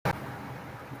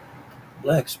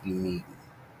BlaqSBI meeting.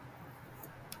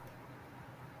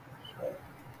 So,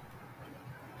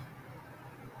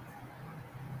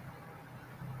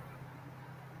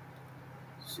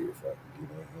 see if I can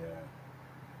get in here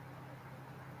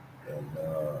and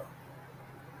all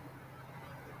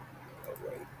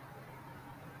right.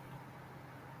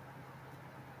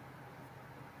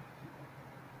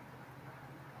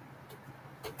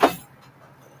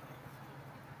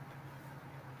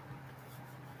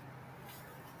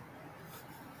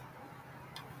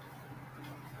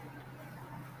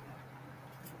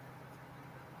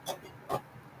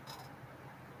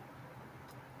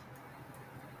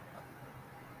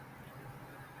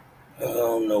 I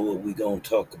don't know what we're gonna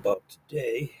talk about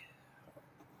today.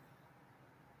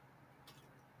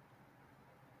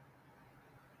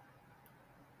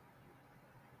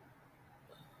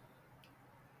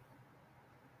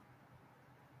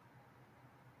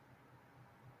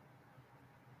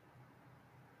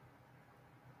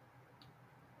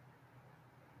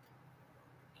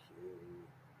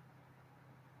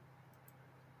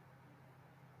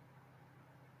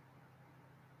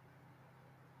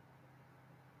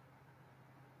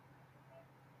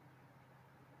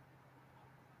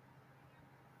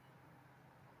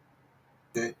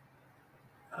 Okay.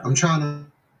 I'm trying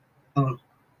to.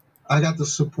 I got the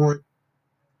support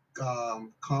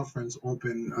conference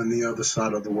open on the other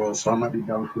side of the world, so I might be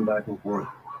bouncing back and forth.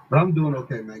 But I'm doing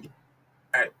okay, man.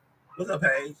 Hey, what's up,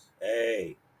 Hayes?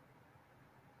 Hey,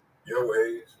 Your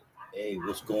ways. hey,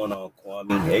 what's going on,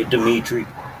 Kwame? Hey, Dimitri.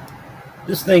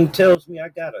 This thing tells me I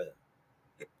gotta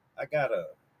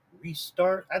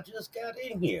restart. I just got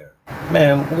in here.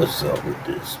 Man, what's up with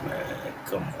this, man?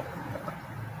 Come on.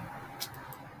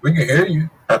 We can hear you. You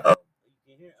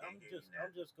can hear? I'm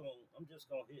just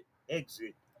gonna hit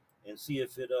exit and see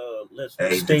if it lets me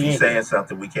Hey, stay if you in saying here.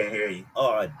 something, we can't hear you.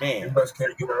 Oh, You damn, must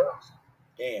can't hear us.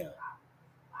 damn.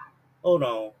 Hold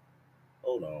on,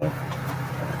 hold on.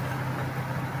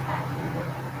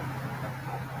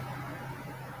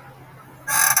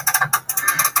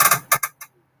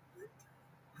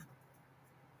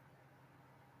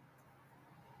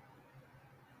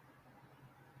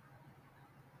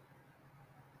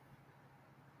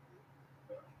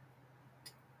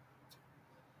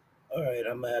 All right,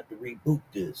 I'm gonna have to reboot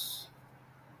this.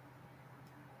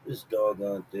 This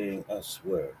doggone thing, I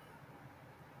swear,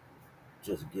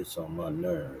 just gets on my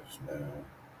nerves, man.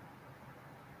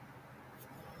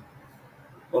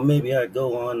 Or maybe I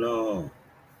go on.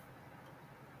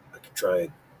 I could try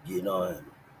to get on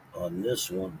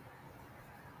this one.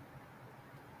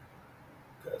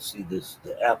 I see this.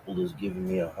 The Apple is giving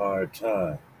me a hard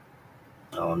time.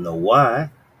 I don't know why.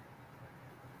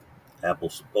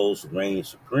 Apple's supposed to reign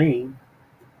supreme,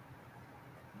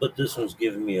 but this one's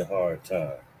giving me a hard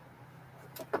time.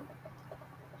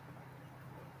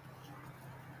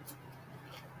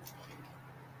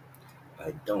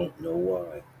 I don't know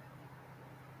why.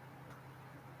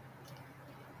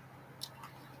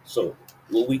 So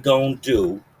what we gonna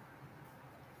do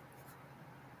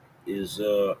is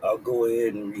I'll go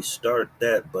ahead and restart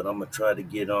that, but I'm gonna try to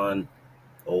get on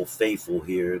Old Faithful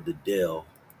here, the Dell,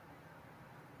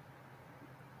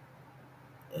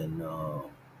 and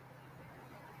go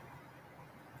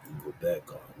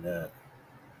back on that.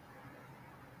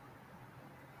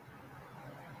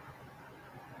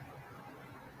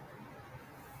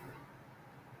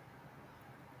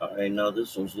 All right, now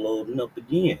this one's loading up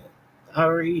again. I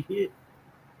already hit.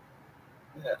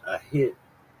 Yeah, I hit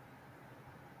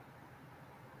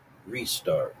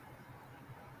restart,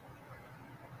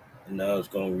 and now it's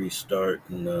gonna restart,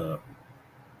 and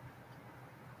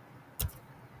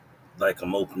like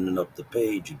I'm opening up the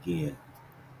page again.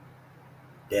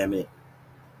 Damn it!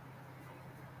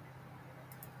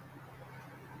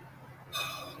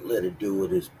 Let it do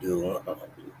what it's doing. I'm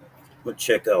gonna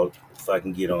check out if I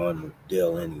can get on with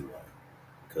Dell anyway,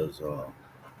 because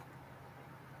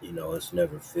it's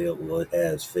never failed. Well, it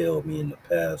has failed me in the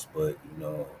past, but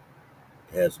it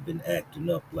hasn't been acting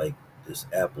up like this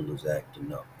Apple is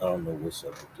acting up. I don't know what's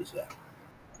up with this Apple.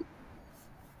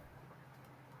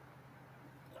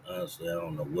 Honestly, I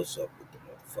don't know what's up with the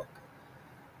motherfucker.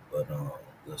 But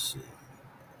let's see.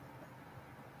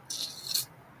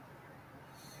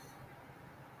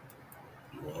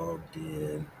 Logged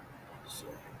in. So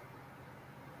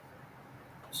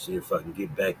see if I can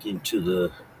get back into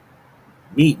the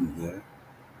meeting here.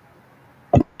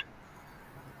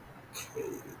 Okay,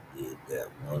 did that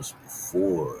once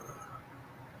before.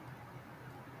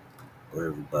 Where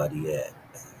everybody at?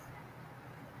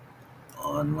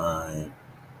 Online.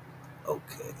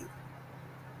 Okay.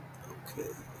 Okay,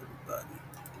 everybody.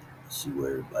 Let's see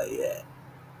where everybody at.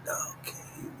 Okay,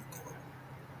 here we go.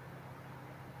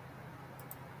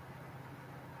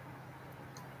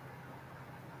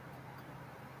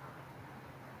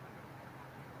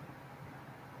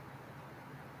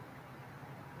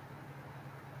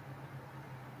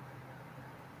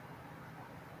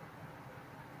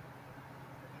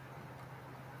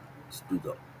 Let's do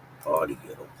the audio.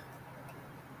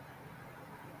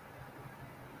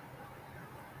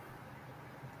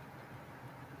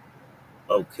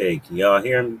 Okay, can y'all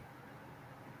hear me?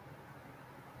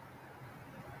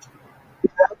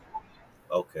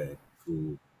 Okay,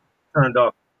 cool. Turned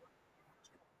off.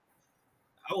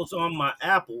 I was on my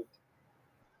Apple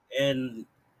and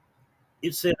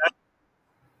it said,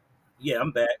 yeah,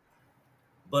 I'm back.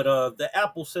 But the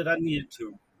Apple said I needed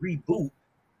to reboot.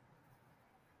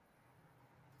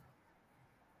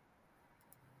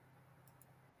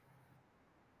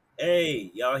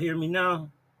 Hey, y'all hear me now?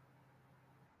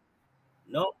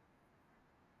 No?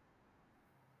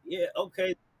 Yeah,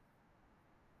 okay.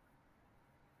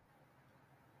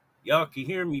 Y'all can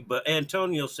hear me, but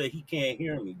Antonio said he can't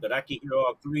hear me, but I can hear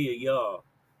all three of y'all.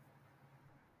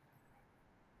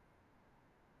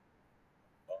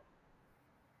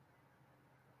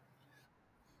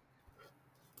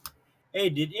 Hey,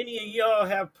 did any of y'all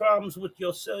have problems with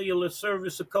your cellular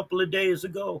service a couple of days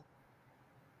ago?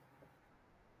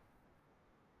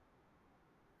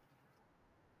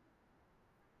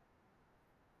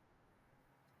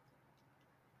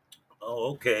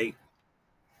 Oh, okay.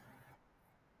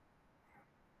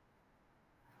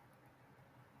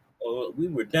 We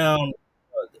were down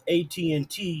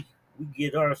AT&T. We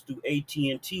get ours through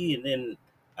AT&T, and then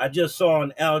I just saw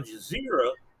on Al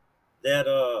Jazeera that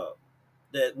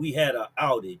that we had an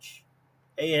outage.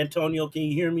 Hey, Antonio, can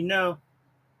you hear me now?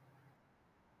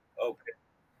 Okay.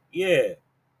 Yeah.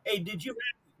 Hey,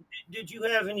 did you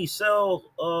have any cell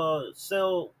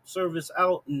service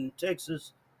out in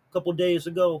Texas a couple days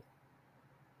ago?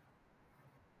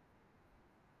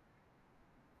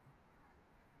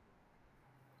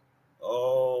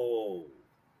 Oh,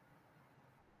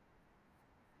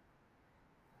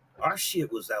 our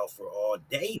shit was out for all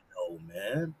day though,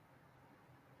 man.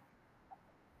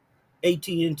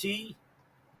 AT&T,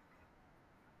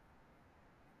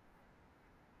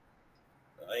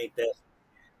 ain't that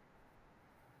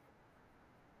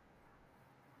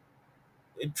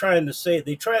they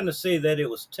trying to say that it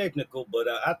was technical, but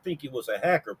I think it was a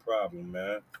hacker problem,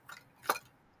 man.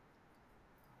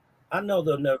 I know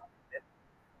they'll never.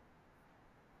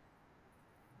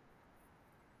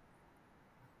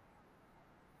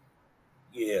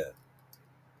 Yeah,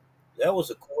 that was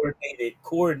a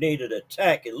coordinated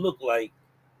attack. It looked like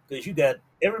because you got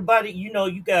everybody, you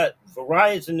got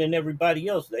Verizon and everybody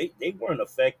else. They weren't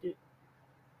affected.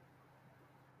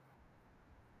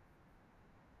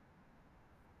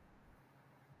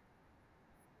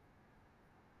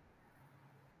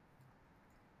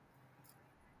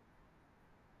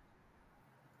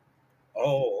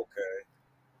 Oh, okay.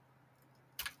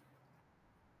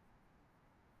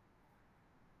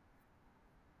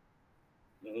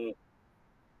 Mhm.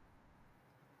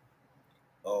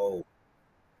 Oh,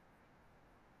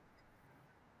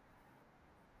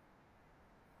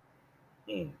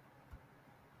 mm.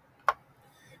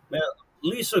 Man,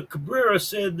 Lisa Cabrera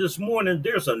said this morning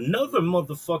there's another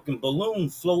motherfucking balloon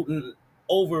floating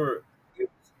over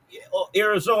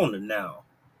Arizona now.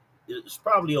 It's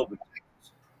probably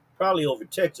over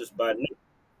Texas by now.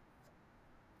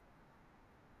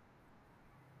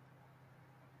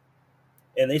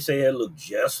 And they say it looked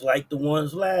just like the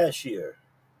ones last year.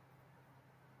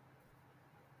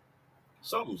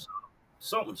 Something's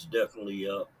something's definitely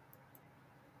up.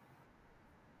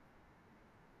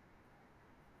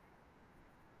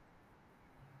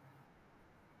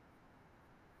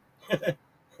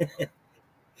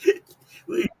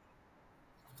 We-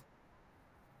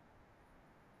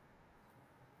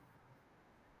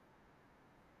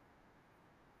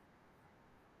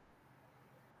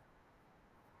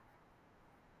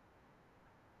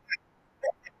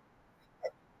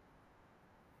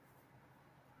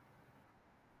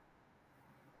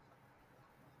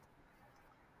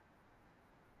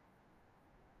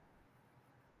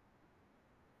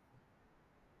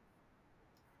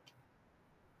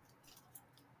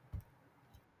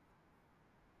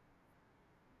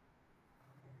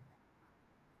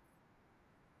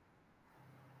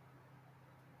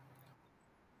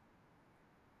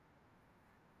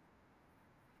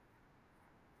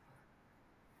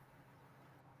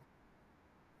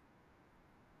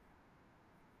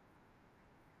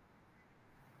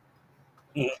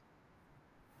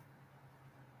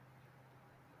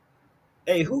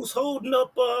 Hey, who's holding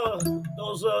up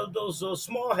those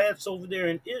small hats over there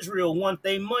in Israel want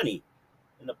their money?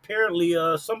 And apparently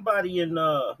somebody in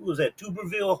who was that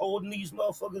Tuberville holding these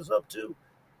motherfuckers up too.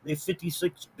 They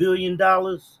 $56 billion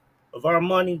of our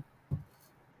money.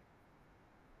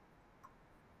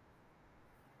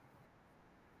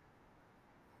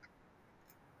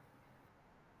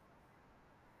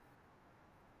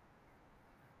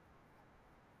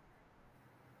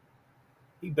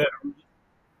 He better.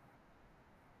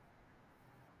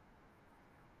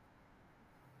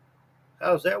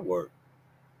 How's that work?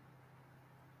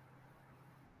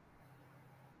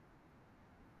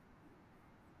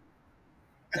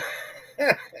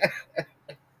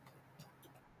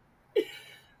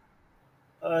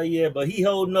 Yeah, but he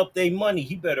holding up their money.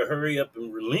 He better hurry up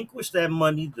and relinquish that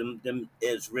money. Them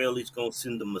Israelis gonna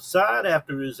send the Mossad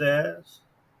after his ass.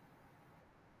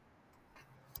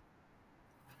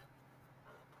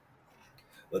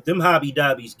 But them hobby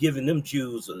dobbies giving them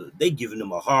Jews, they giving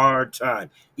them a hard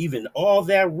time. Even all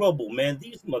that rubble, man.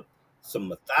 Some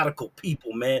methodical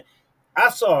people, man. I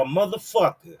saw a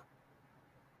motherfucker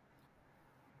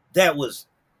that was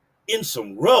in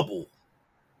some rubble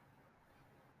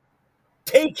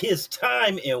take his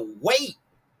time and wait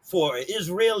for an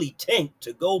Israeli tank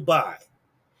to go by.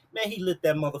 Man, he lit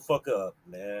that motherfucker up,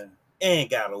 man, and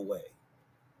got away.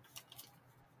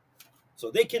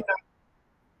 So they cannot.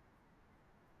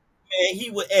 Man, he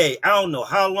would. Hey, I don't know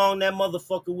how long that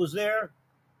motherfucker was there.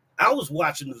 I was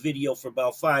watching the video for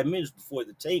about 5 minutes before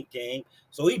the tank came,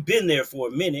 so he been there for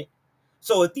a minute.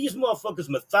 So if these motherfuckers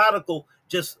methodical,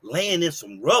 just laying in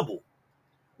some rubble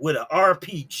with an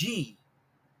RPG,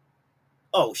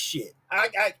 oh shit!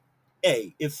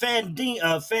 Hey, if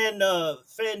FanDuel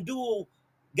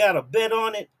got a bet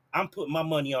on it, I'm putting my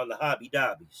money on the Hobby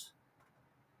Dobbies.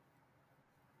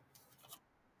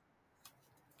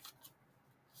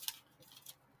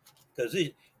 Because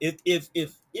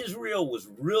if Israel was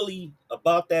really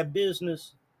about that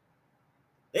business,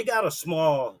 they got a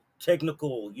small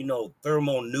technical,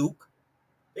 thermal nuke.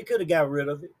 They could have got rid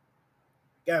of it,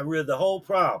 got rid of the whole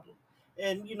problem.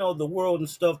 And the world and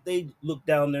stuff, they look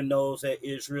down their nose at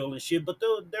Israel and shit, but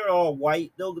they're all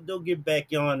white. They'll get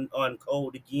back on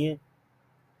code again.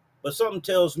 But something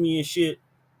tells me and shit,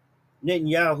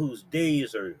 Netanyahu's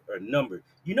days are numbered.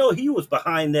 He was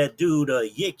behind that dude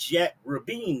Yitzhak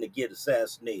Rabin to get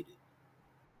assassinated.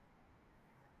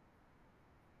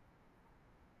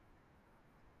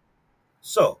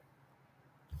 So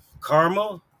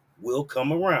karma will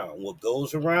come around. What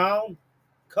goes around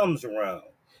comes around.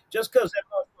 Just because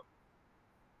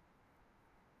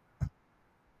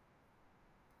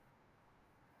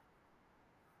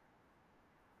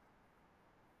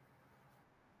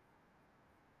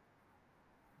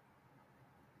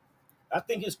I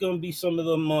think it's gonna be some of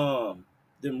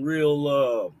them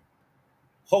real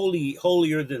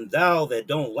holier than thou that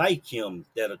don't like him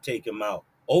that'll take him out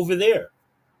over there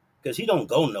because he don't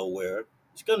go nowhere.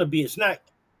 It's gonna be. It's not.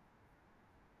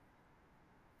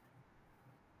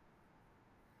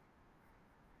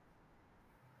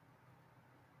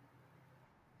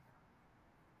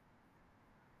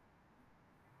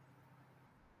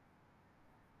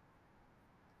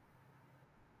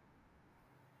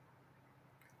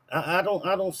 I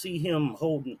don't see him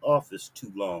holding office too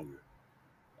longer.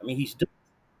 I mean, he's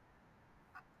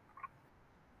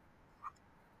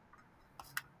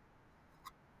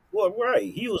well,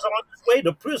 right. He was on his way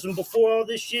to prison before all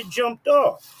this shit jumped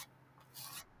off.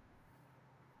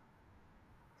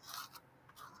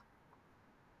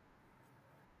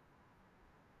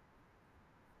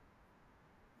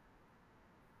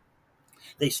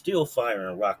 They still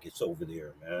firing rockets over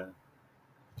there, man.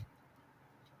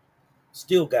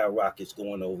 Still got rockets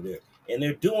going over there. And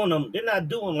they're doing them, they're not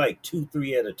doing like two,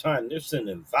 three at a time. They're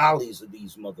sending volleys of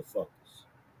these motherfuckers.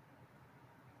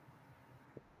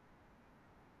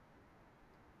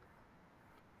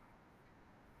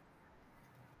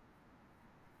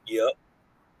 Yep.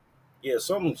 Yeah,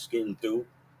 someone's getting through,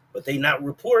 but they not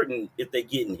reporting if they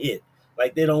getting hit.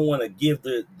 Like they don't want to give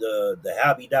the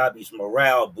Hobby Dobbies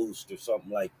morale boost or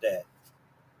something like that.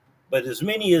 But as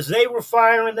many as they were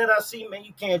firing that I see, man,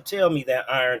 you can't tell me that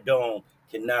Iron Dome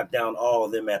can knock down all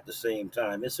of them at the same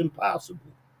time. It's impossible.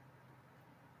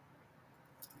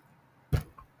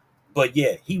 But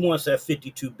yeah, he wants that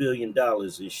 $52 billion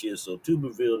and shit. So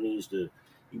Tuberville needs to,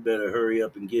 you better hurry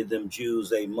up and give them Jews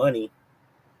their money.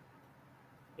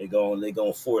 They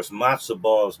gonna force matzo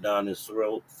balls down his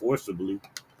throat forcibly.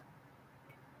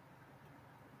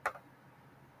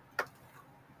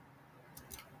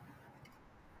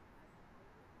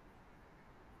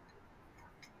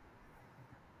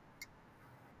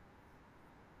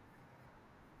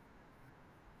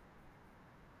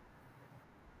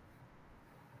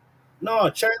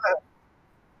 No,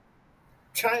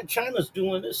 China's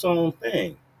doing its own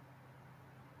thing.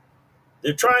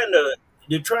 They're trying to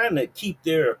they're trying to keep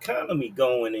their economy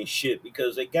going and shit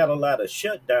because they got a lot of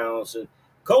shutdowns and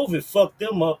COVID fucked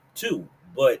them up too.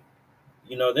 But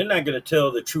they're not going to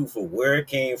tell the truth of where it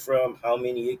came from, how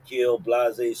many it killed,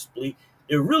 blase split.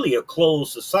 They're really a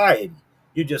closed society.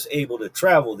 You're just able to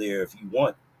travel there if you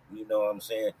want. You know what I'm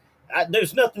saying?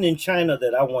 There's nothing in China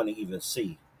that I want to even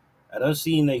see. I done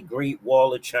seen a Great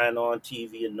Wall of China on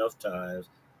TV enough times.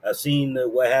 I seen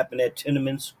what happened at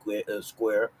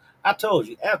Square. I told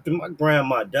you, after my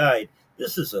grandma died,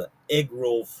 this is a egg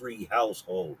roll free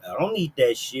household. I don't eat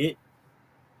that shit.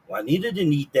 Juanita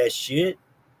didn't eat that shit.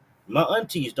 My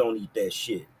aunties don't eat that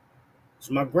shit. It's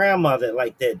my grandma that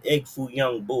liked that egg foo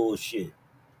young bullshit.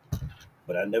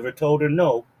 But I never told her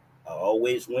no. I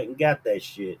always went and got that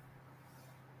shit.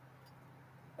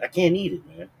 I can't eat it,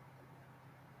 man.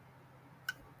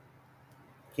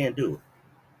 Can't do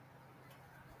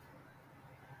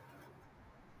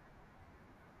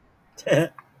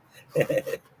it.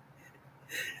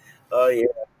 Oh yeah.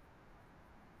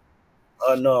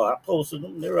 Oh no, I posted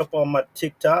them. They're up on my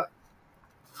TikTok.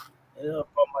 They're up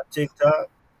on my TikTok.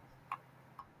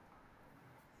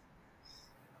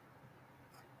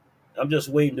 I'm just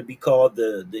waiting to be called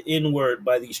the N word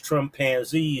by these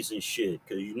Trumpanzees and shit,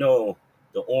 because you know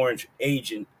the orange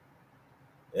agent,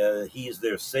 he's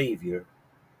their savior.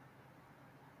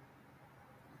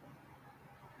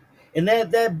 And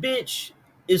that bitch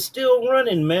is still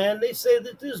running, man. They say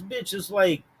that this bitch is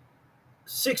like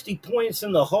 60 points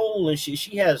in the hole, and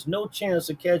she has no chance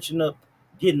of catching up,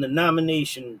 getting the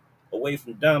nomination away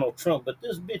from Donald Trump. But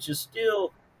this bitch is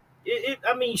still.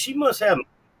 I mean, she must have.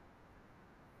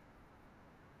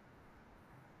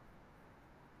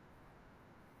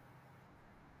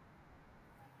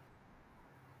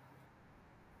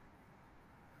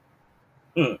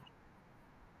 Hmm,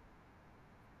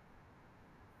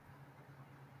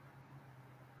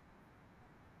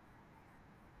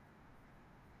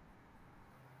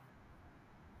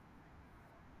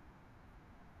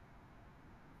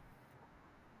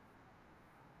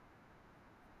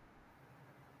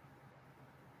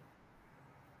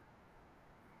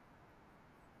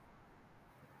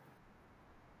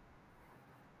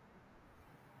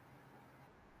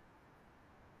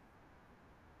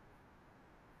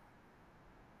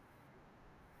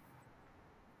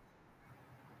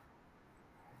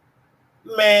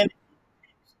 man,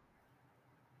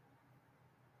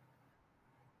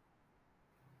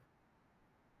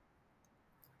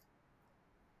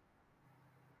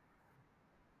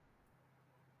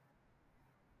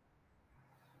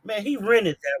 man, he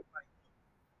rented that.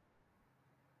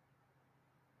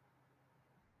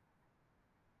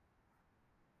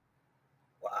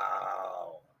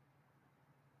 Wow.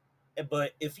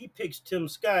 But if he picks Tim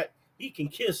Scott, he can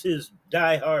kiss his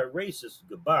diehard racist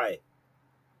goodbye.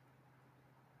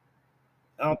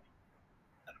 I don't,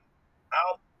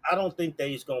 I don't think that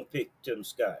he's gonna pick Tim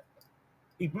Scott.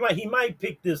 He might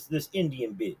pick this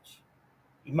Indian bitch.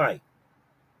 He might.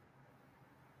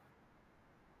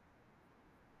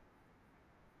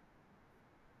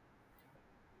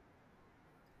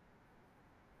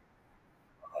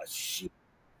 Oh shit.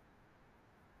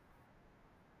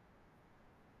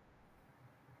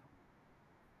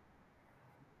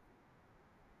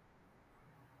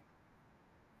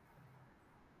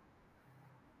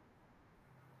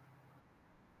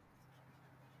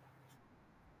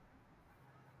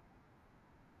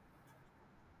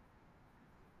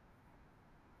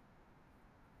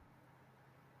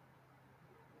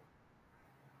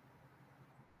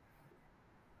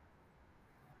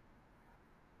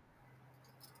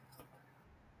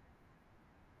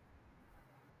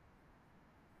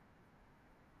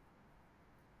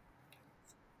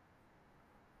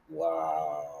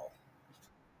 Wow.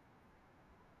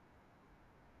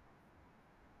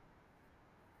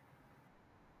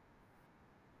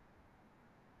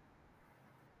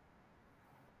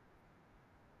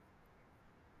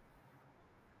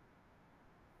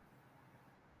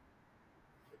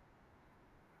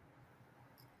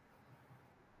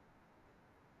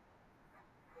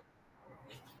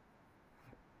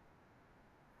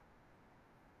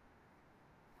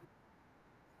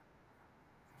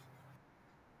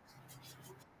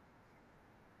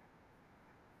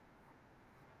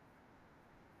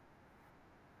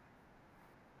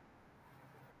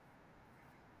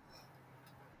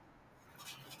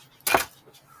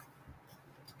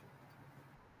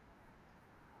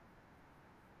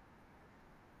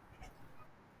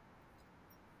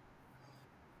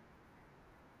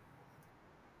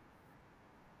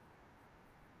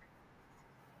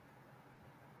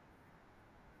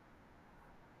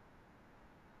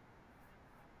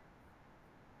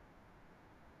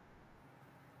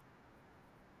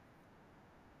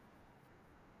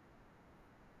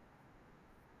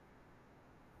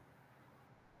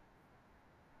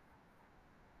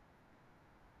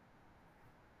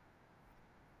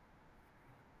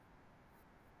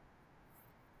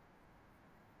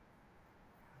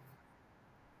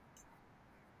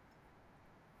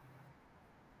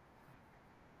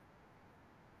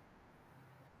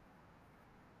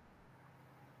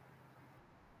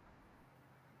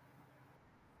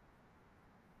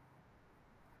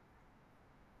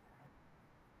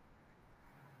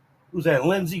 Who's that?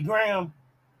 Lindsey Graham?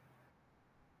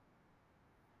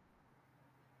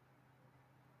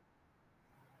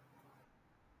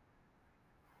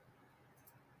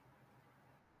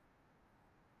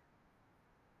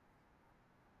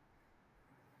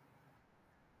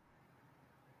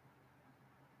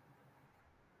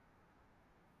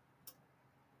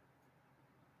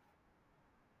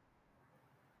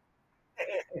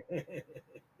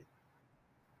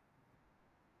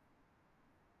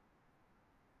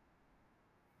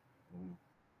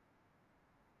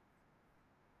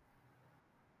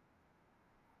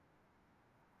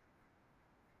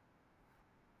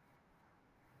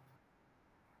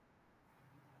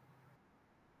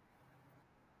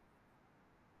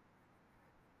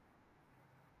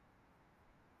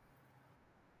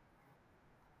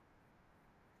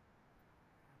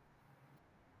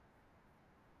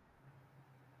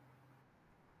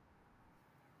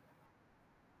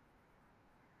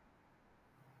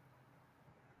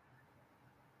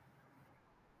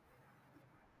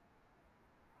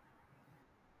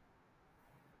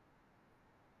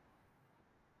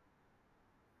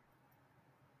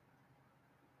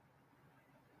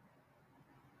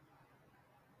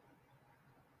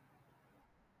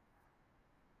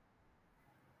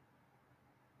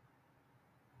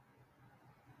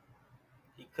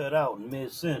 He cut out in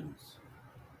mid sentence.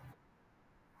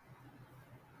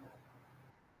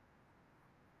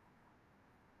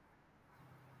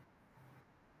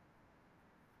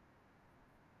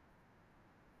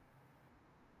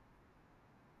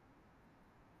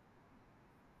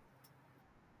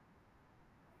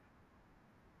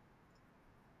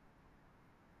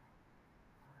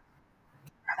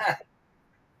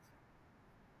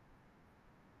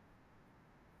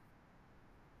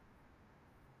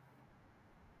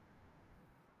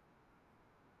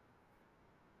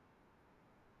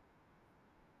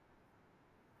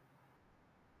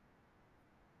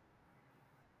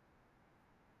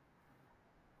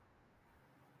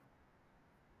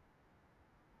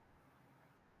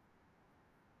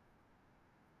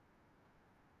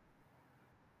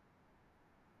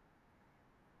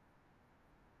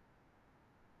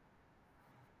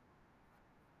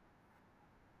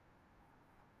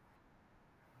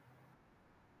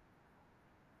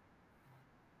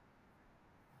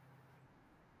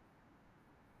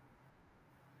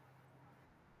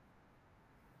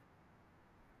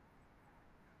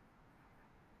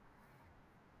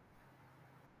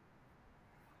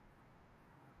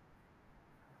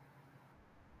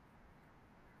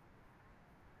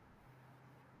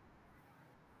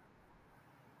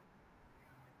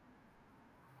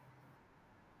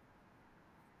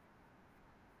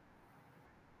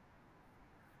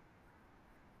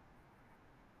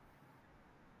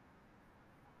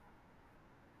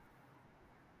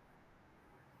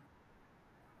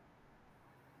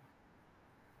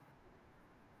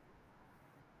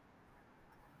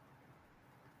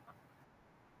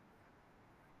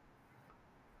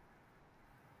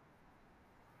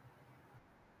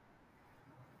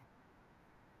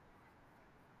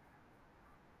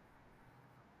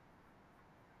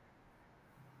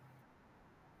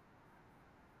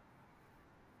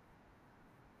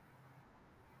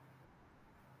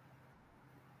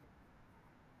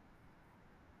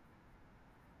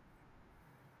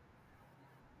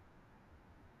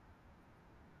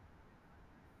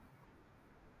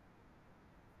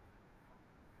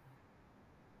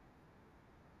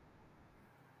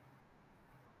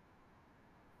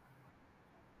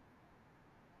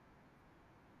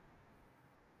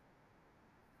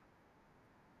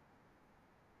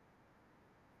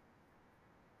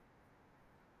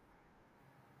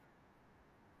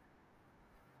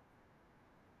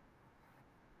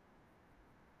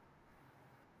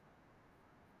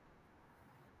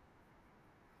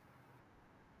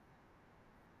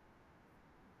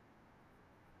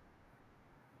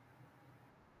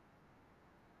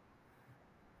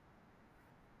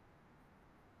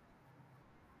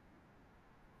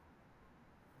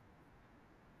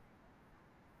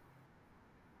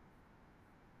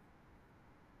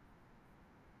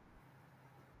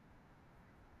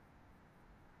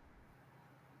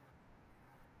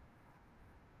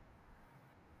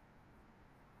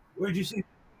 Where'd you see?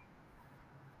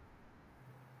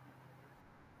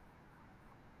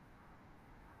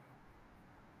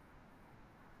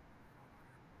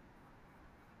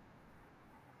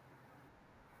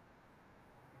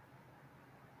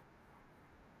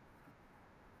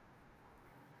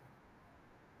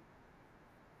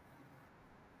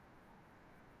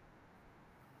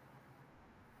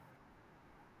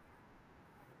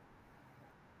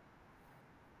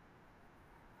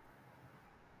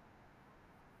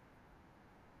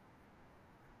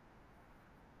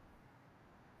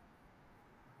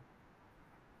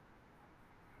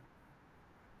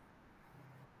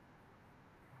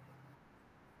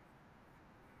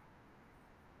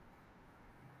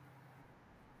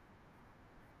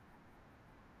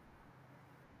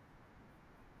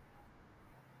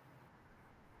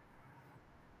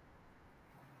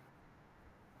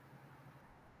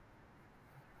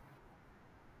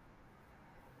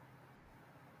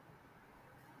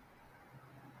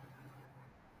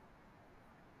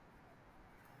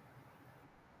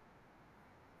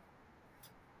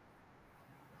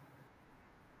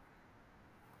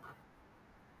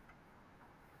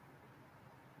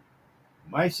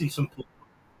 Might see some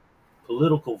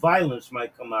political violence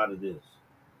might come out of this.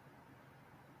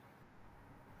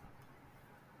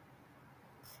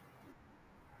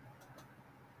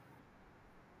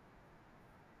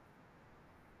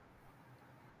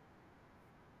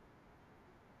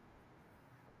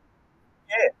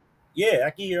 Yeah, yeah,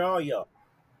 I can hear all y'all.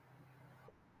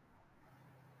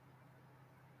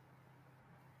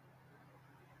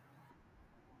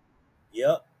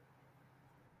 Yep.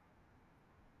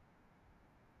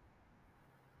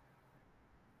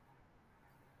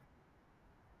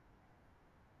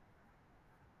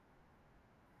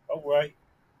 All right.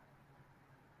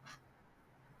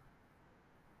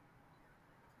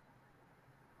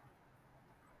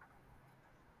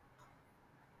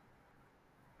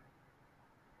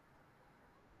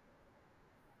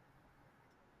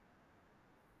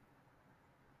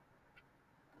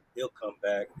 He'll come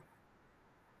back.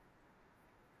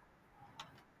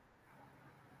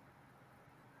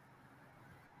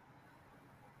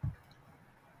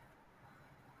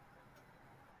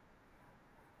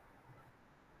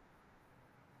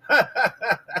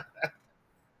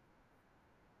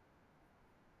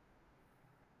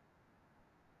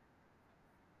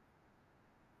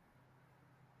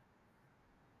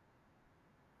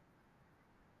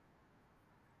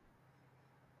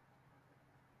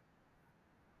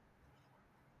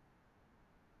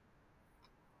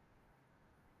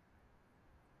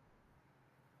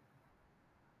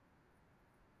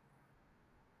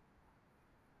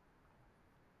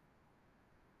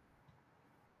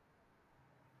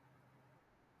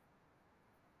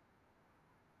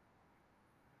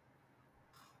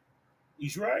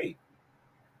 He's right.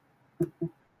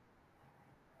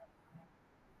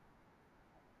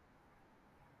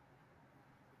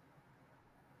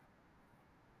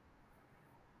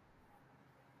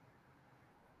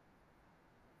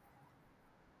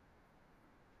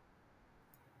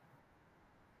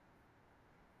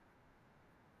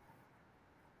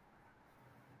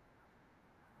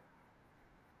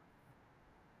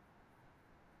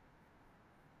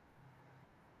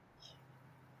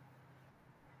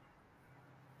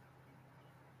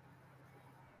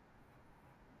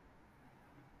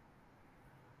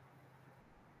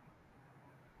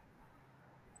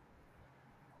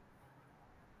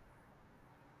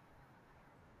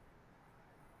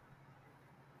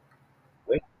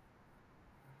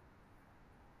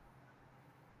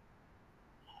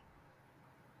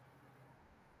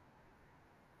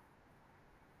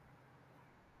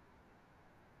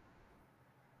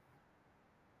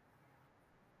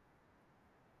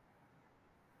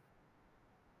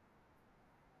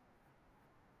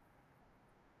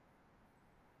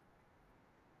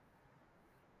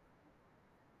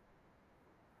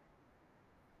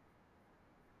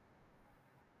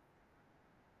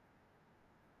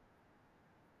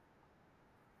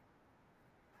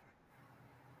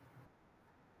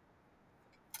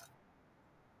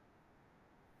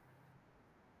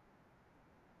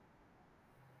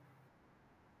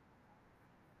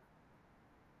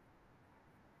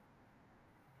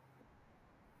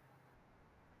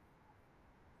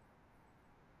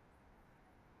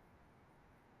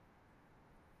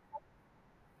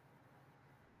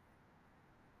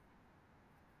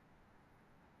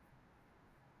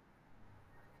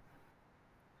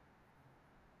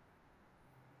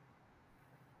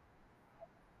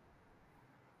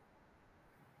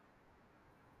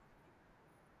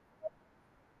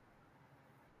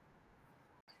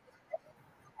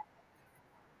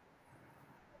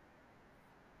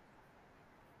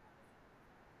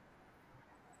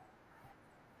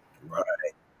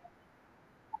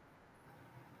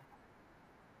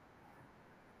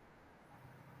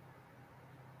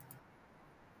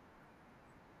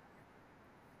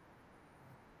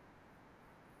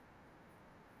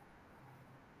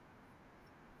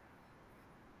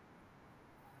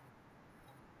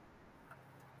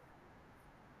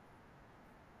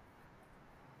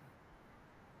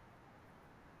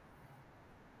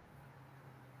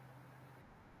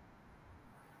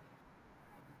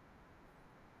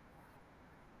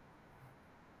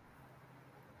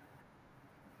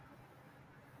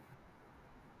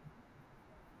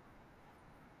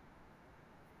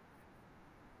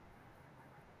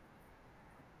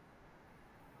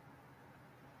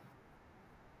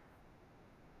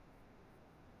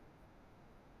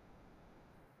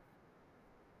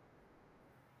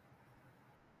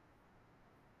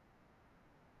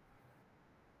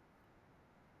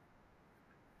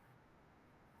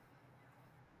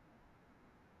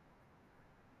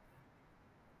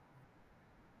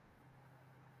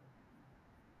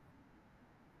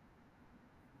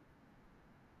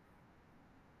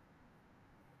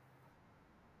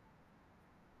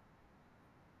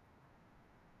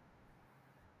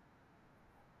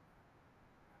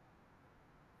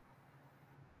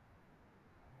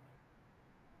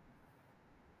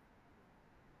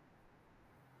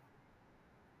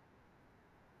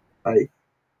 Like,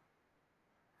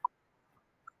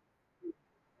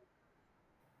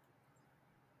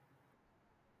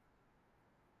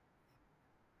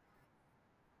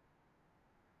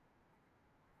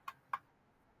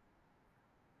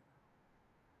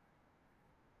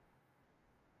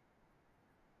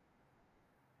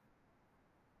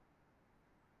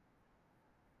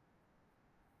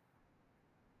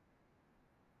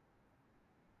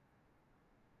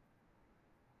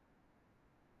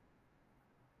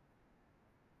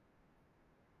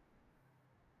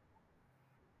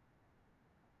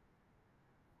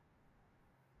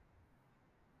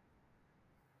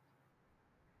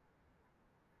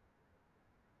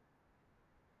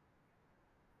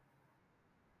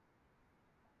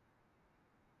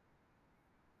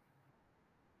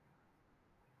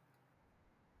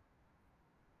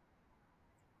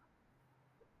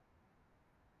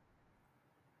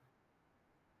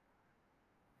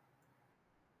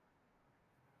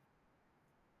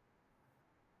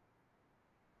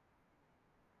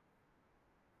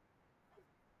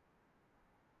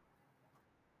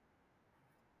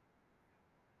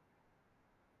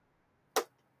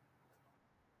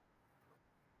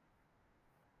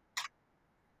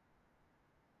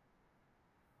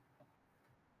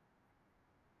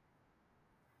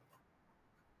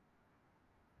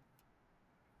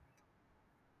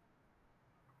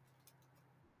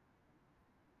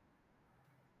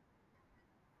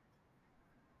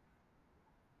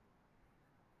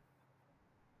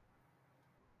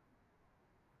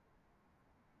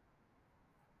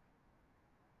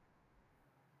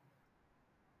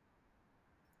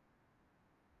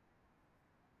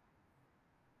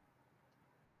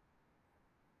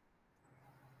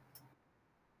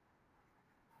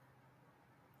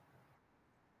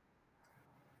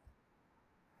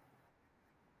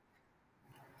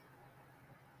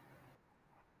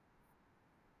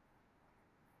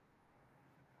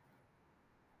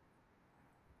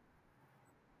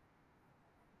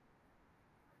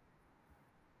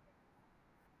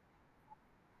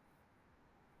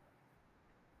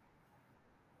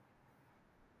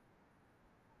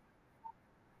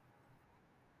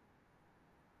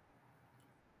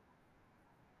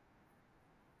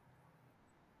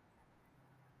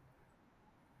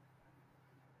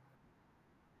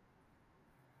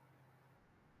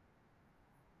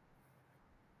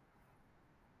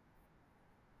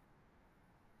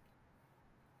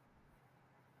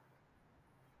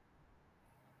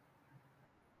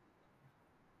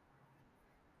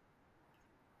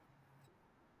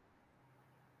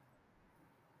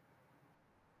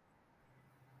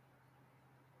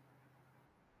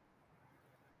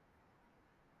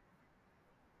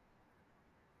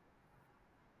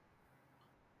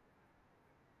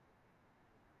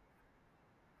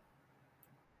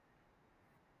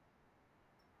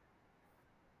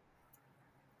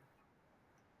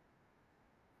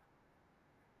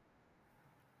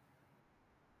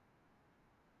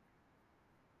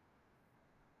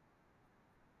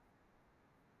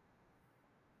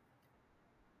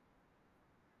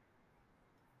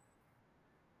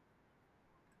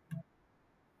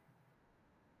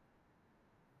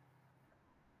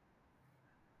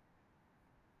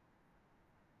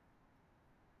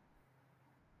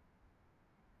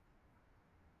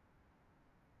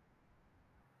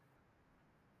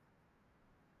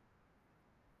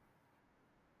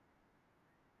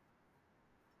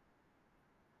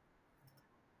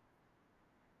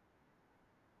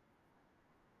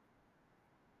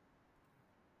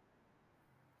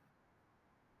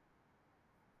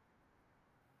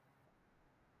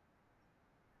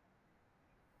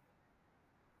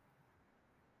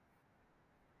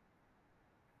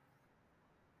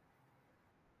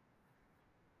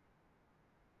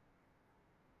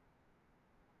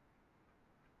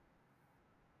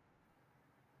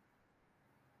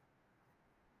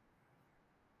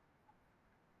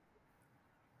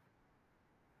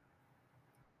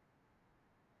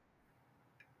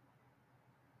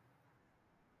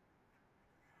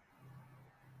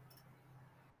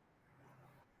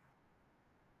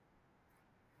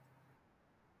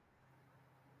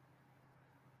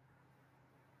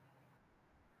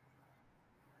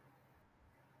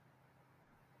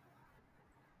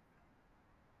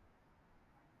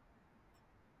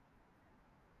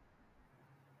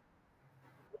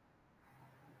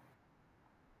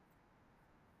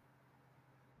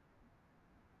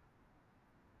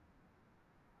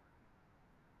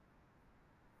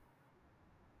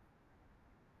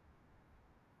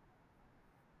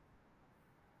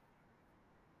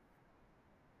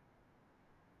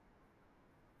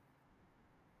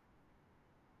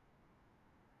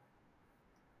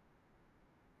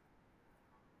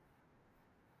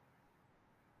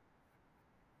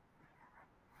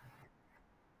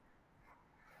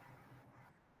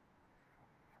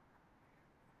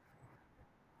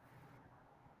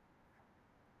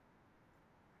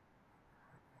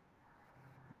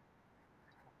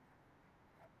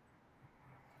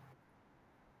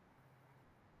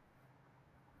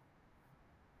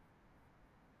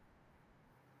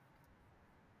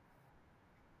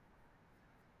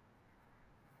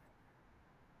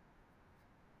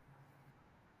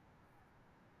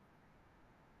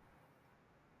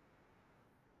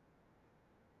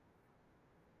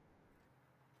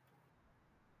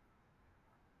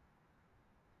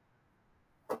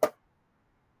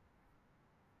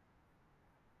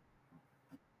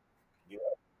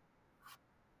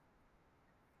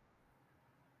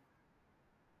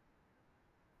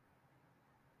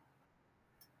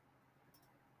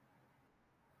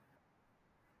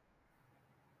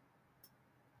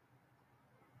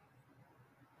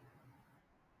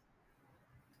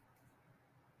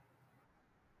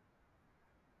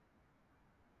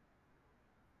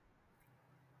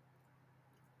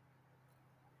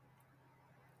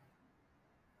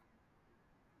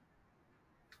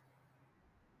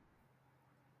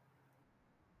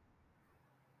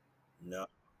 No.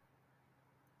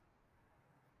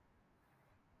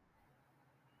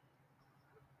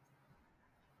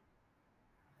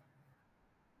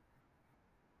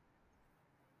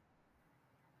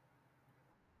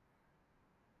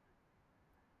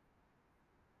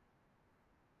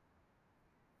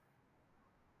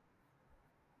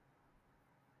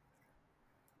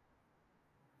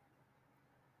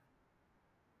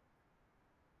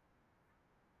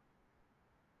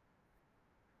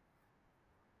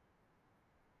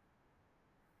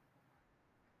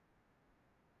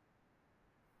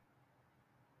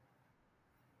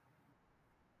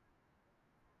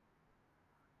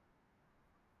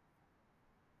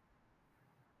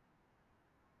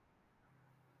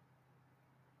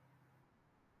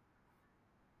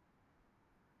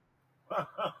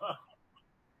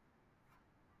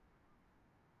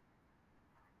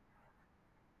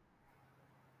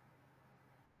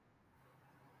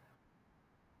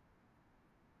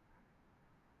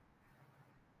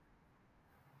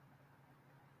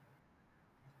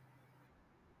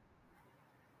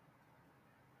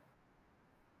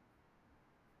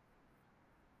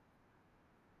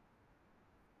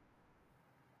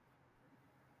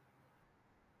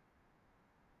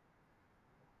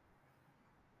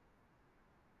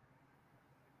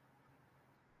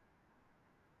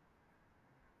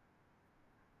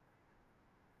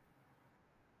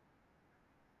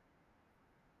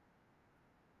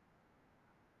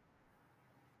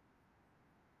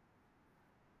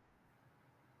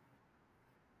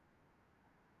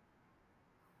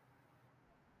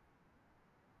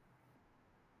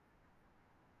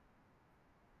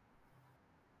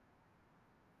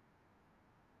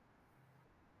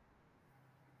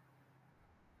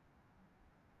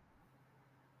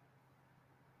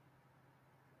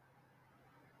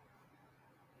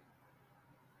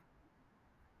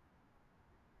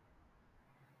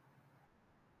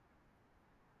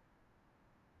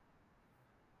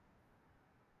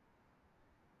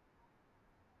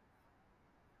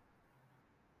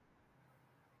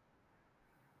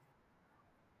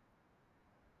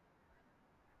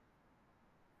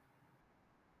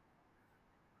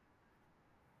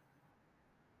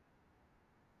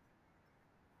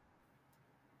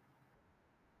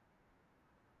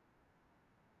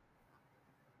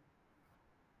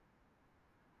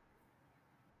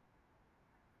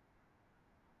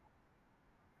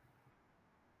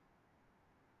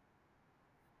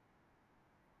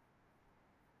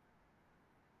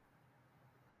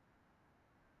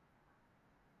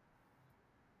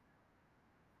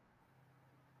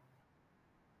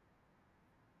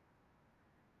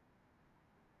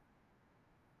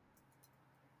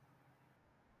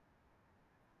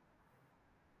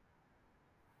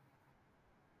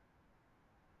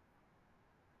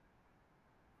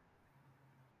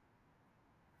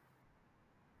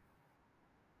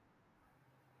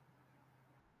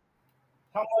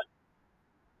 How much?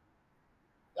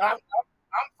 I'm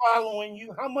following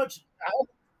you.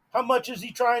 How much is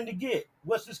he trying to get?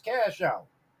 What's his cash out?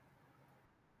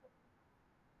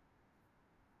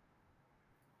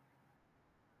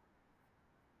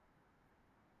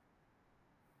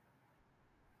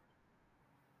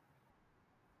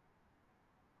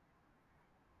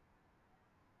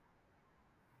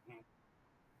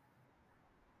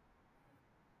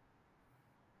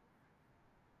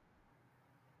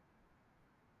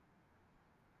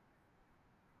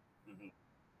 Mm-hmm.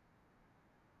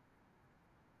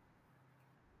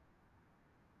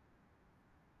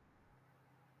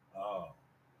 Oh.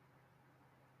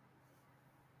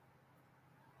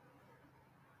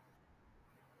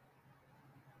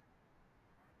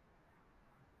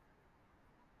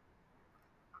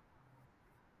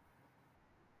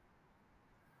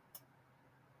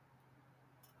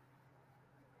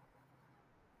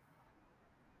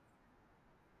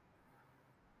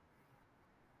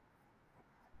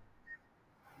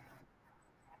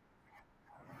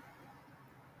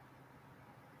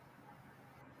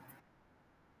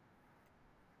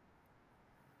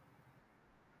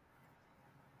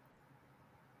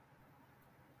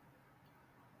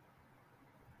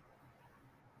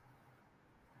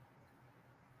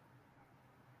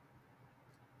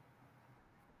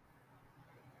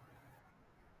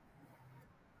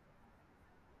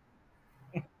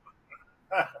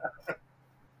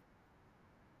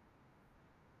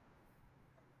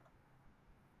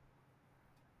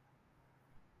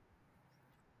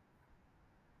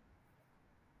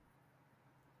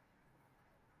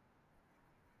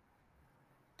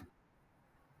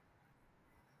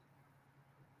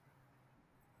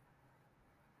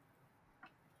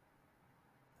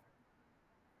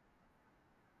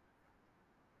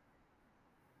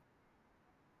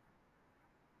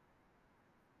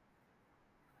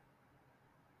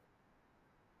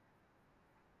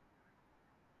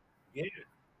 Yeah.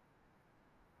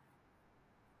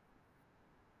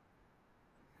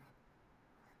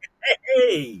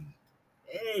 Hey,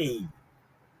 hey,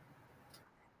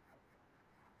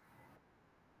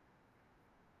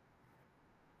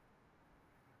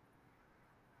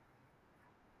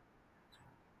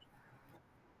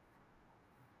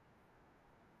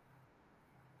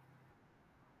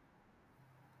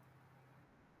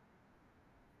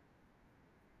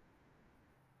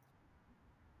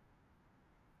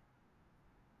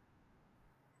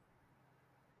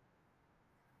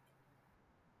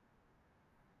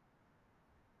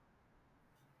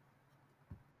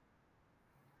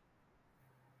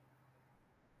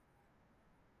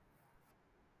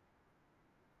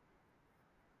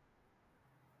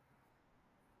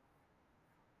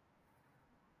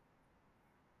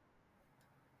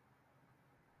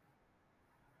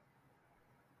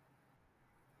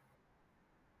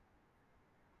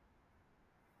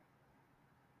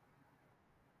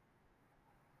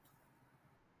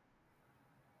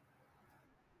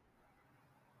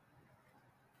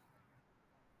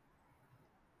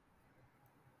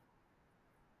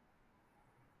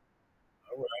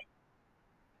 all right,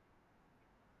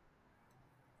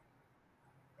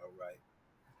 all right.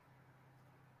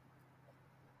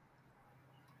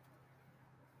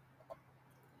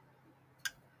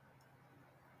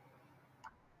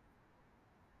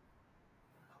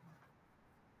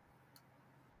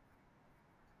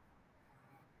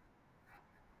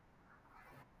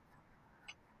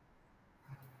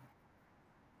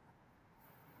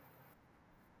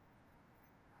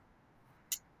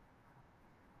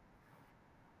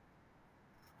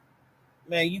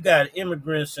 Man, you got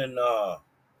immigrants in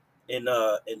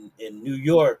New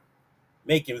York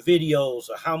making videos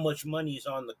of how much money is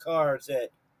on the cards that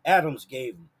Adams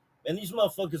gave them. And these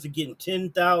motherfuckers are getting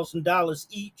 $10,000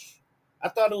 each. I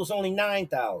thought it was only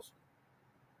 9,000.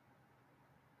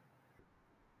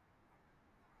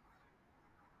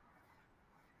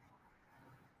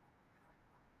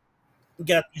 We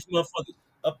got these motherfuckers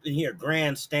up in here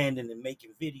grandstanding and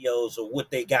making videos of what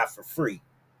they got for free.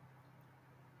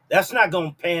 That's not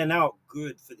gonna pan out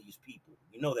good for these people.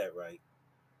 You know that, right?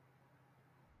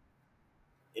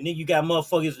 And then you got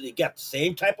motherfuckers, you got the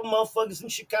same type of motherfuckers in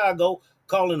Chicago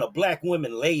calling a black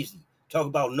woman lazy. Talk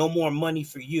about no more money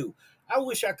for you. I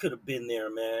wish I could have been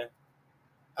there, man.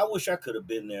 I wish I could have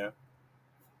been there.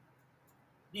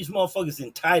 These motherfuckers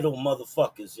entitled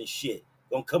motherfuckers and shit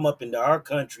gonna come up into our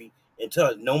country and tell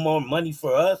us no more money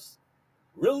for us?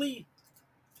 Really?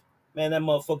 Man, that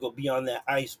motherfucker will be on that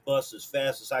ice bus as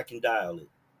fast as I can dial it.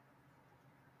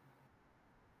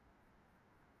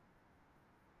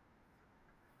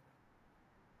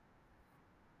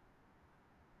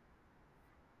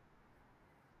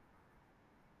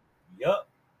 Yup.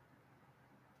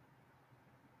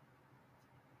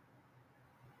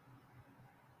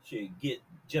 Shit, get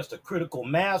just a critical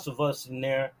mass of us in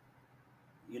there.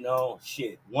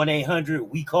 Shit. 1-800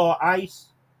 we call ICE.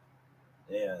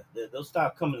 Yeah, they'll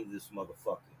stop coming to this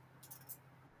motherfucker.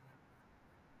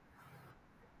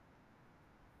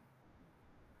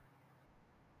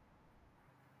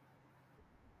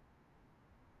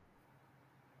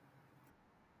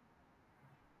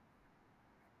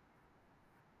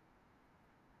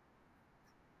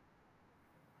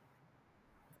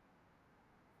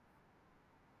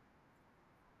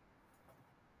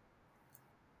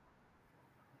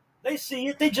 They see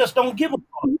it, they just don't give a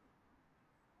fuck.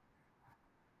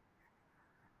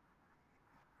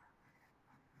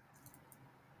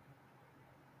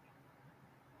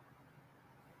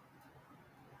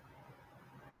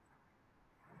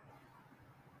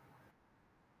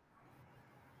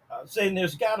 I'm saying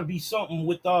there's got to be something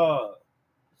with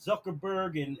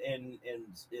Zuckerberg and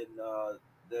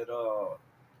that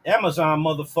Amazon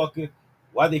motherfucker.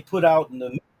 Why they put out in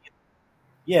the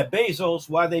Yeah, Bezos,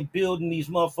 why they building these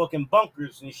motherfucking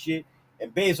bunkers and shit.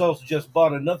 And Bezos just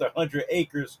bought another 100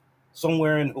 acres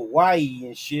somewhere in Hawaii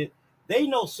and shit. They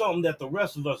know something that the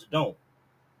rest of us don't.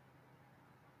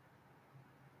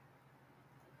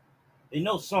 They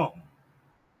know something.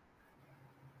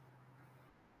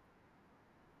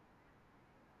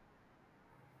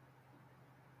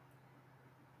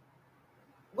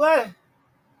 What?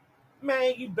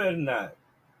 Man, you better not.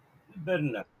 You better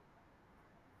not.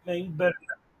 Man, you better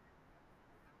not.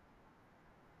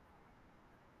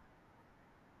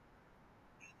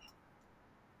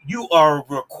 You are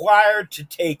required to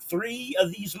take three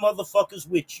of these motherfuckers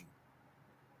with you.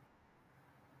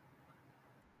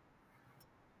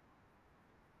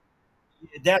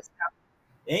 That's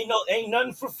ain't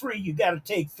nothing for free. You gotta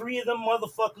take three of them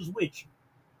motherfuckers with you.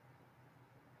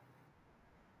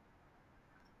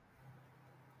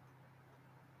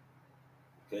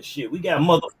 Cause shit, we got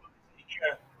motherfuckers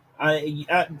here.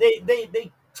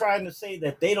 They trying to say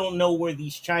that they don't know where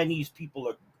these Chinese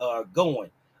people are going.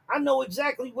 I know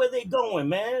exactly where they going,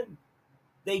 man.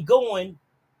 They going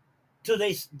to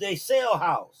they sale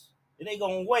house, and they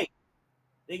gonna wait.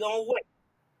 They gonna wait.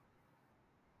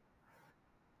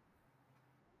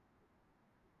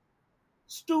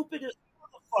 Stupid as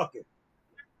motherfucker.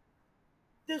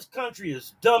 This country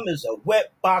is dumb as a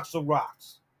wet box of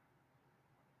rocks.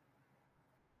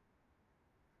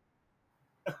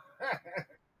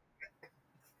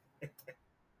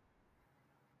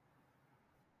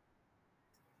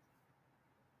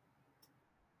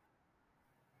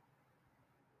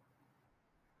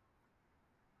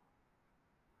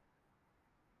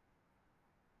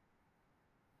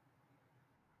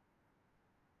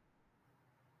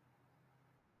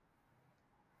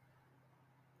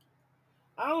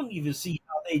 I don't even see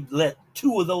how they let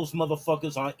two of those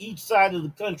motherfuckers on each side of the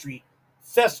country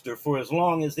fester for as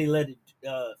long as they let it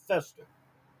fester.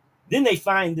 Then they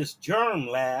find this germ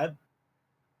lab.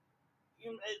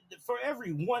 For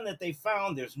every one that they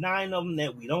found, there's nine of them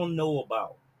that we don't know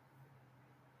about.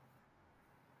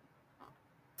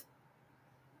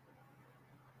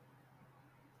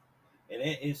 And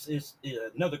it's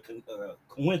another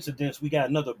coincidence. We got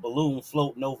another balloon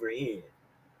floating overhead.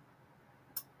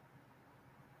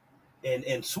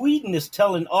 And Sweden is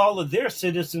telling all of their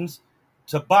citizens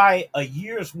to buy a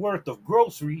year's worth of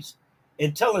groceries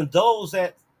and telling those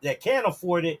that can't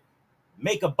afford it,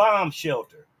 make a bomb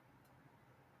shelter.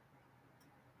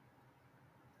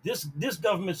 This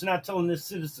government's not telling their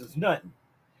citizens nothing.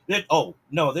 Oh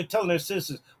no, they're telling their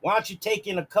citizens, why don't you take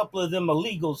in a couple of them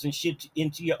illegals and shit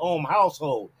into your own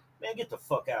household? Man, get the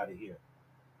fuck out of here.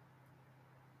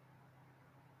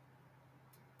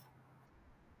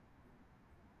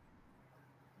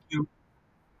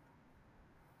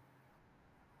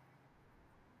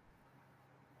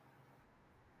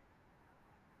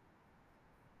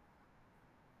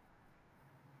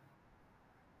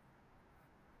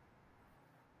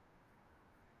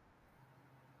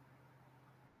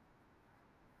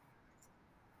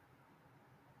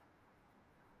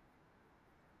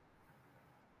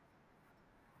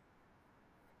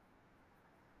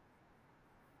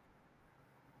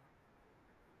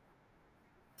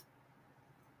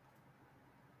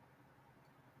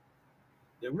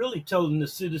 They're really telling the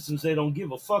citizens they don't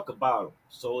give a fuck about them.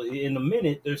 So in a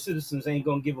minute, their citizens ain't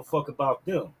gonna give a fuck about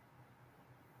them.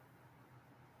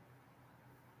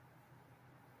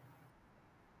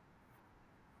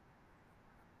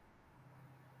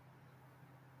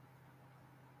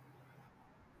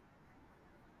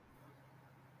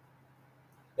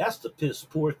 That's the piss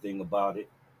poor thing about it.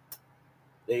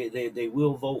 They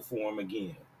will vote for him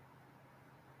again.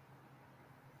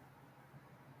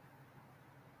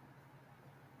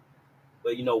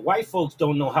 But white folks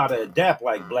don't know how to adapt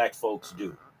like black folks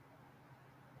do.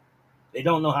 They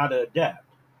don't know how to adapt.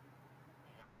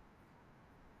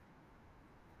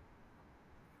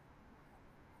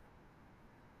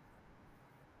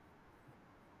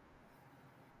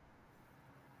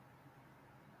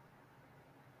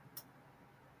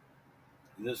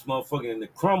 And this motherfucker and the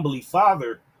crumbly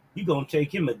father, he gonna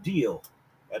take him a deal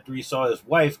after he saw his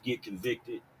wife get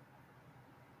convicted.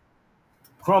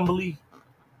 Crumbly,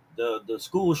 the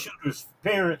school shooter's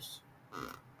parents.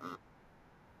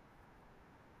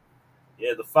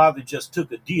 Yeah, the father just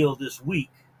took a deal this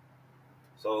week,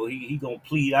 so he gonna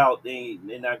plead out. They're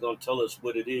not gonna tell us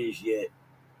what it is yet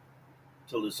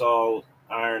till it's all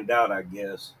ironed out, I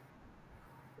guess.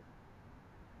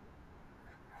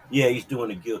 Yeah, he's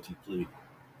doing a guilty plea.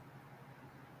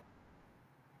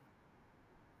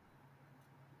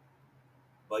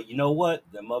 But you know what?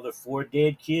 Them other four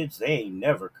dead kids, they ain't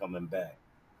never coming back.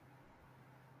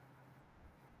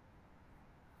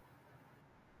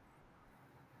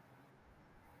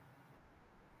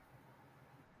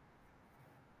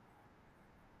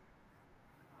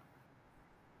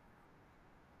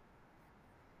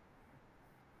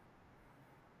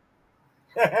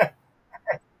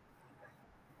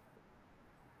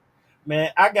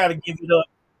 Man, I gotta give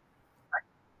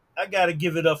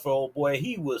it up for old boy.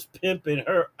 He was pimping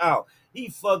her out. He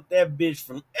fucked that bitch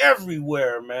from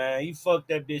everywhere, man. He fucked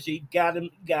that bitch. He got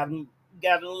him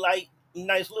like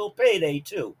nice little payday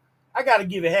too. I gotta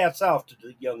give it hats off to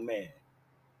the young man.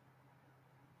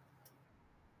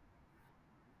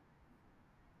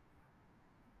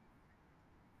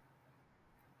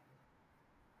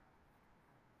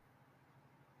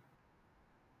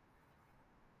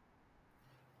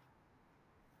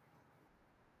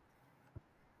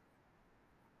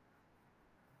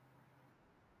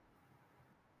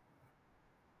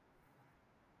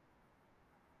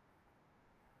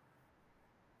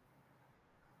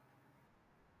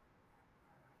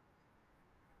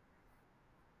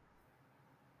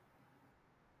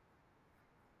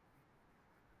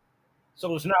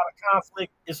 So it's not a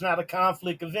conflict. It's not a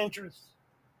conflict of interest.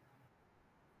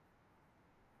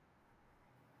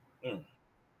 Mm.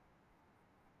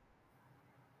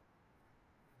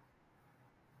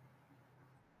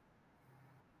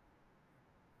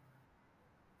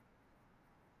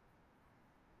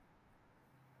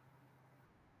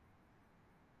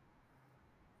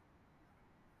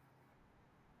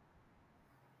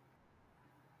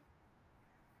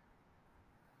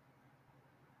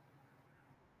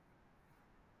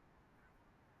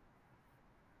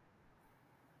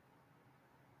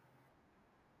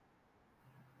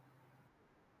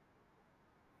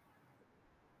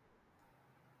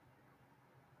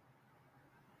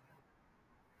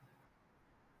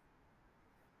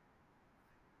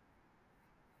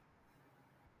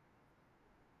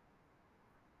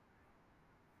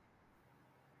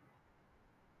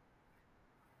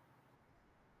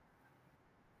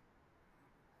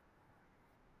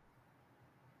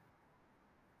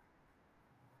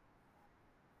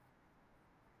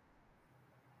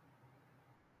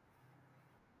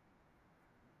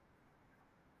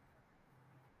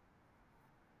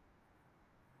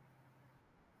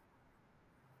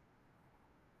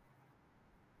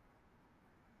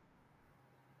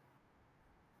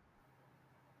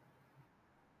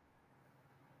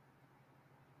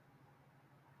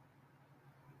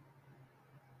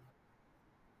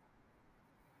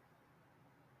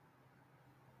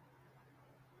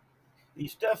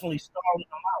 He's definitely stalling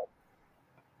them out.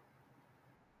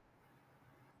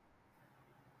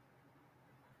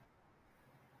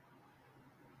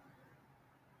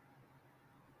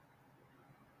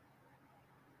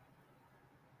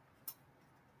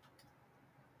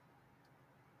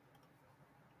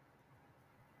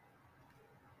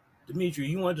 Dimitri,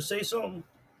 you wanted to say something?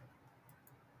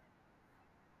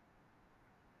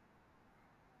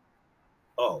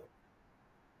 Oh,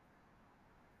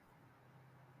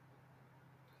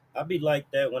 I be like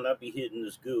that when I be hitting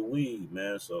this good weed,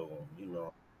 man. So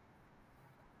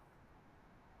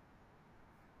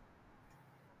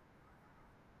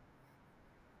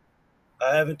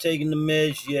I haven't taken the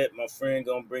meds yet. My friend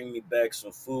gonna bring me back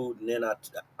some food, and then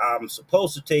I'm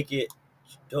supposed to take it.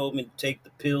 She told me to take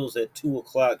the pills at 2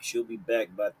 o'clock. She'll be back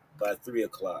by 3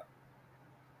 o'clock.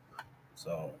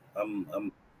 So I'm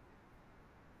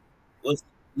well, it's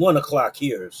 1 o'clock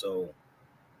here. So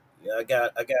yeah, I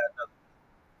got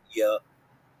yeah.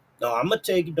 No, I'm gonna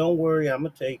take it. Don't worry, I'm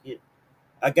gonna take it.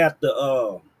 I got the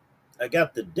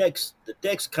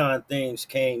Dexcon things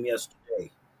came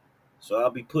yesterday, so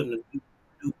I'll be putting new.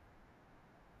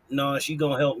 No, she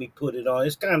gonna help me put it on.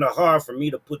 It's kind of hard for me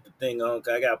to put the thing on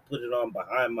 'cause I got to put it on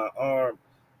behind my arm,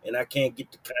 and I can't get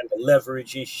the kind of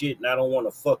leverage and shit. And I don't want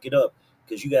to fuck it up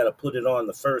because you got to put it on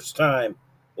the first time,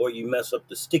 or you mess up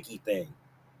the sticky thing.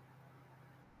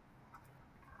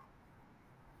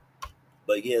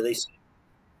 But yeah,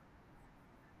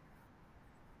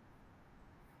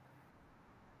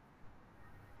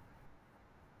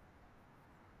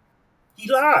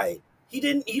 he lied. He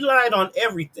didn't. He lied on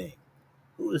everything.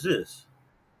 Who is this?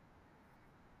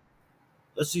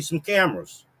 Let's see some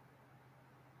cameras.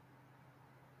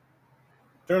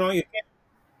 Turn on your camera.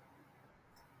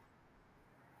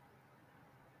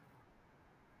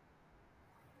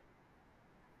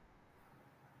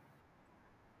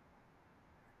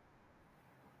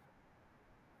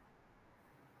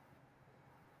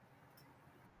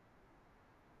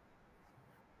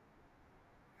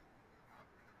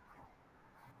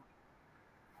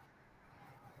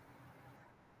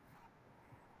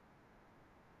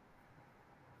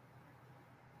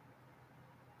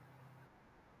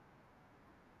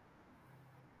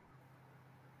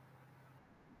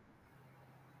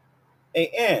 Hey,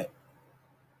 Ant.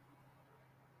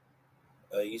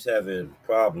 He's having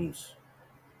problems.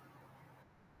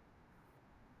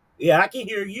 Yeah, I can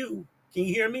hear you. Can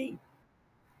you hear me?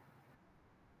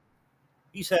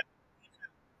 He's having.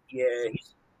 Yeah,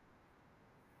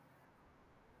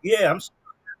 yeah.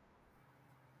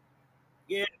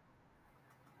 Yeah.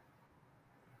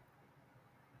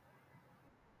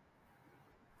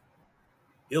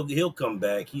 He'll come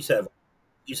back. He's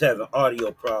having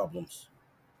audio problems.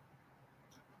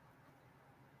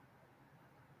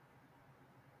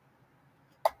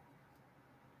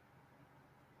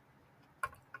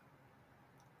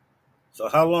 So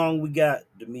how long we got,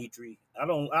 Dimitri? I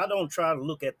don't try to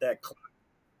look at that clock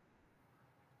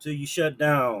till you shut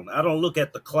down. I don't look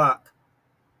at the clock.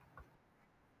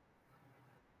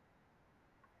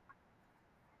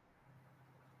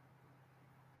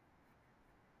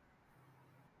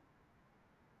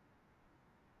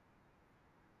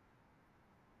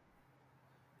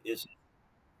 It's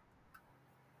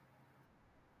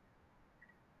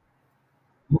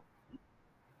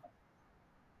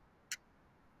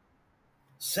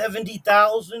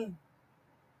 70,000.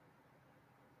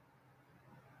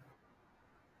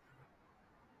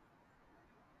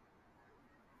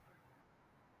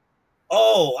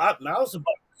 Oh, I was about.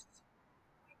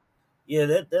 Yeah,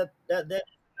 that.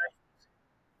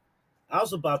 I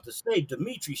was about to say,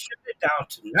 Dimitri, ship it down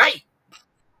tonight.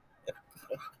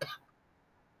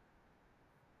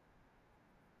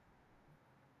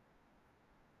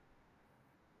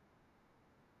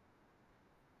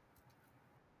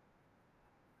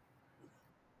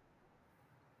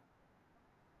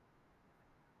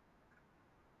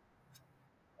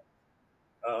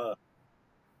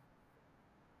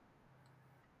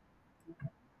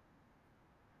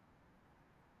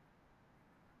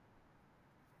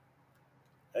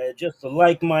 Uh, just the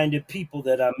like-minded people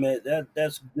that I met.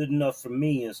 That's good enough for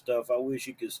me and stuff. I wish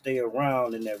you could stay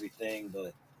around and everything,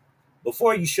 but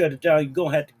before you shut it down, you're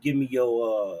gonna have to give me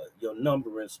your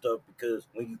number and stuff because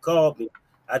when you called me,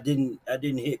 I didn't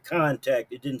hit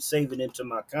contact. It didn't save it into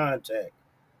my contact.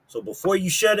 So before you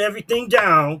shut everything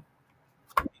down,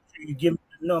 you give me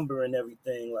the number and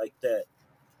everything like that.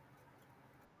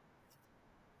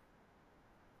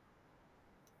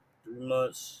 3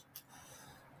 months.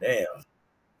 Damn.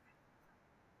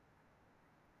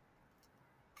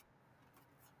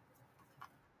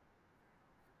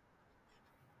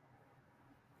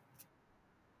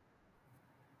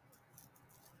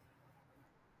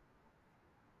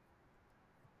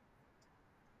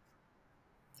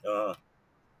 Uh,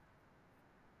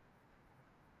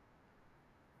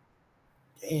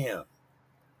 damn.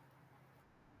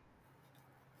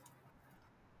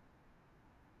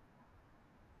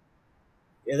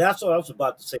 Yeah, that's what I was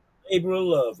about to say. Labor of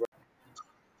love, right?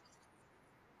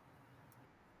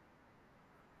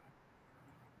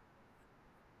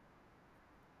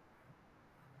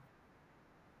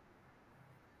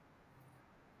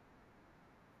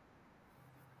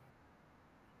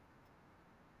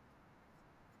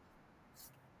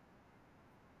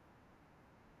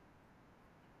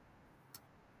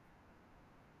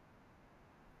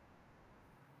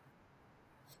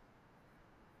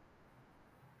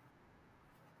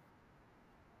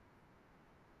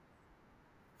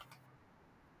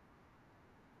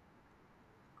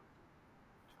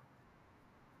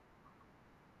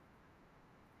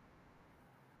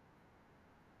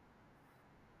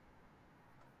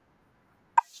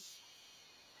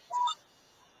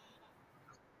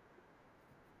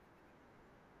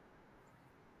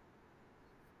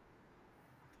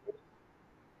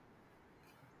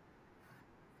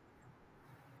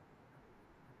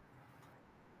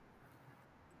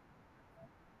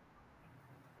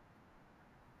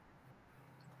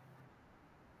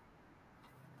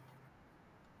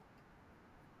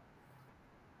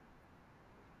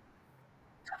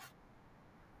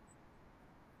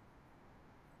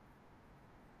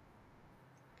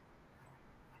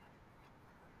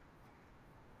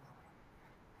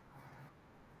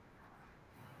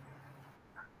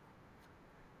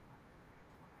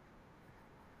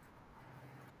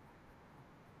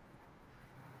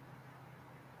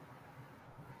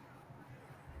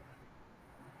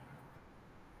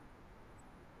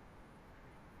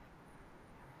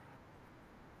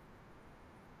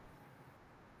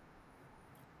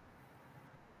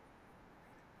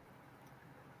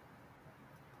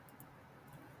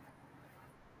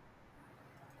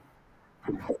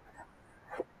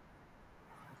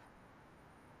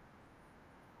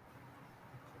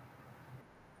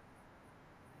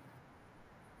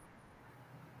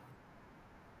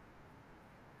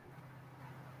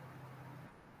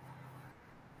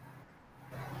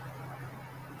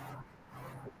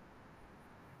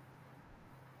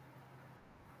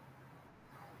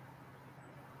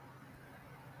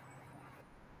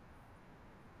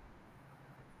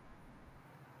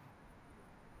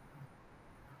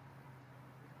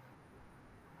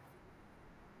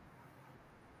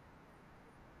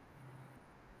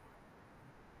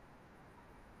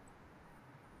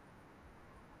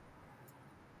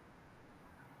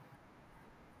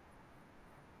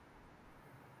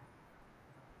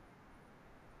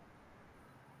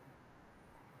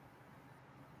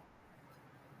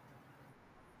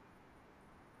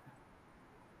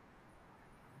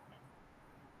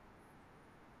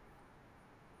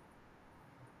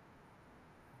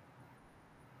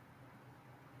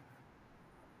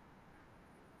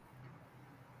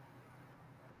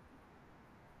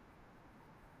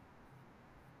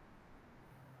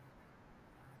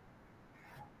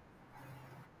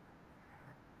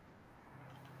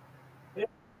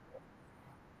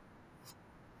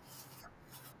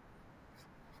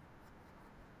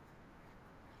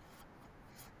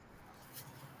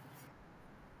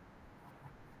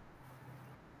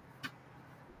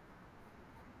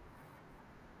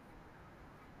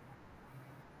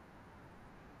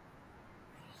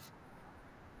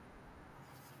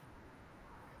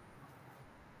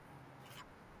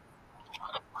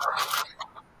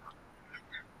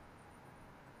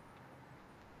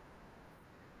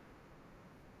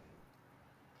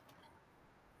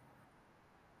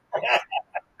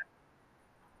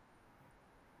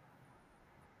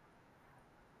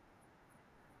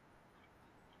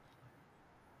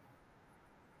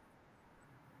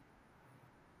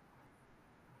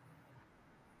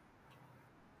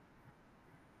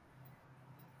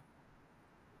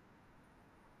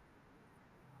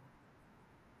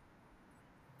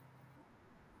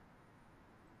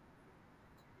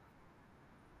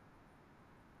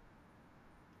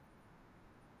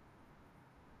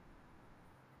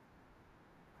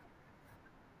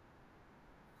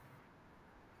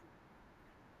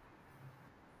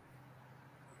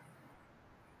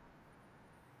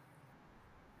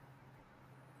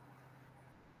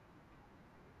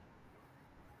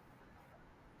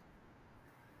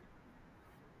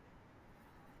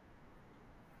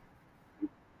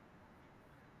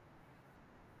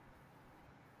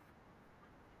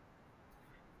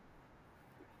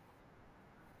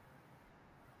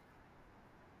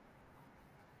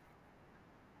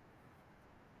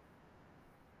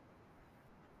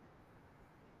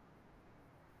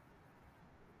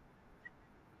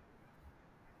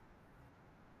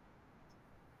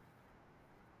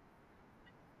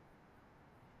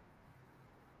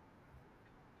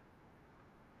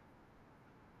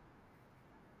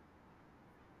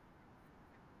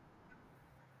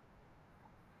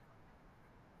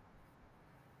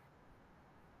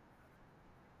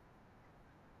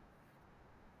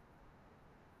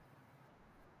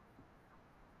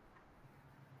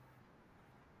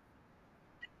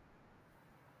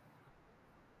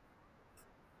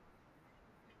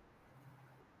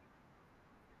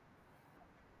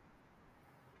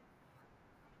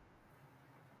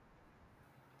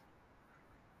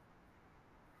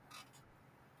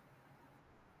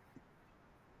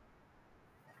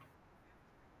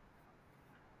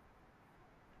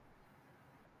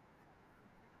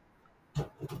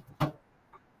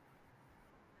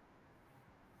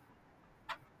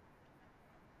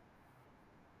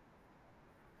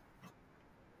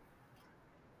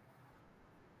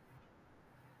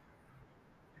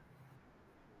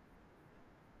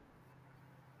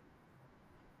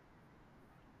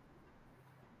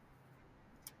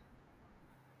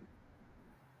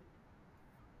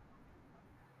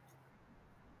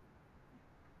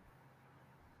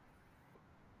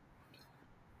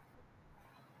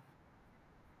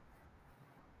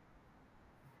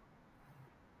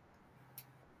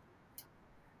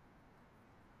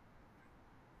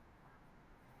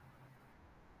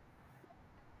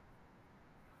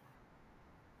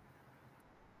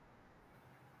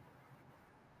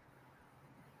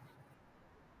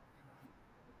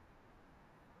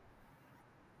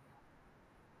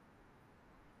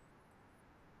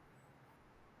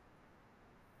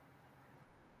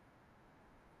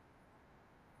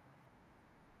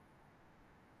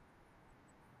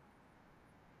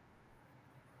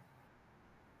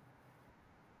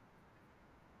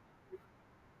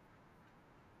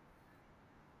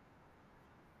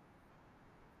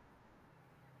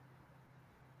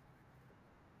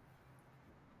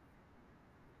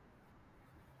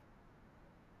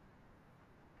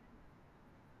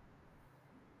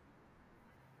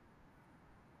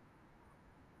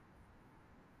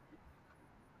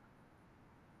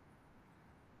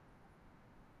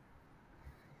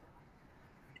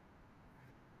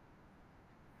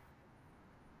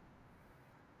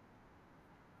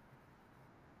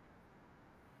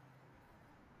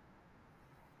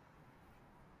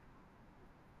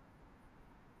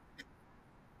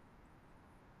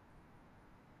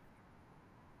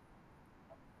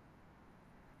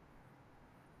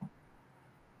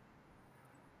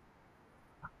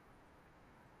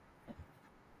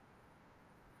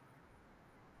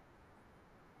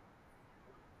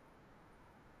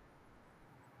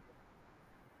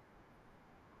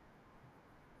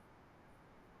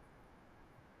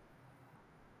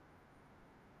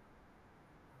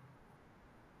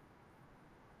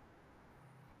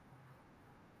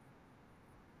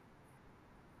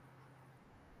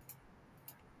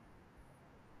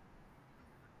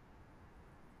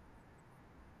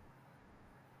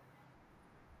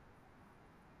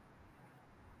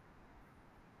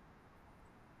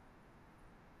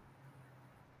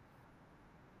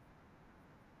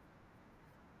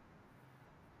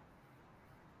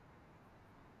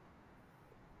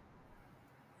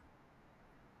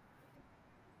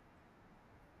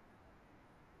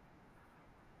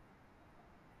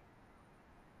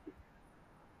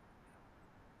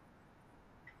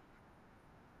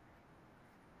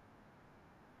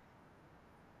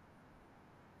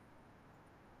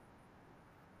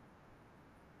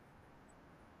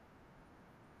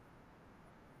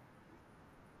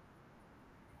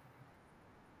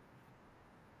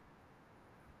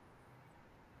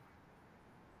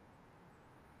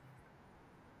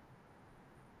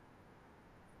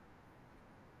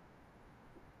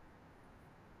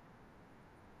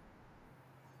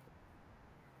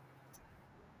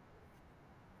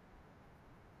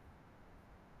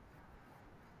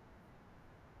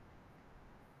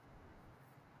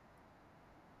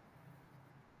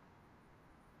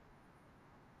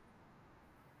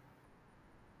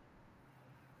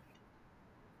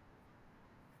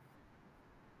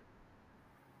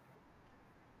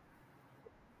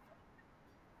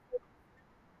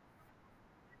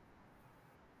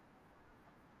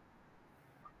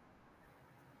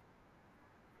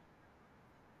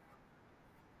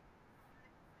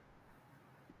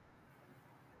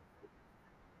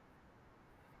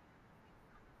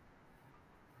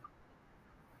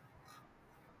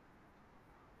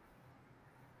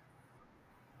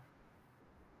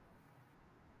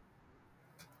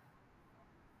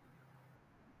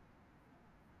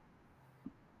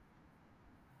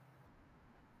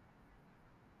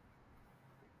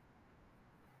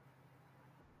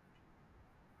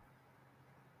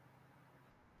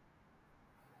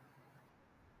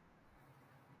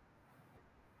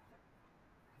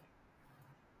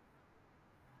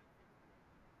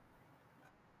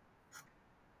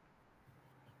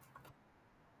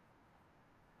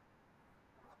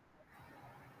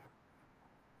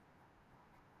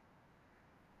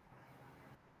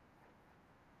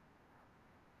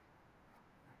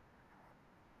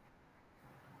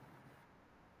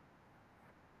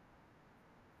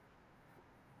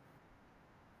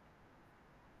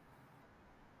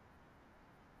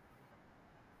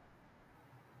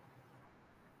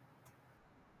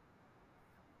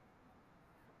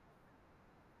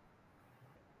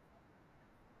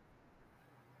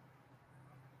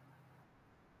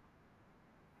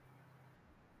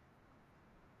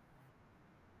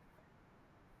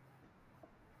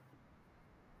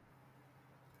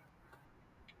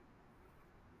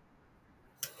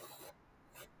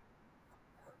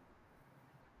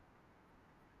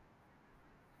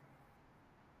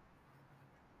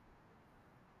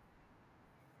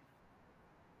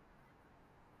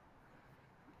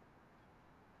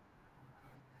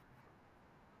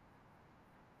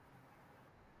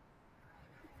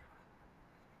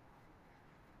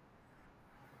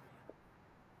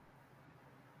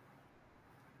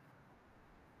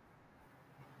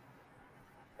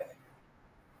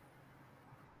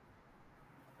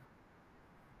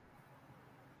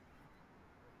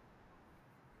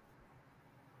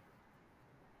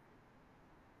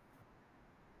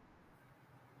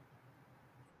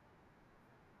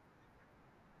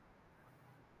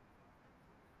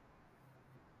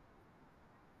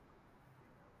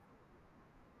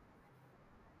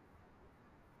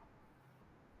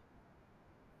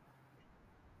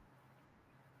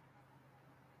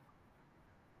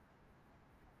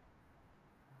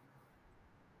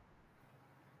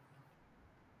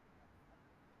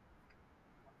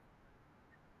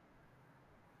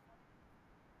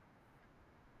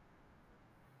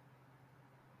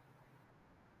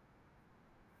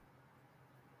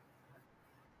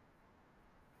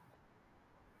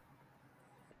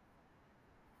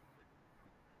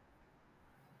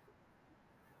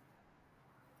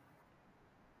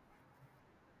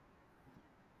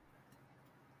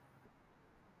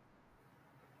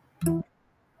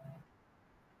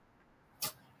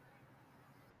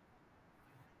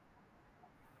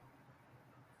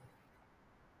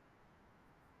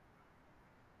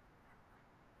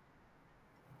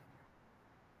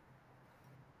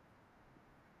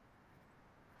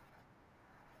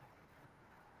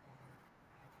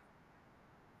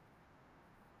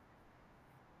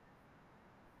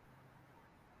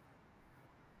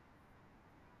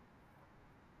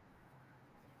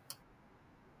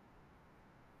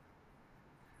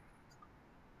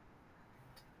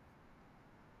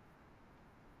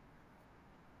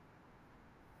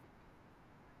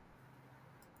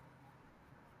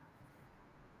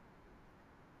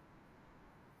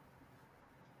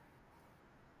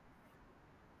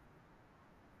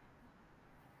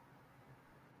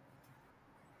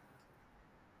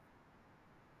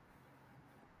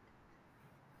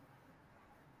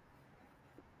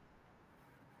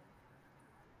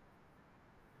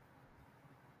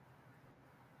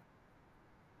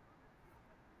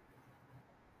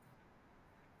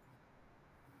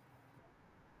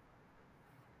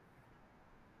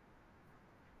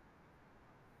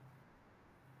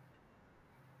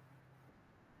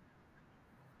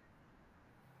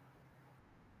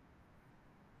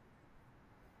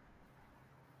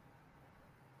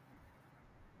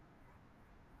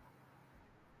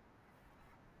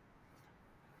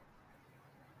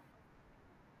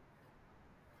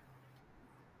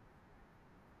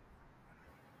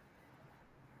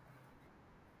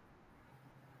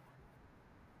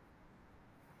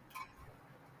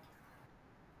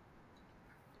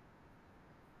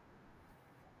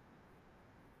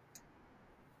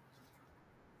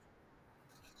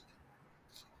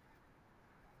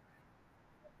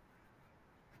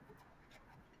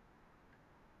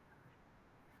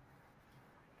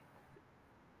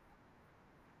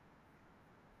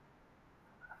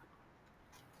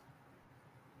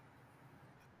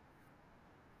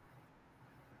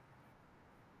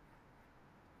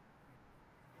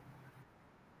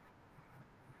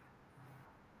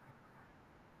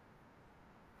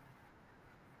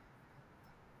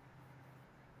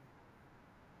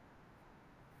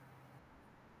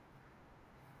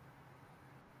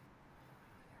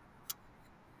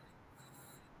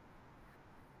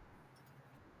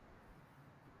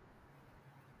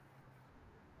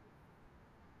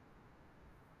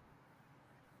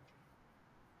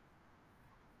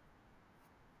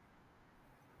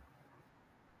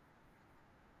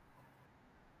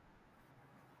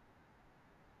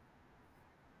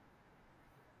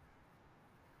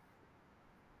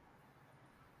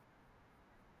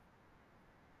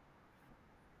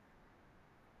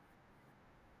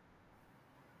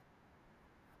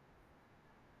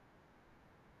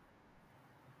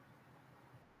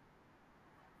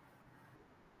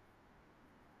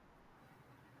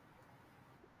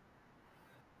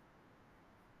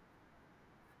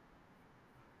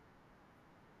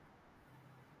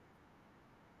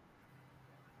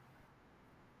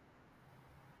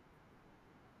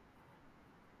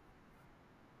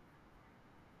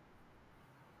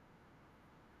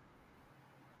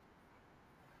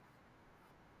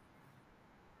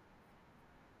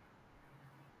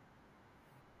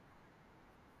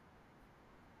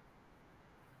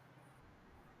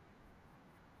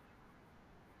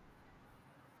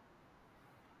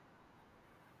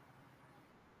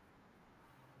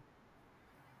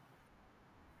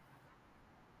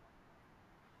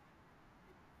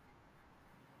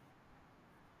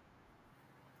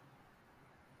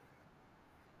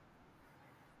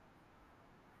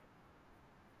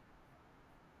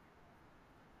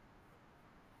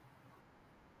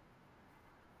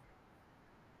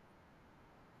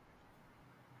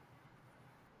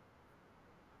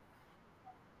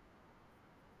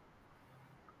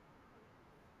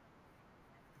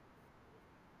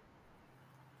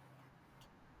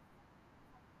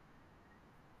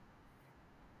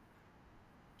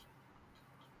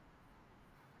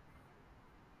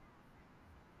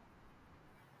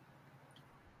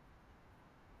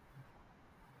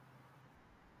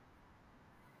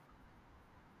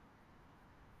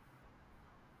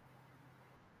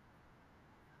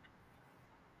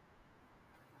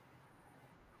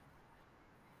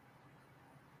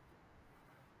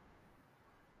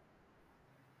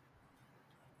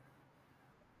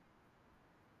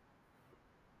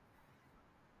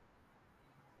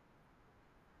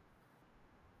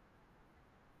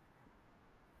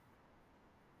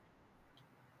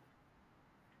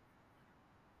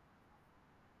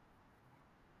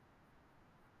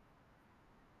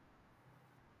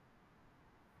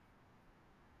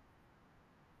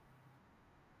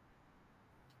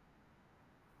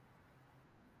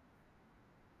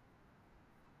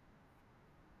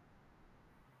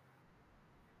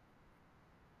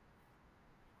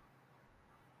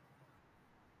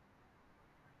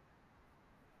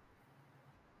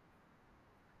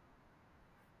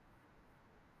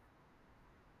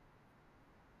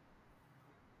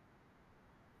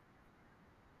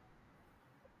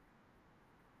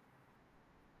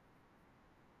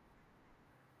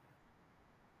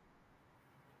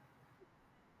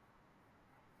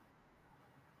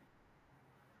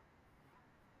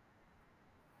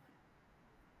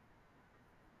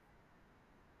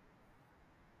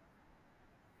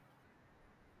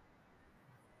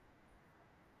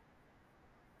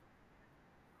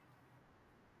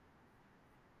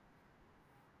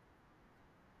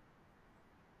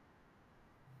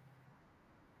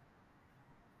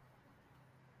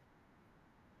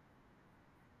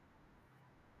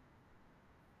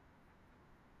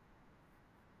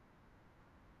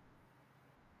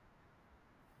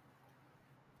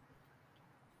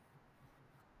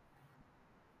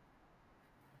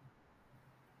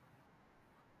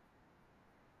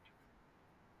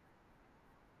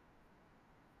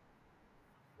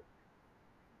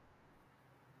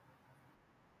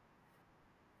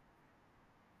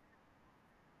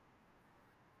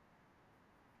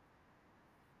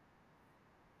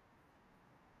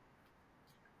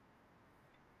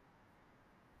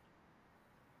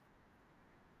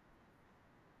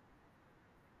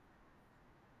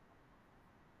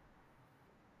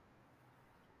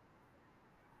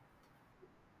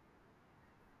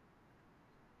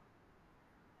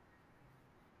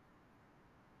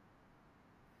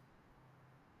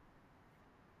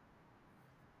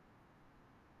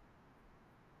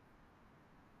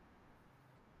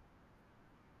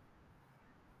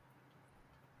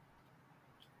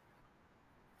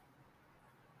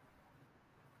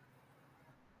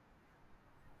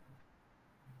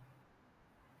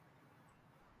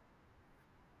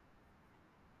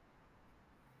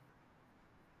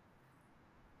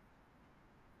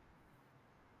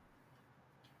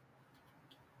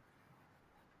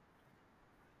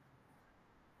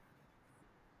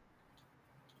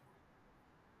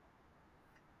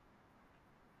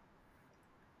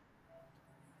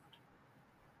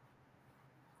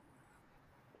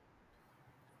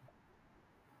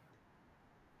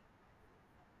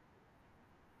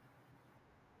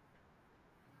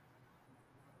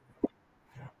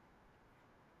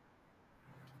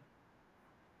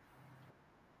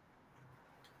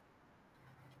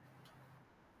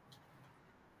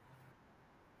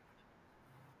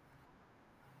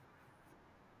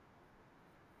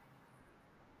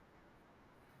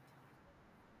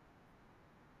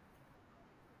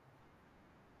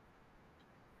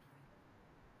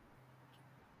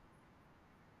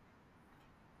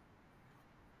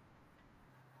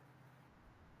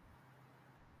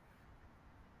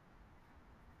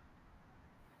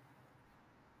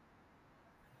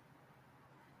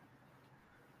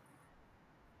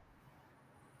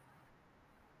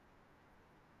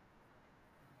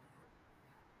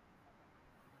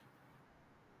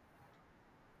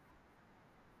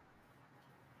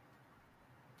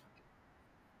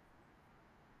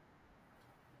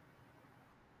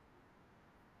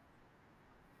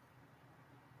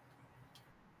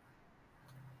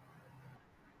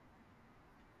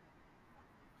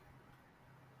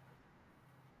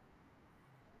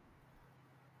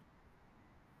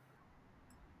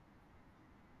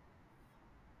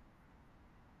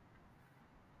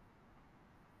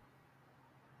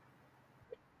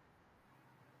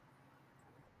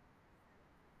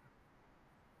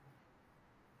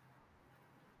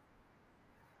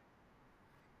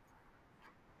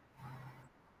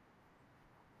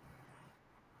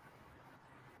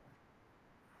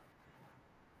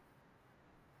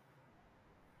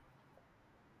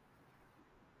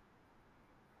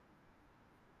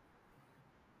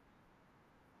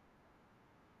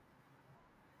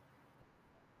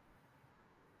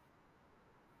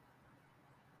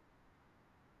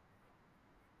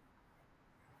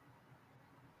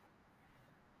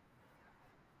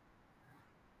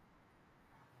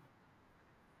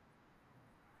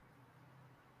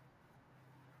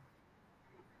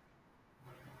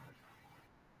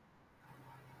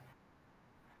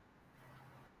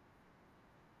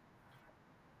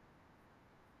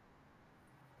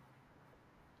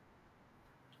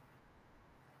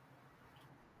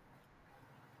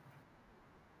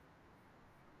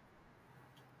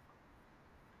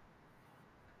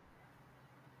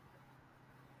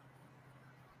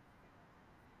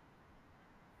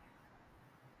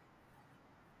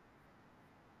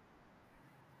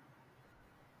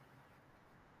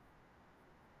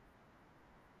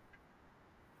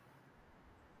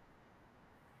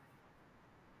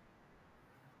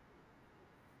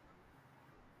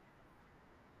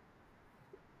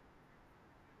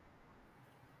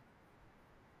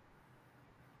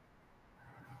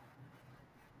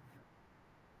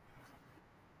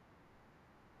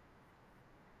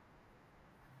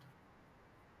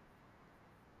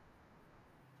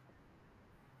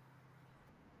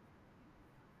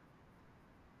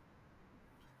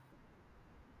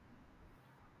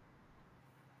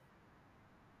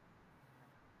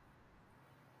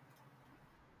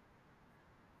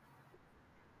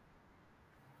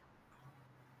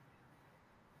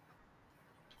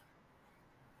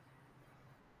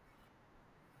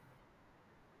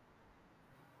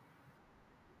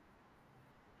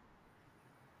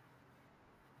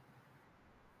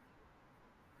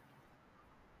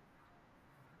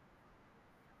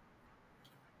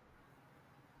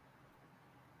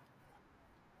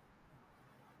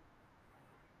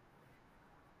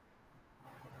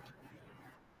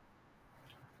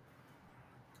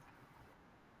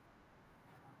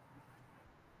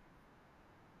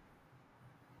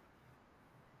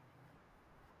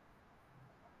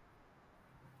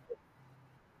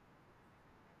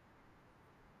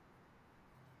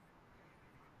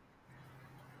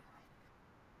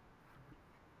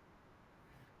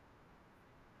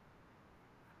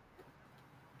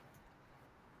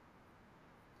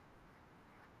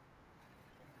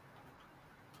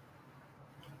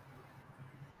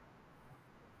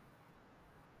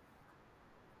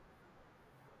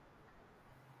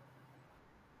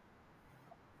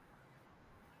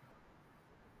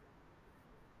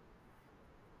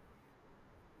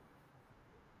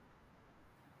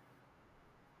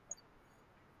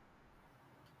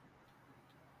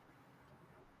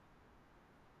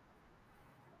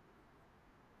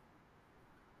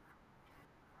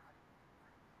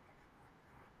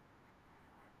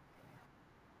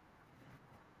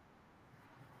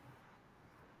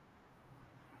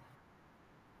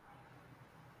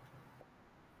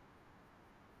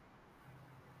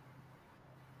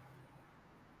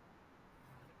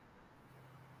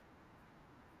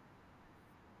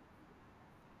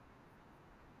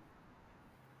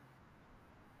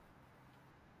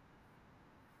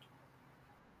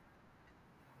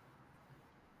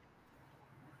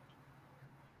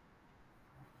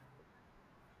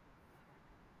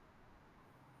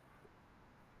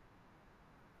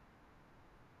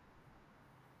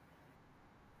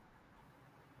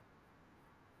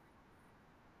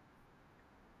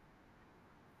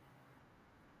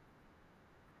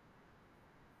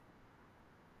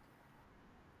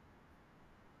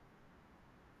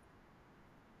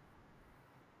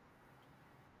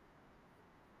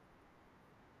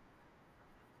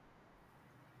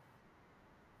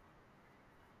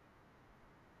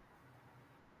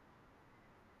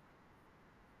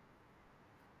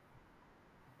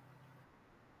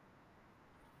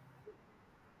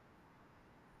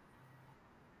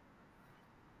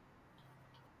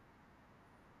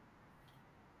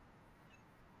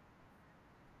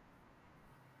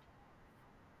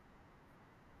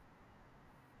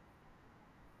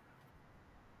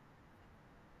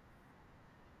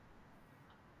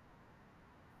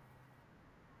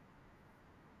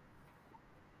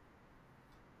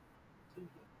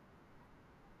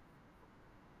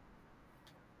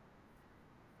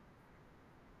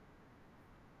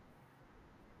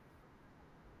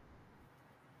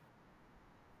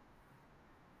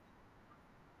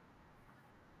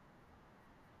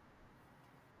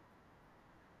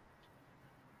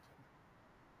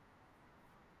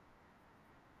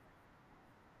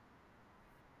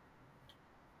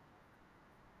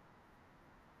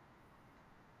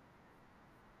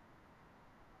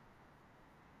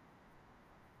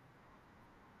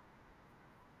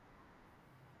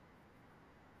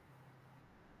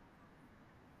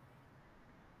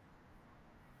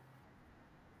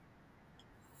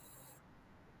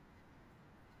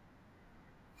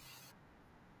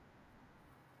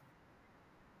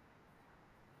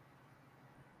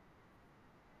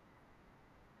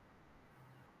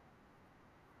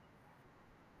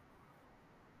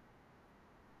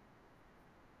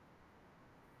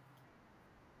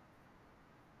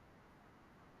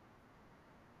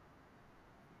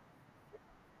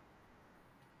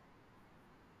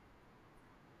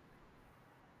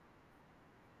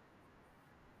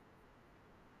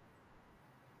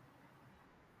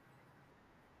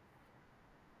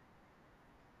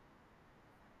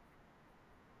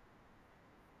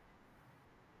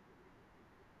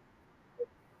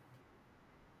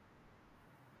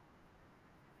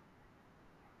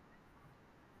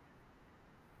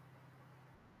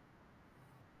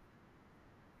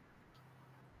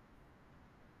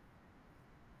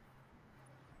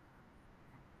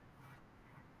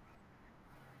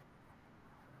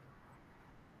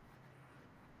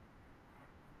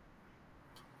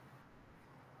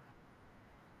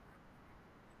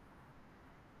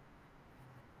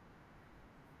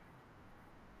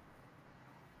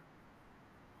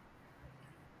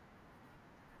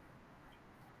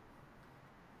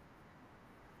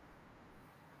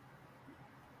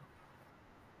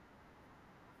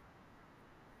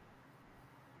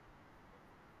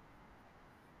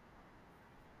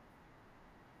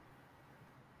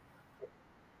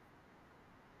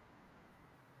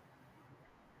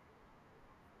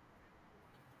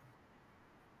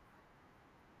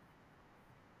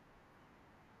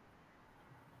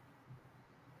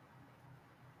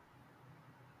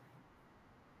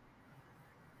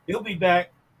 He'll be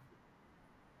back.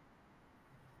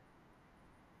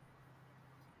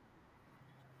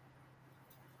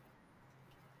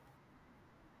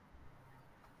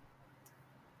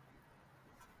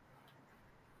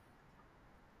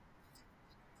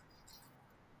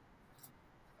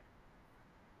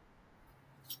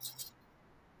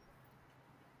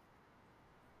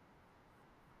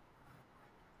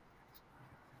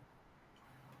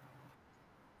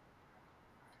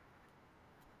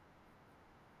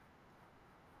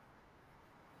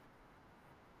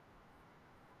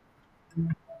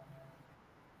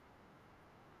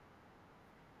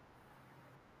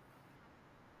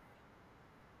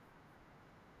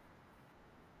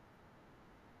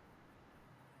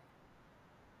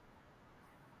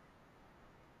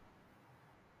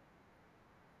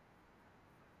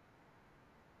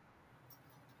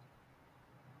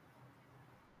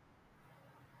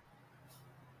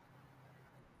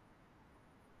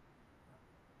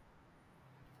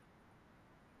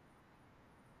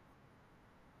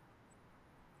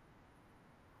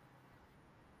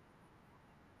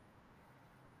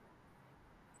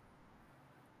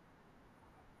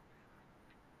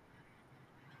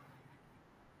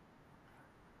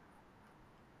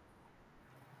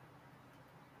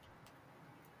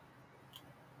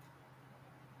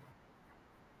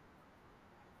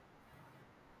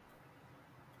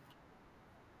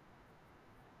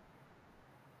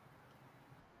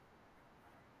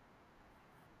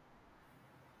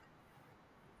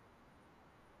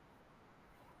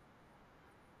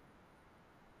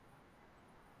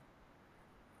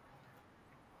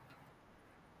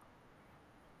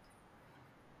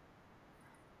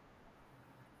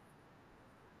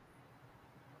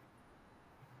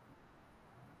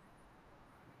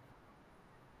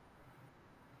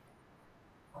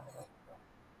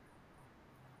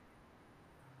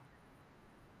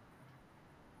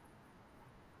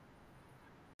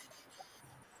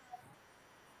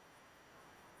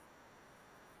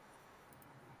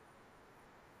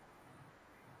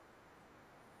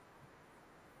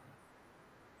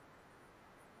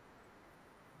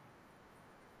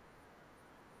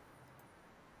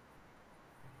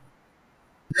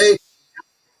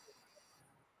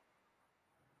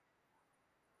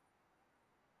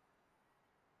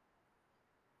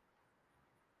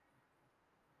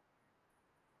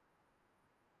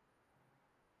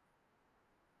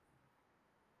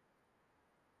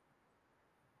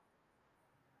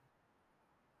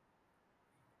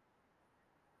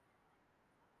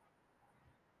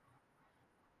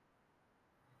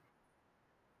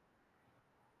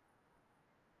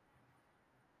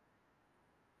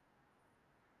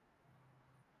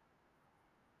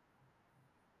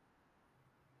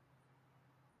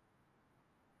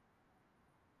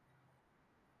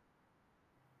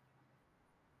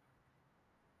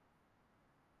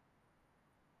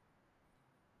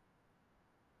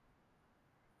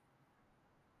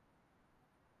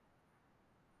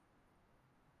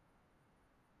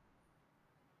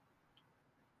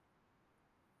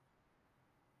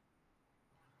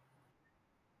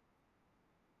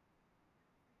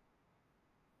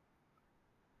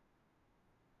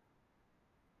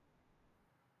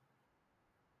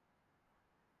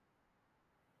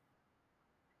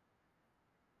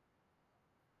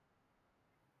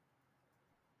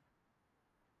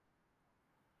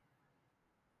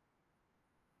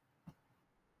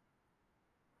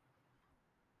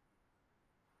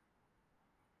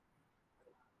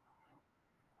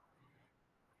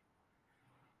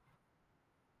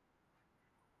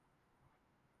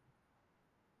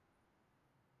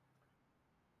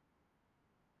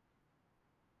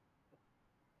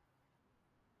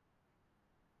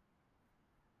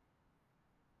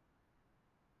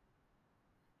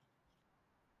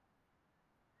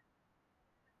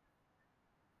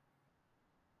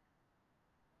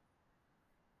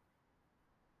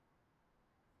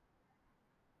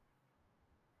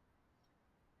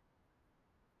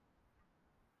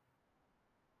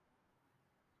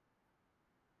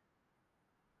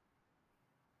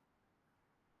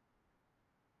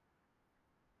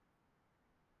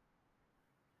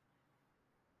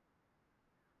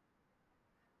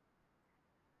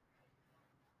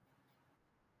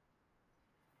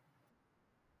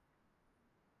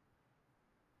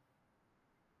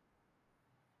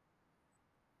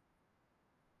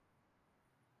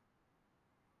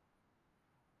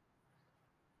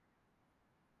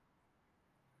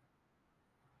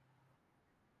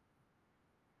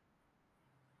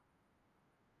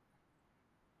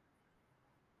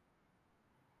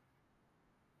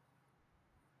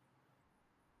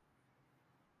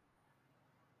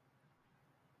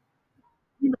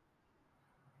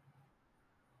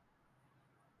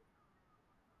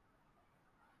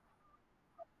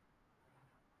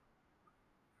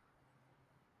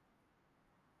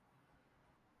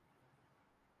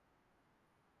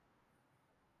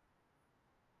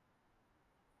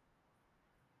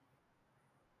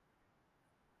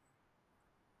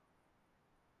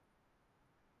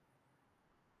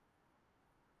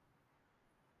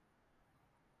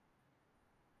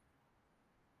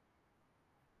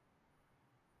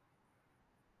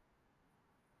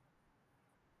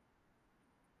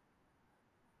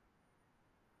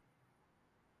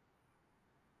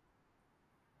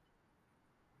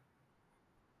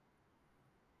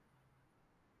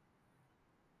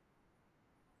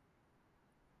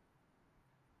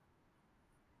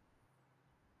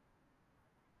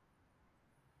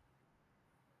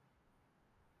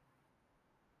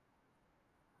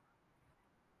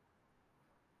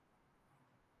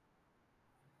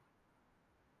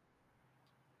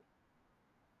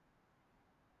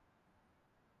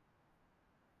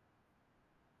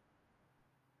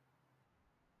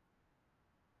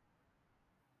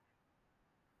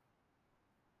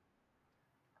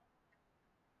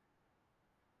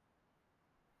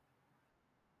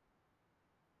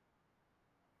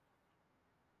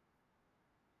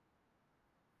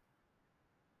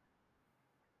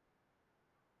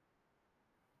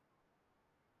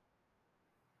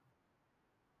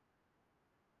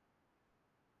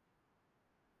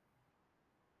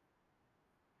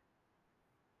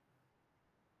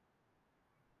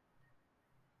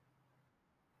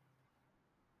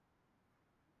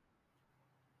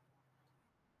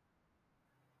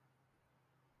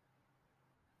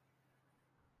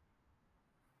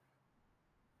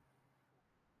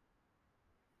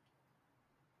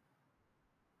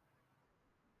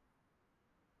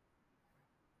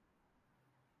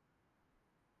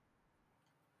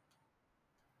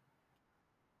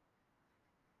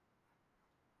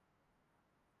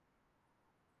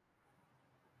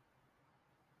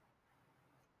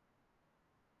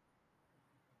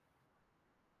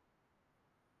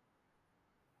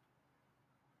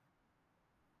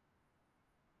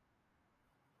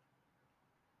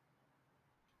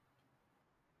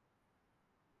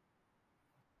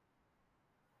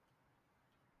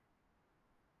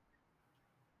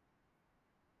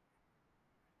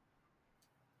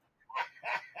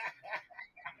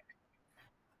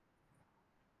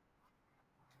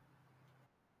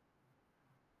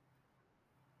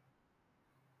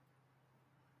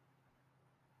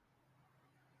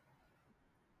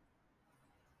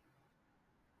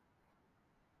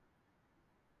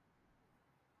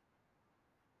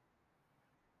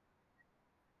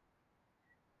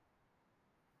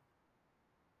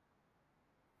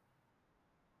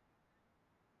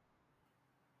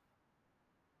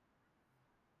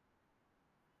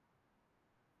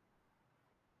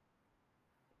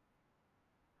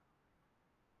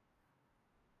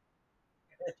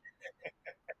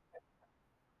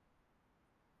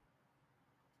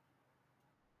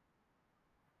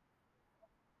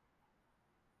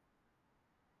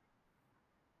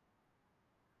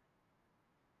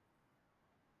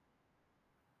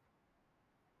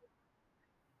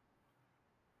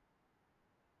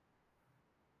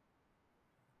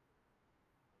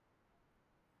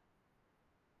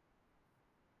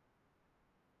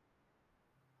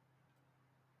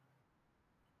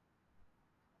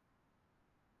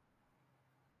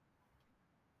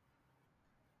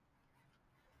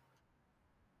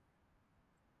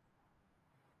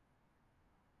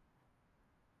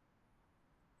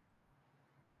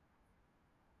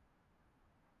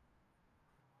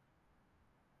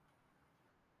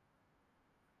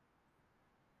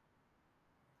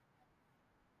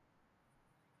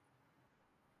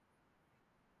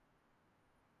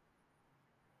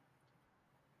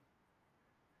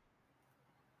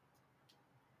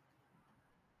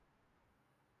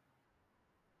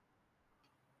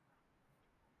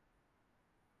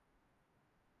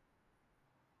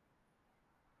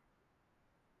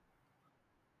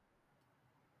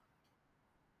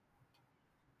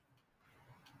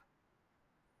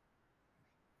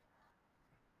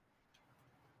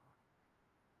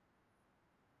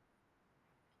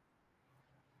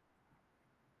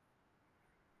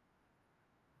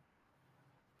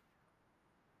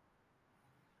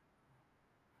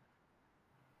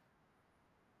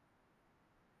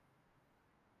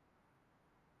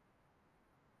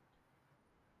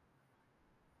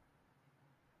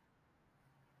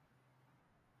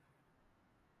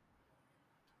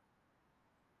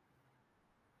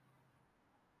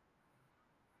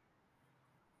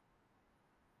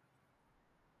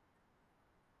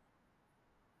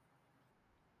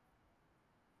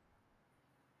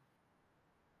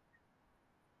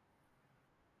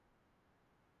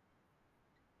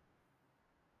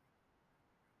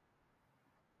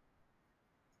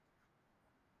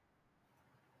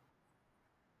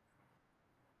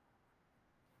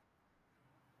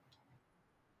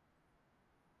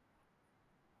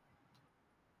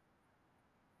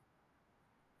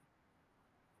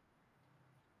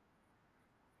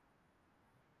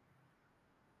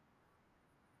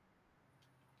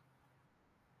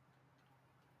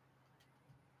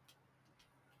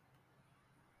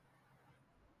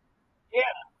 Yeah,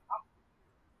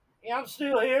 yeah, I'm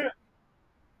still here.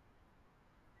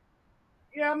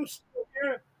 Yeah, I'm still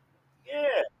here.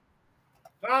 Yeah.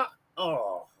 Huh?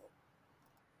 Oh,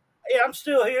 yeah, I'm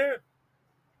still here.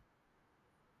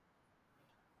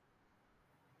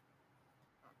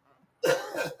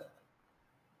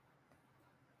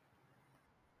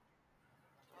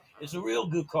 It's a real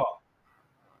good call.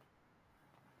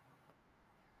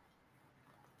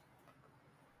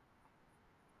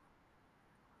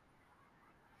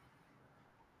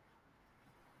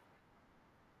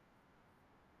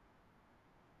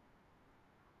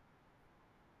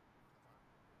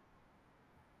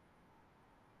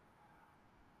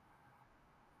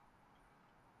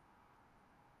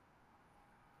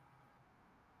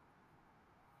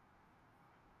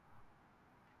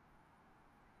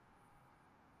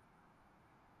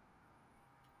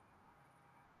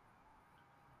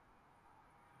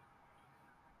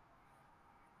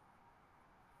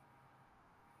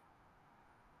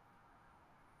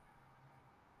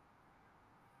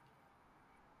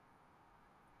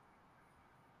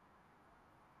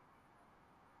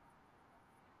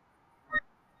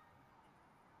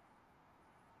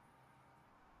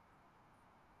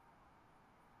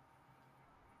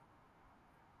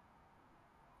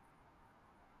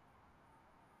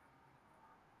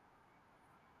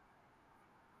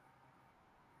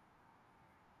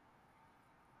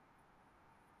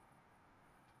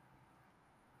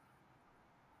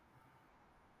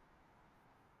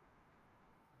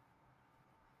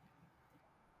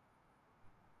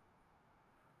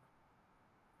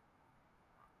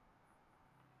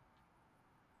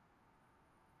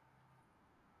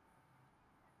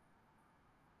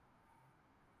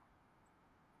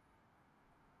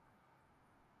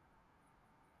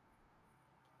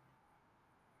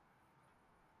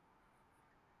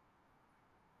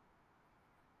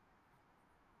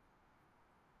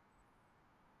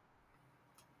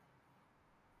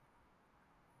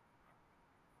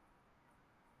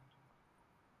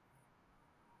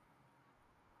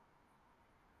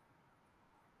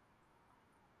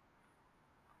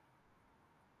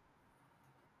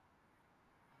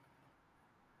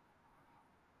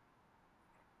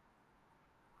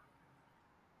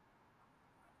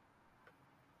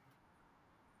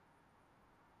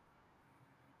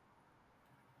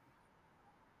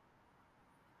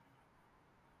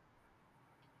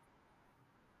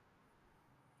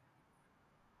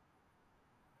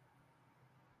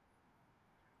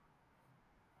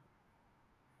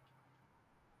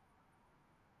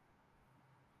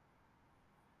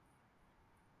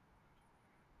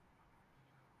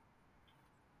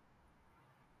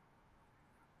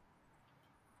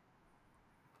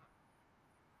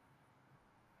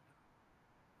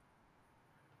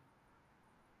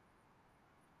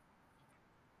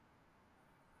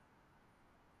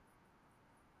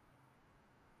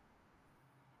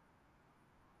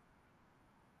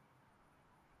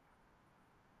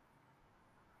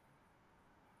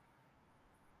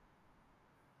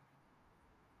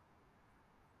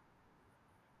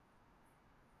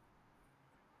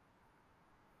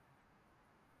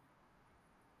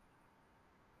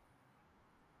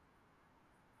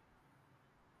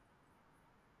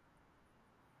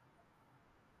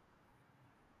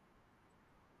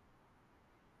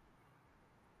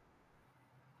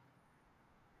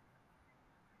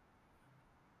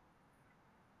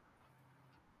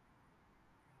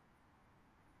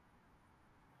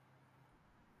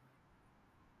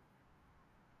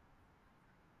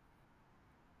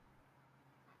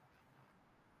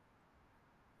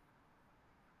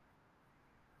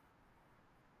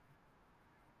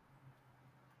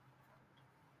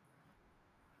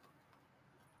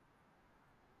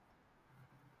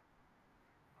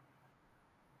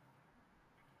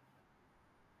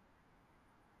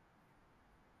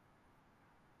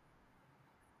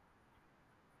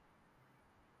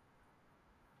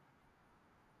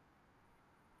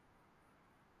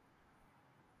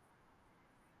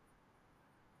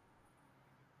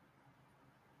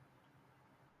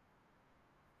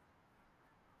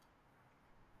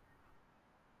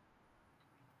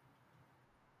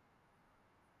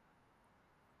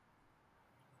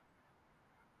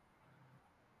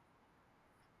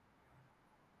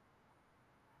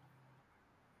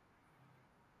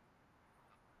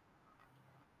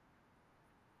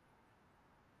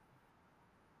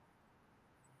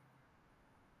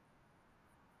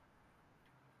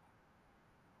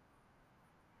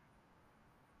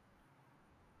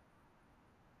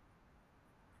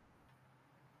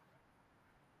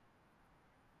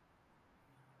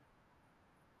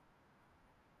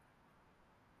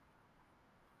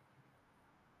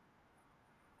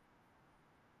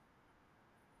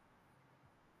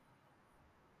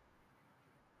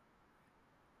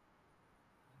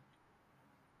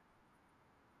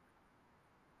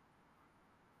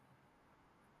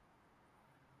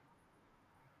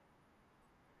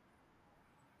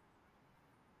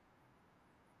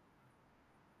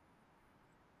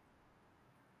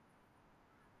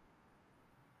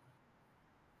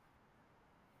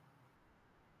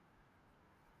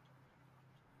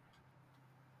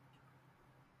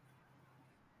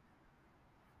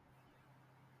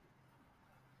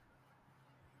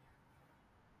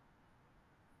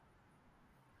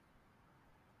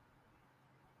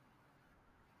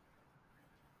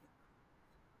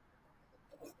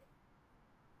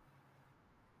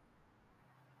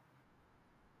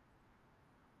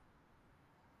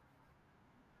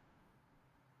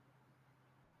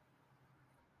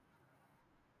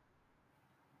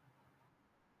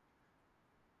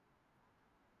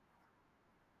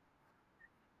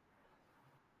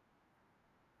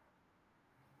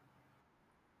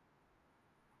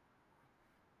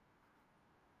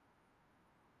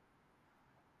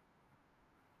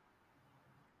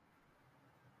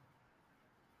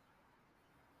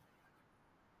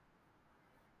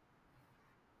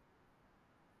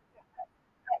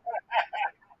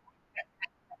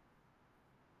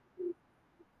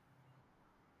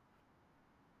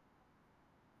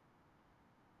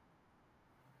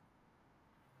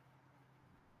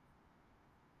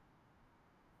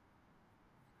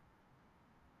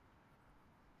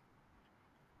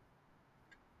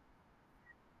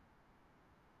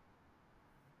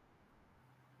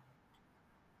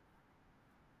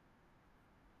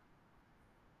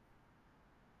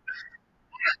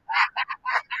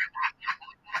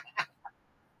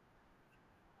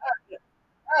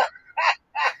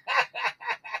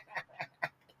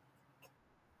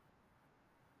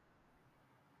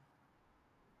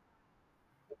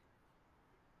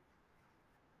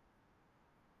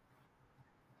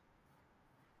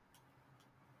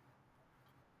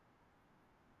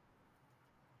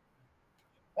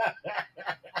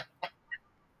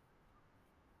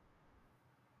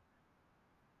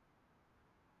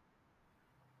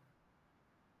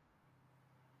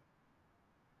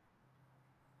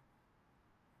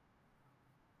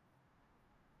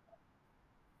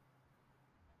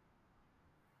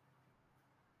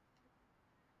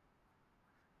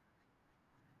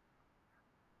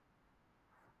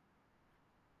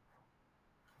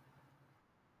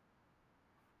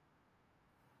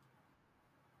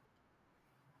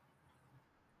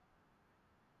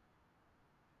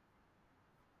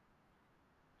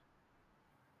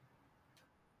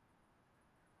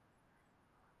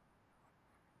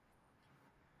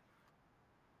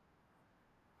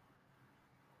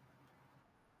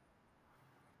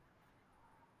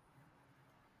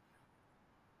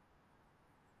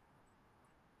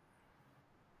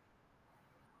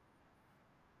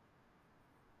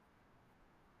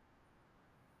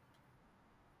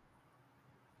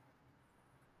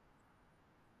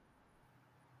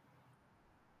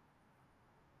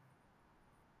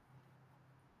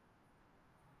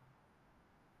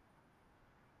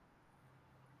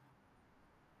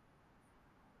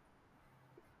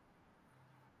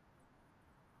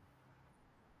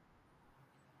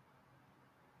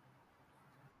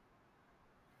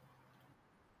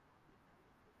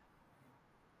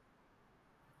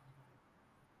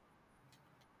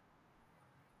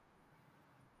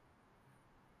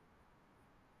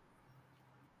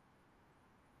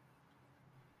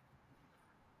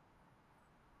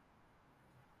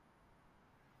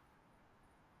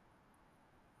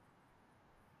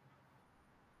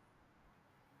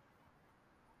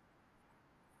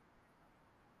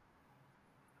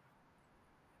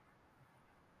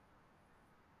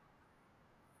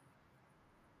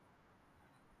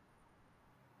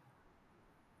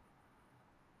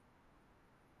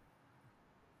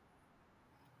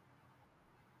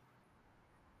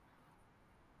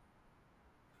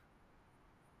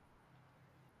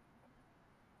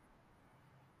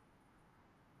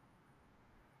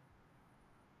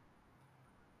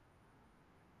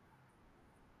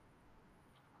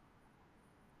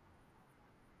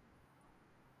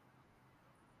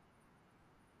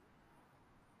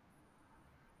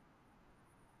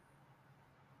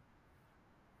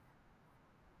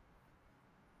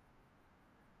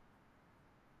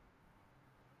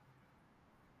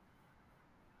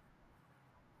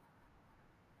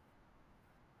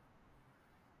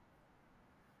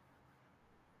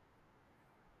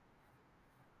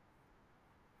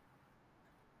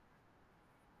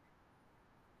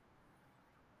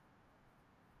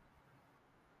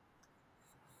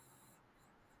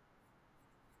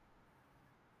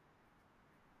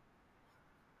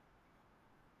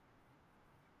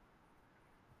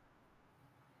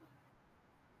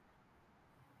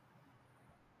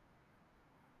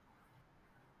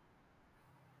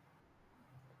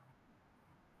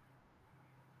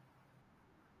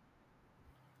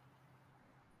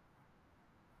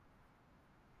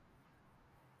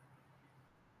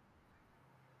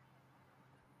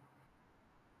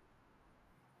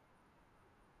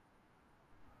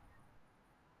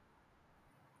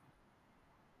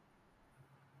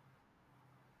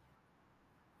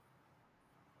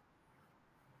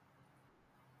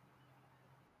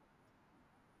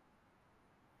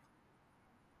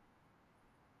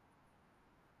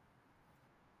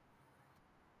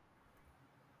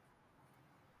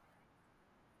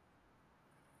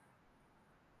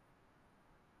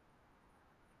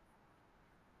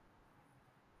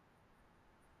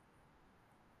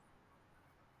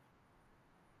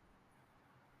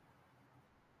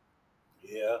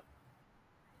 Yeah.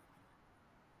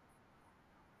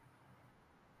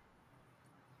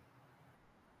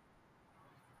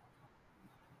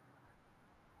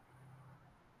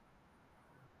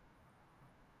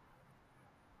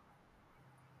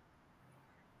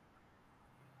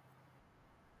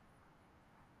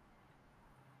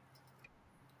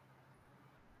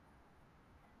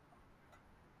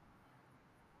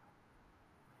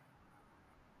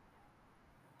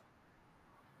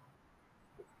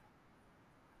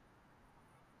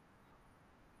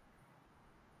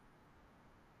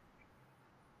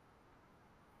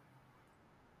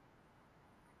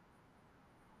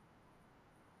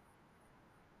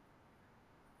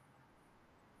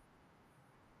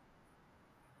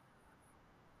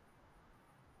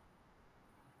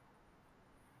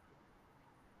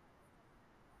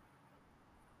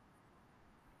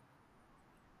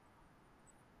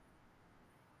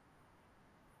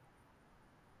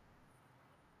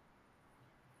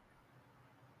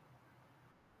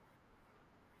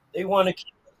 They want to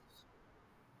keep.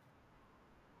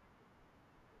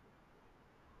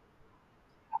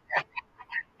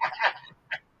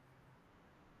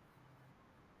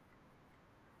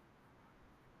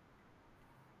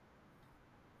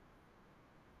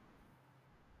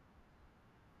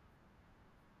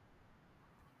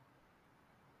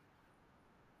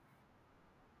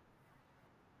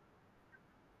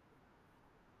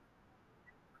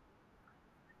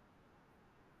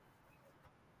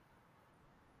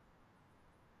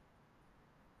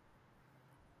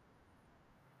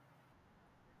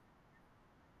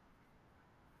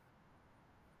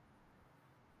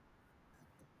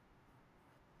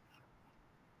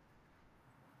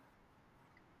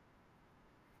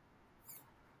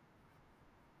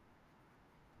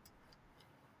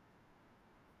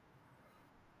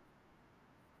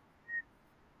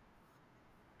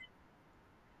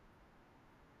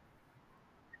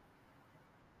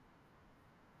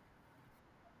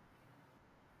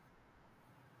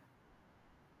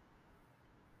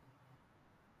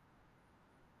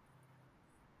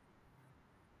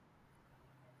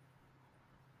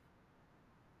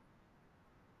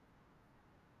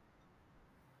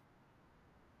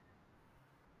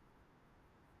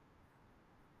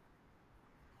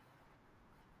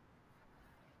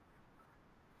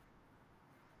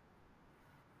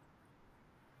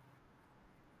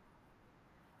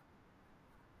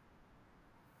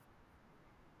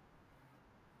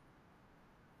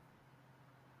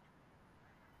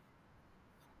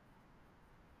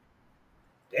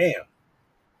 Damn.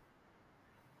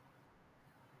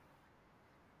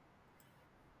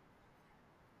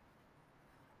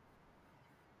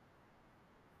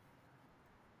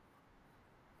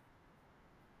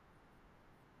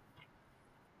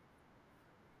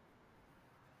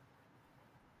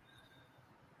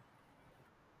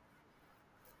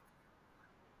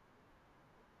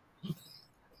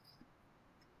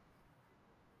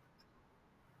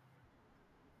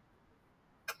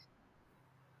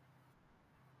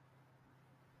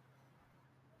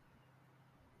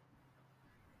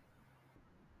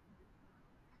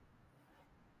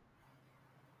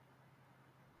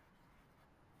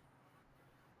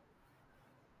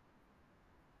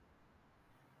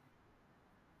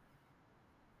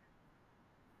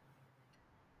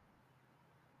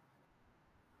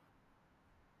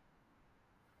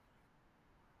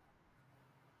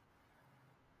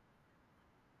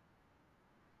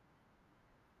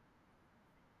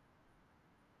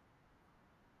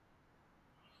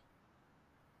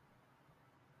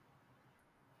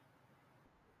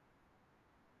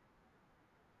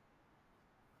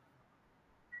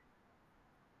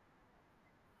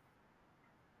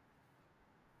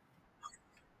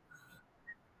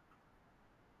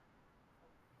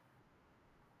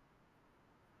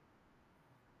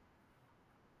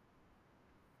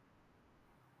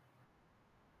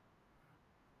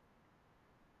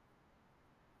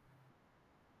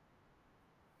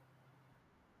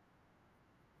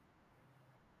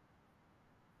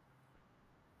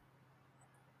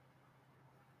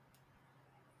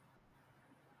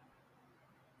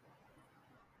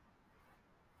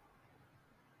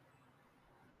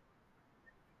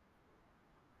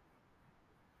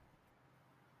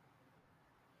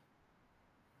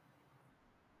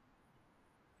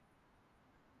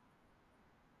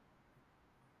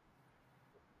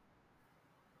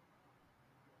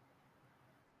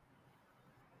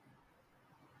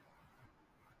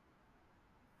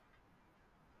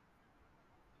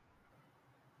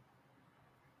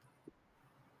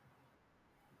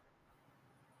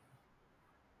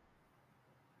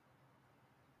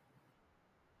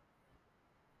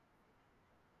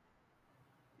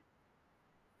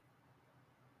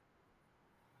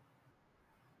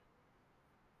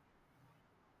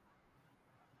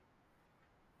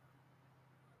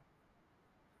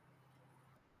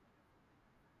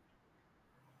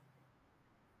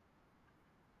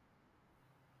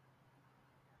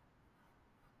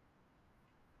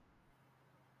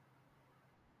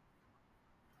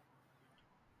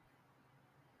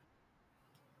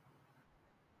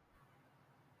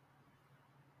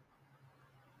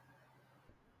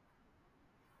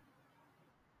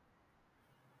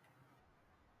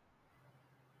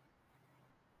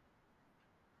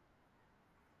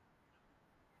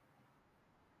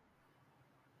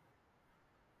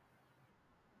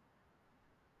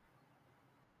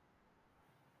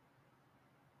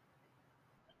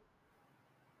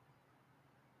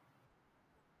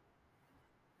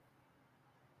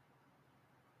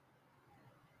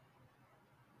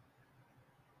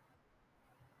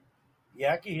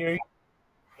 Yeah, I can hear you.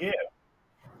 Yeah.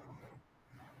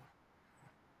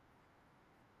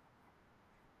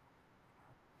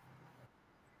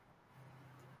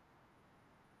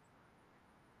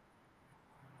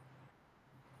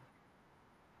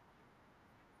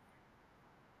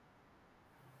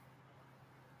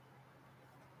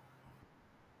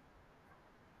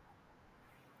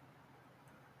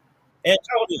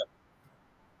 Antonio.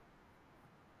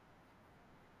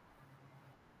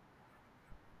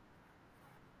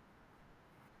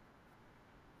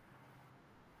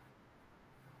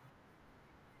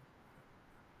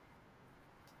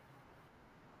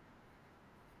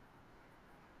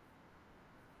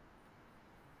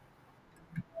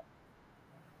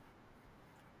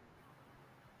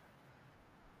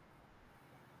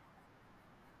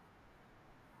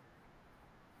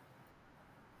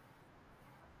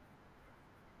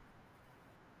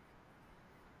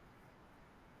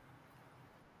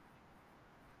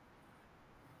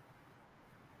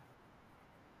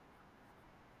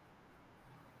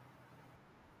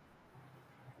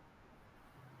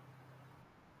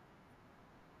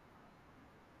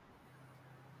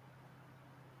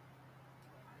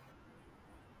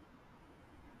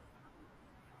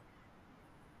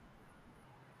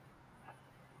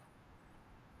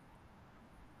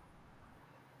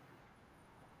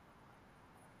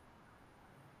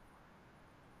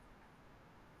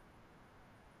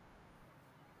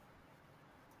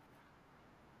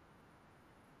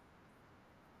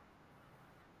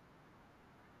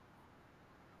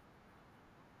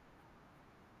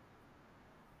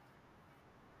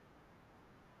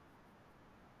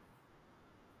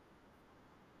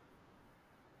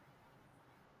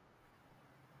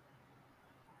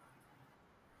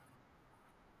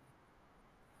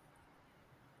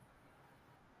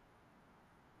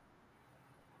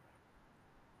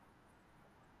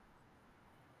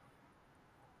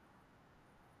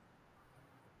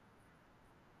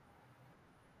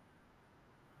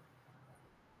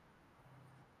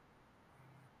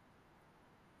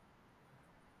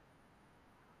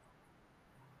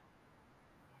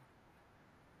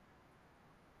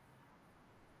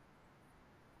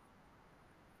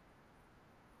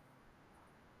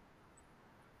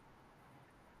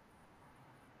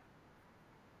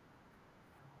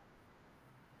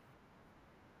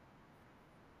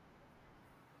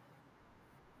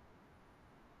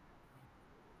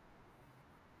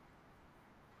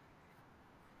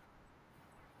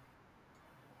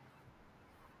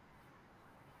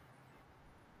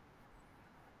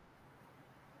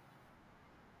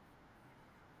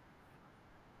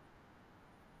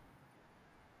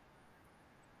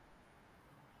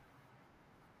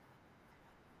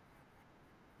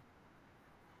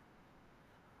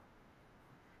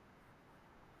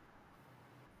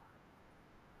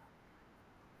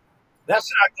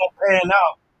 That's not gonna pan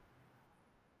out.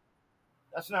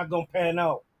 That's not gonna pan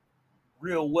out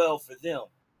real well for them.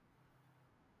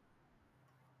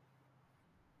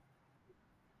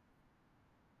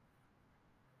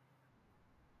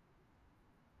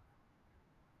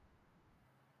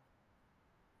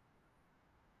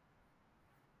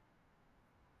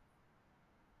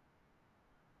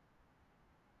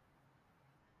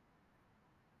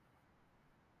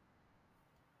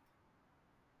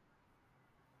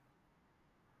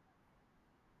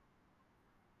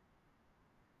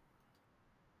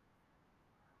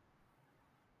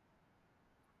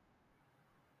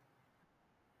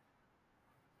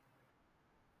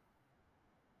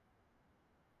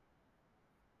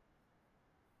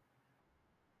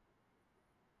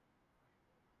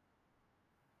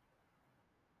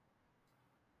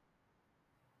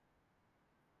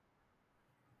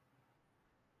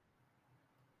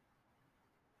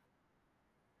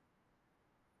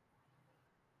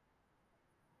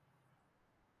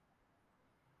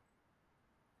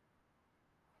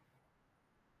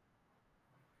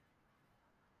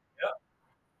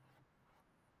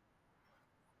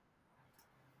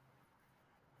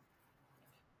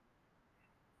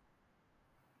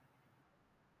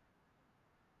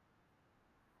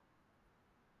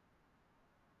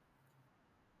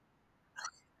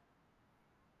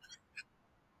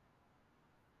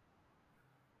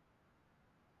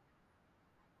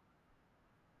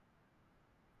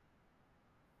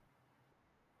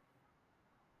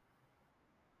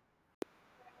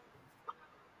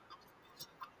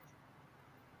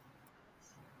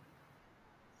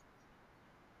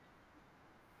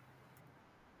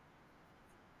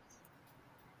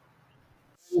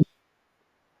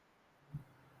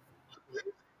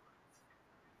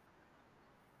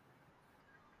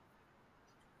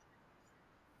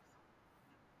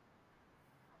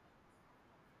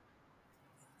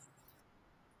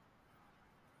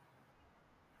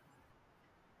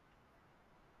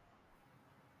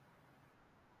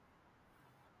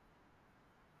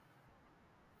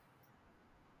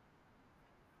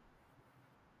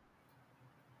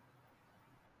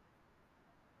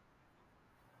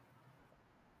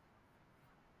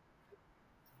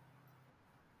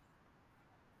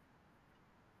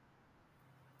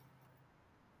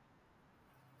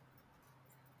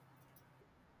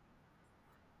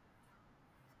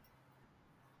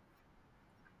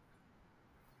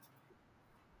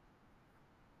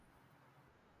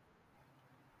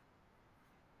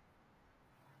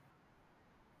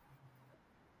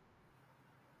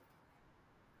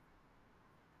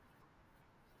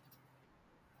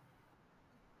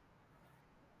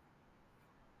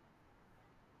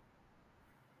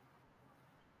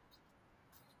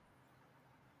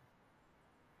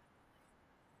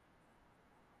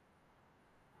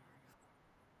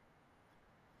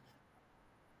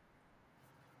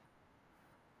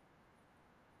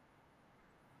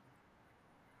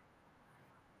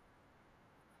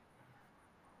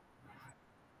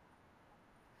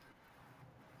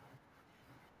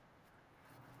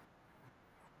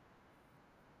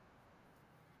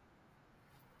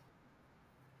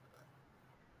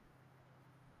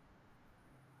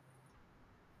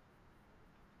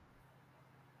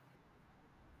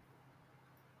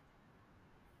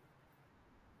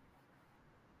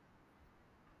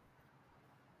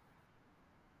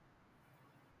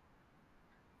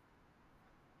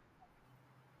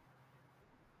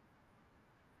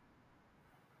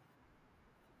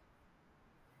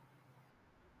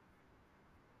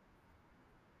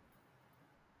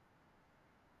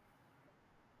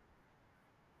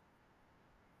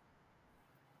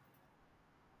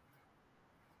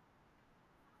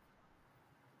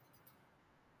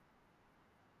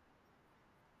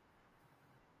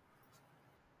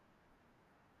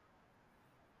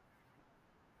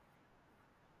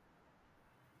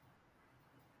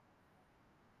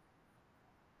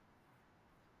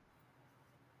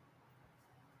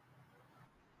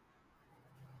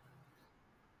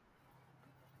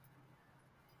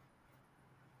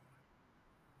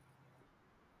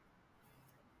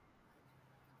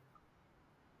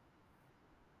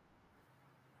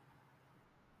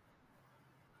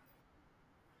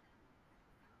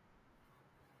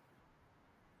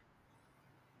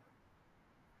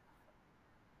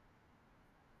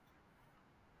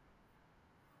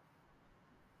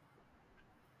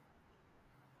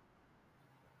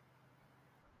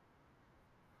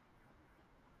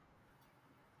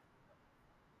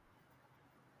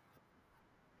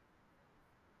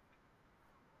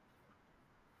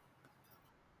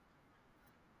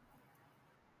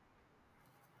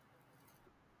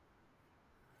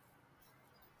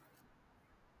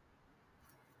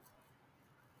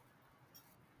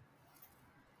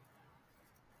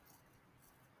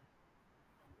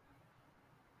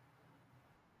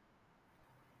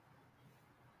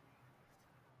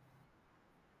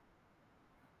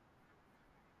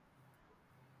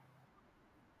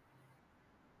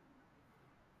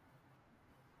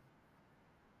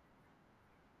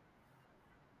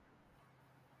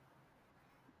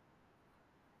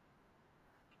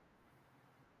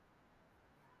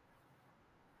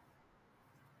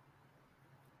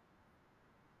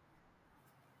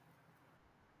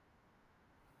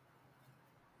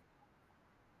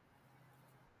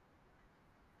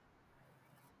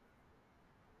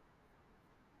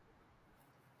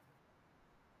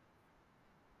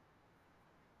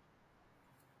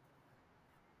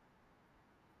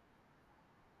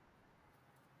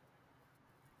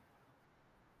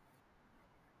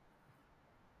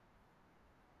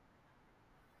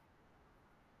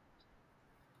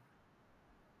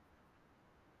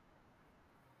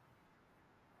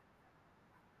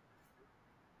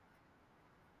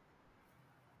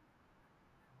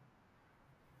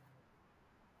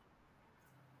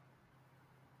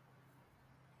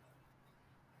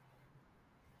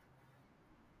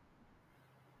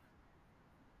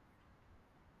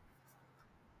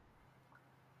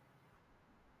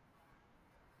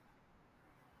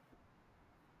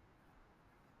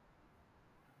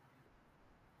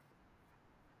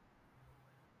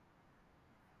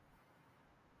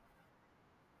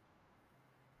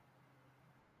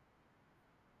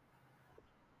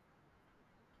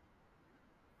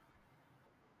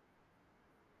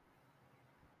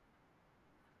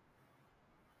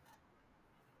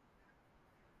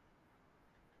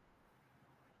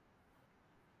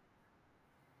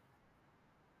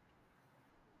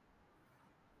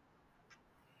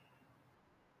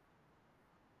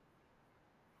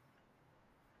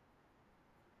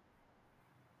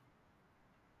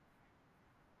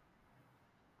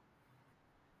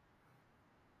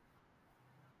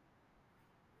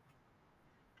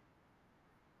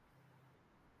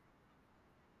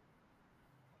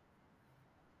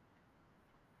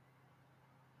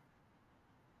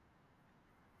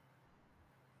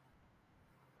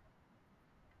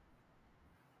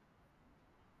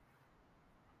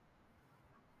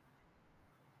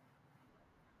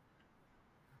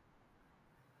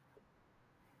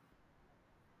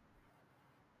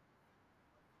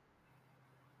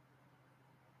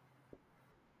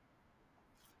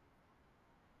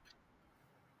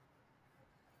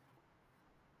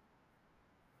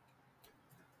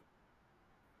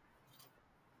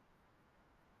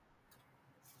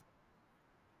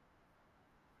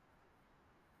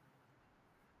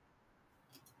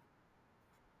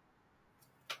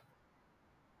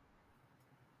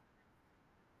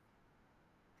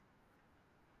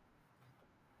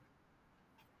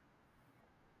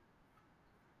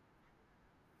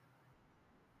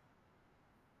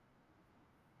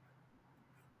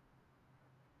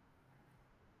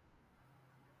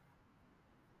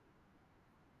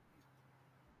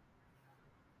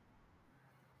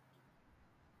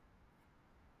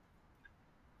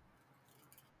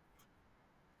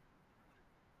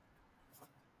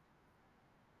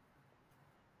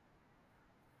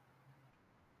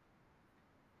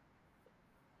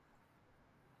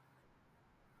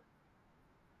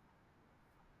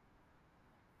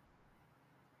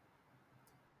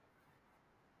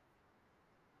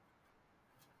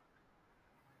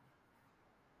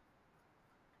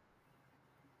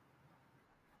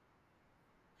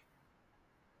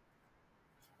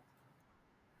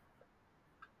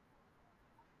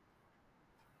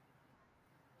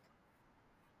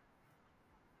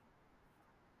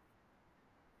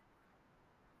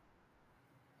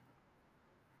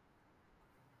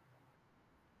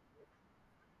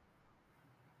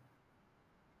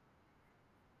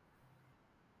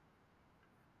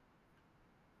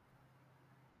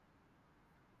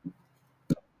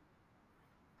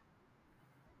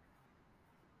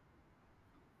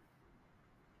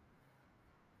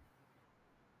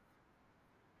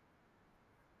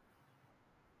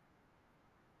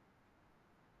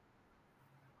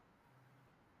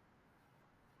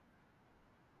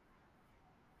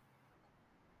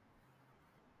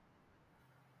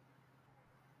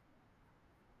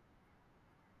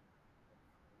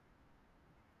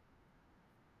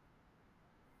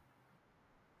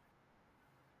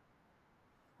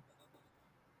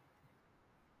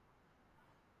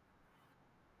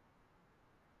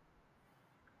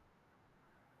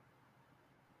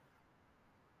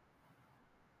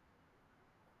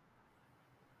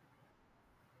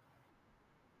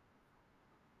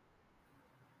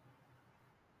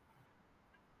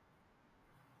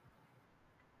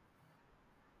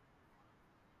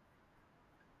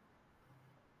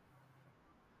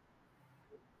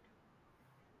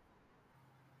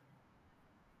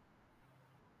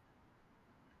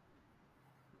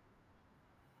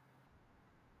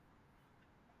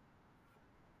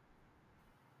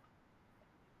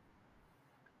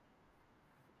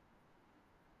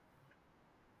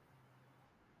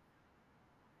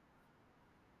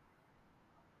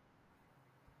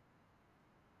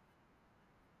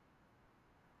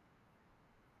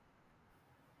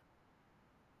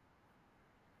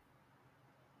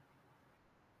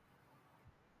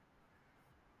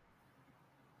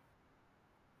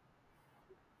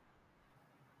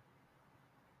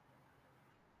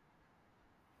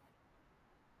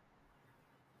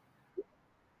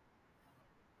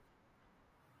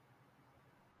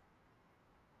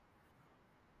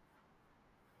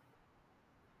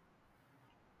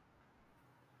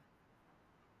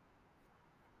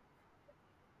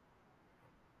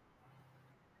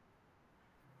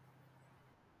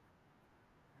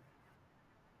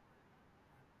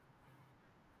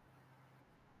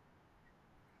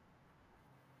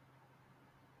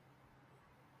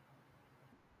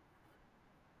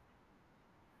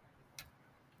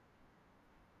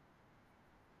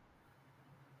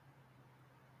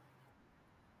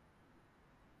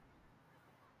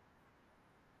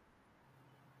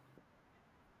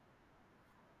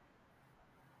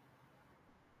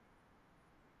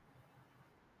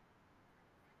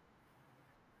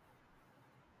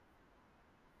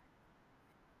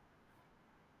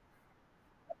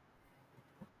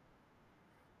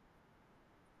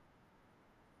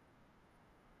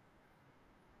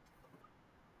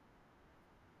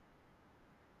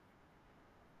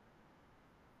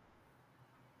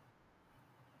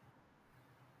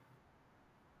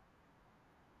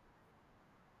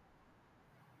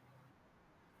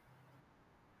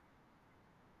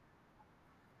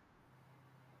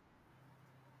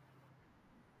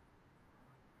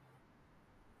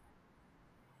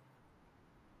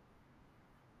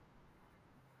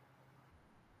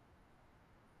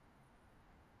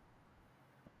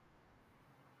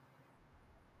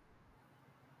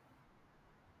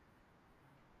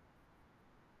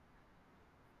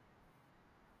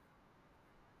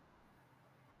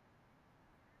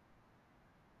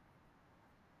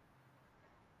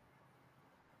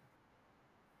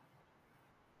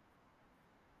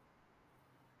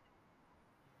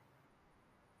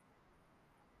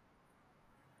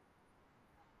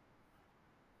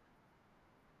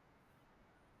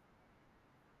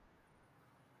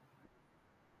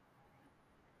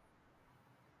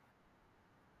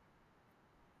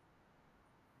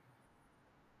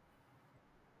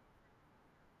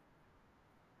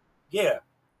 Yeah.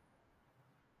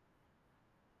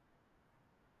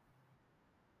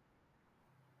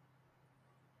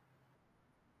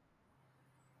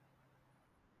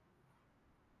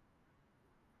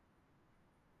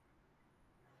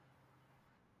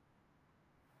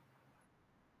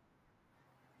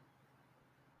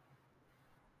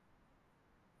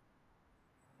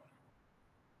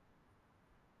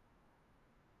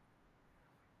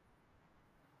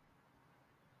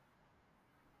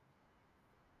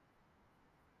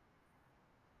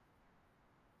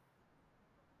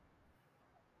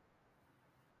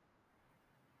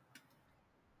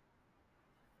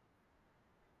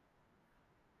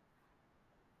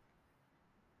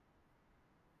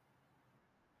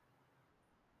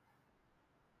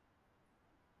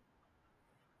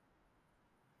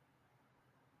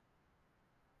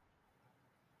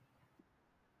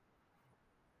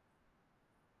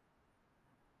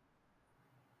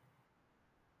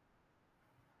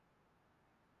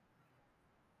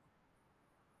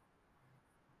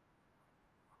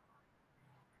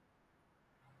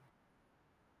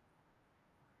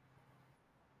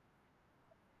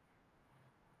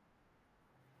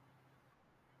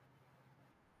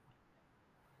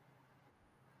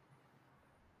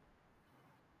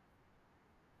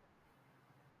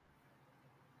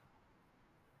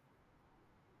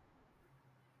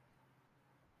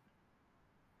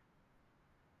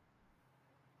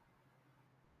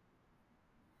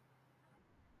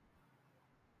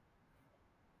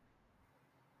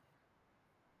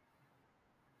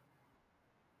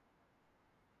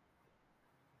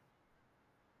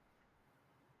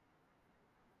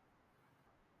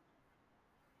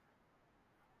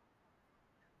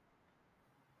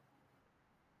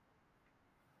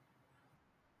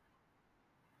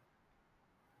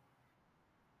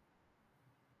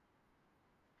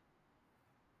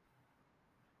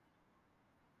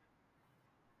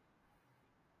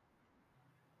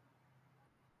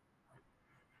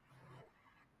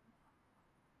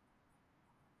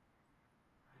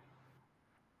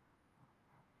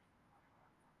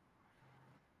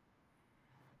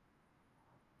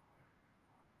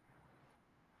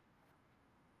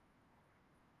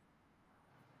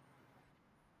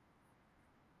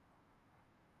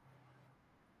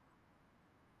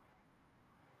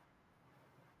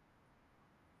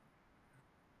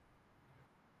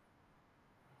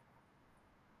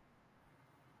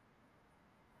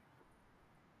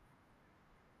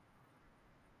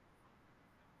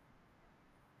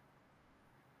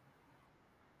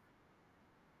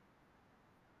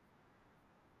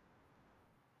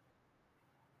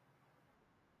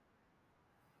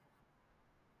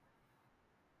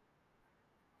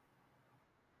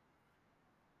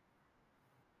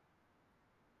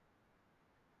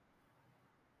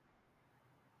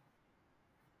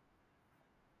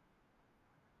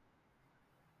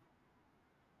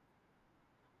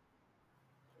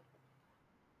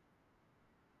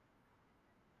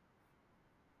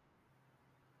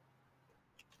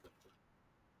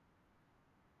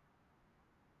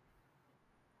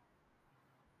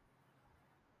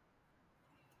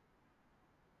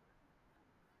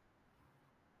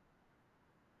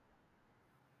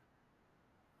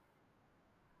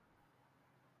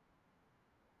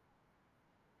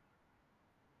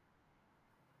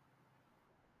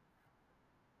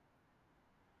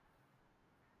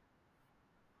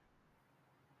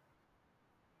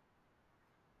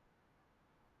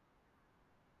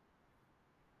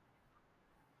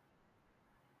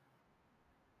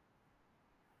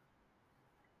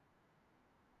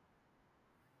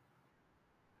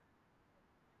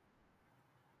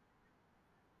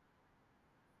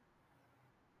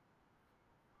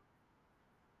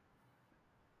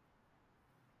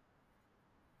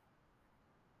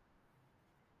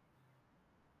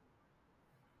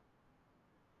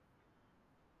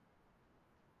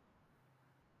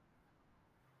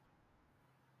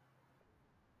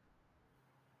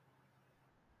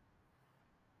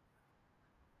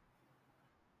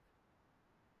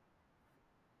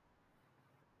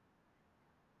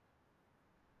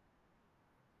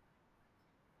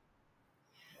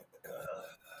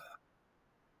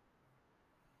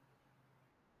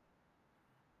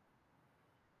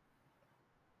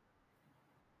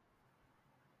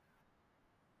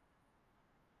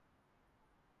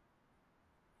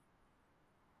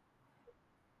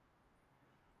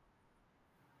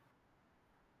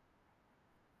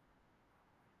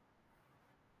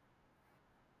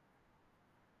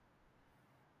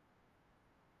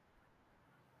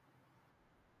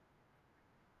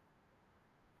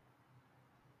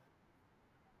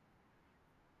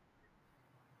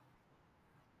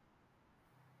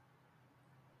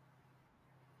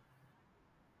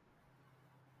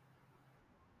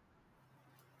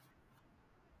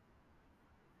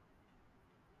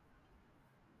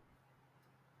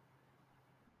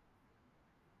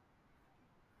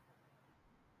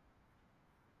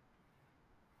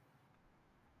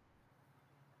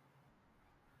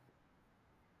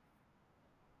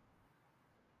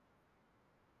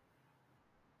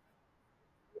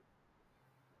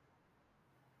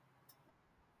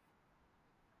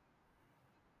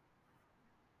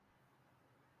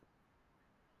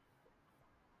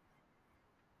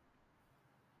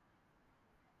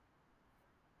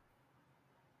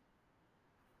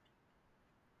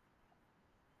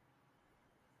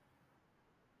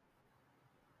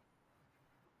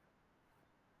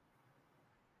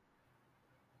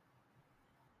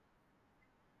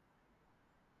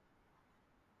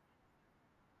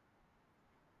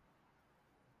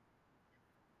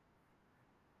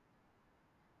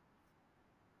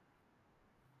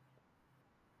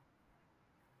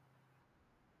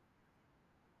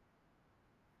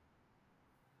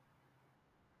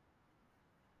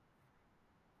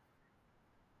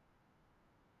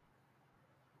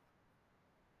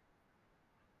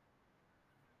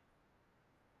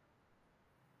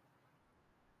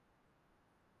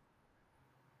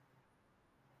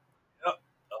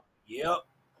 Yep.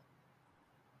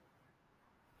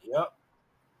 Yep.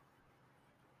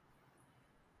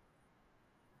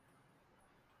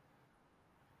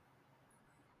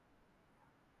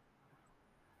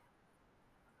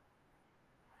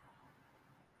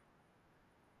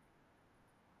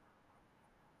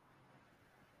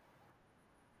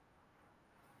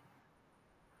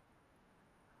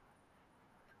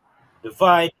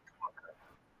 Divide.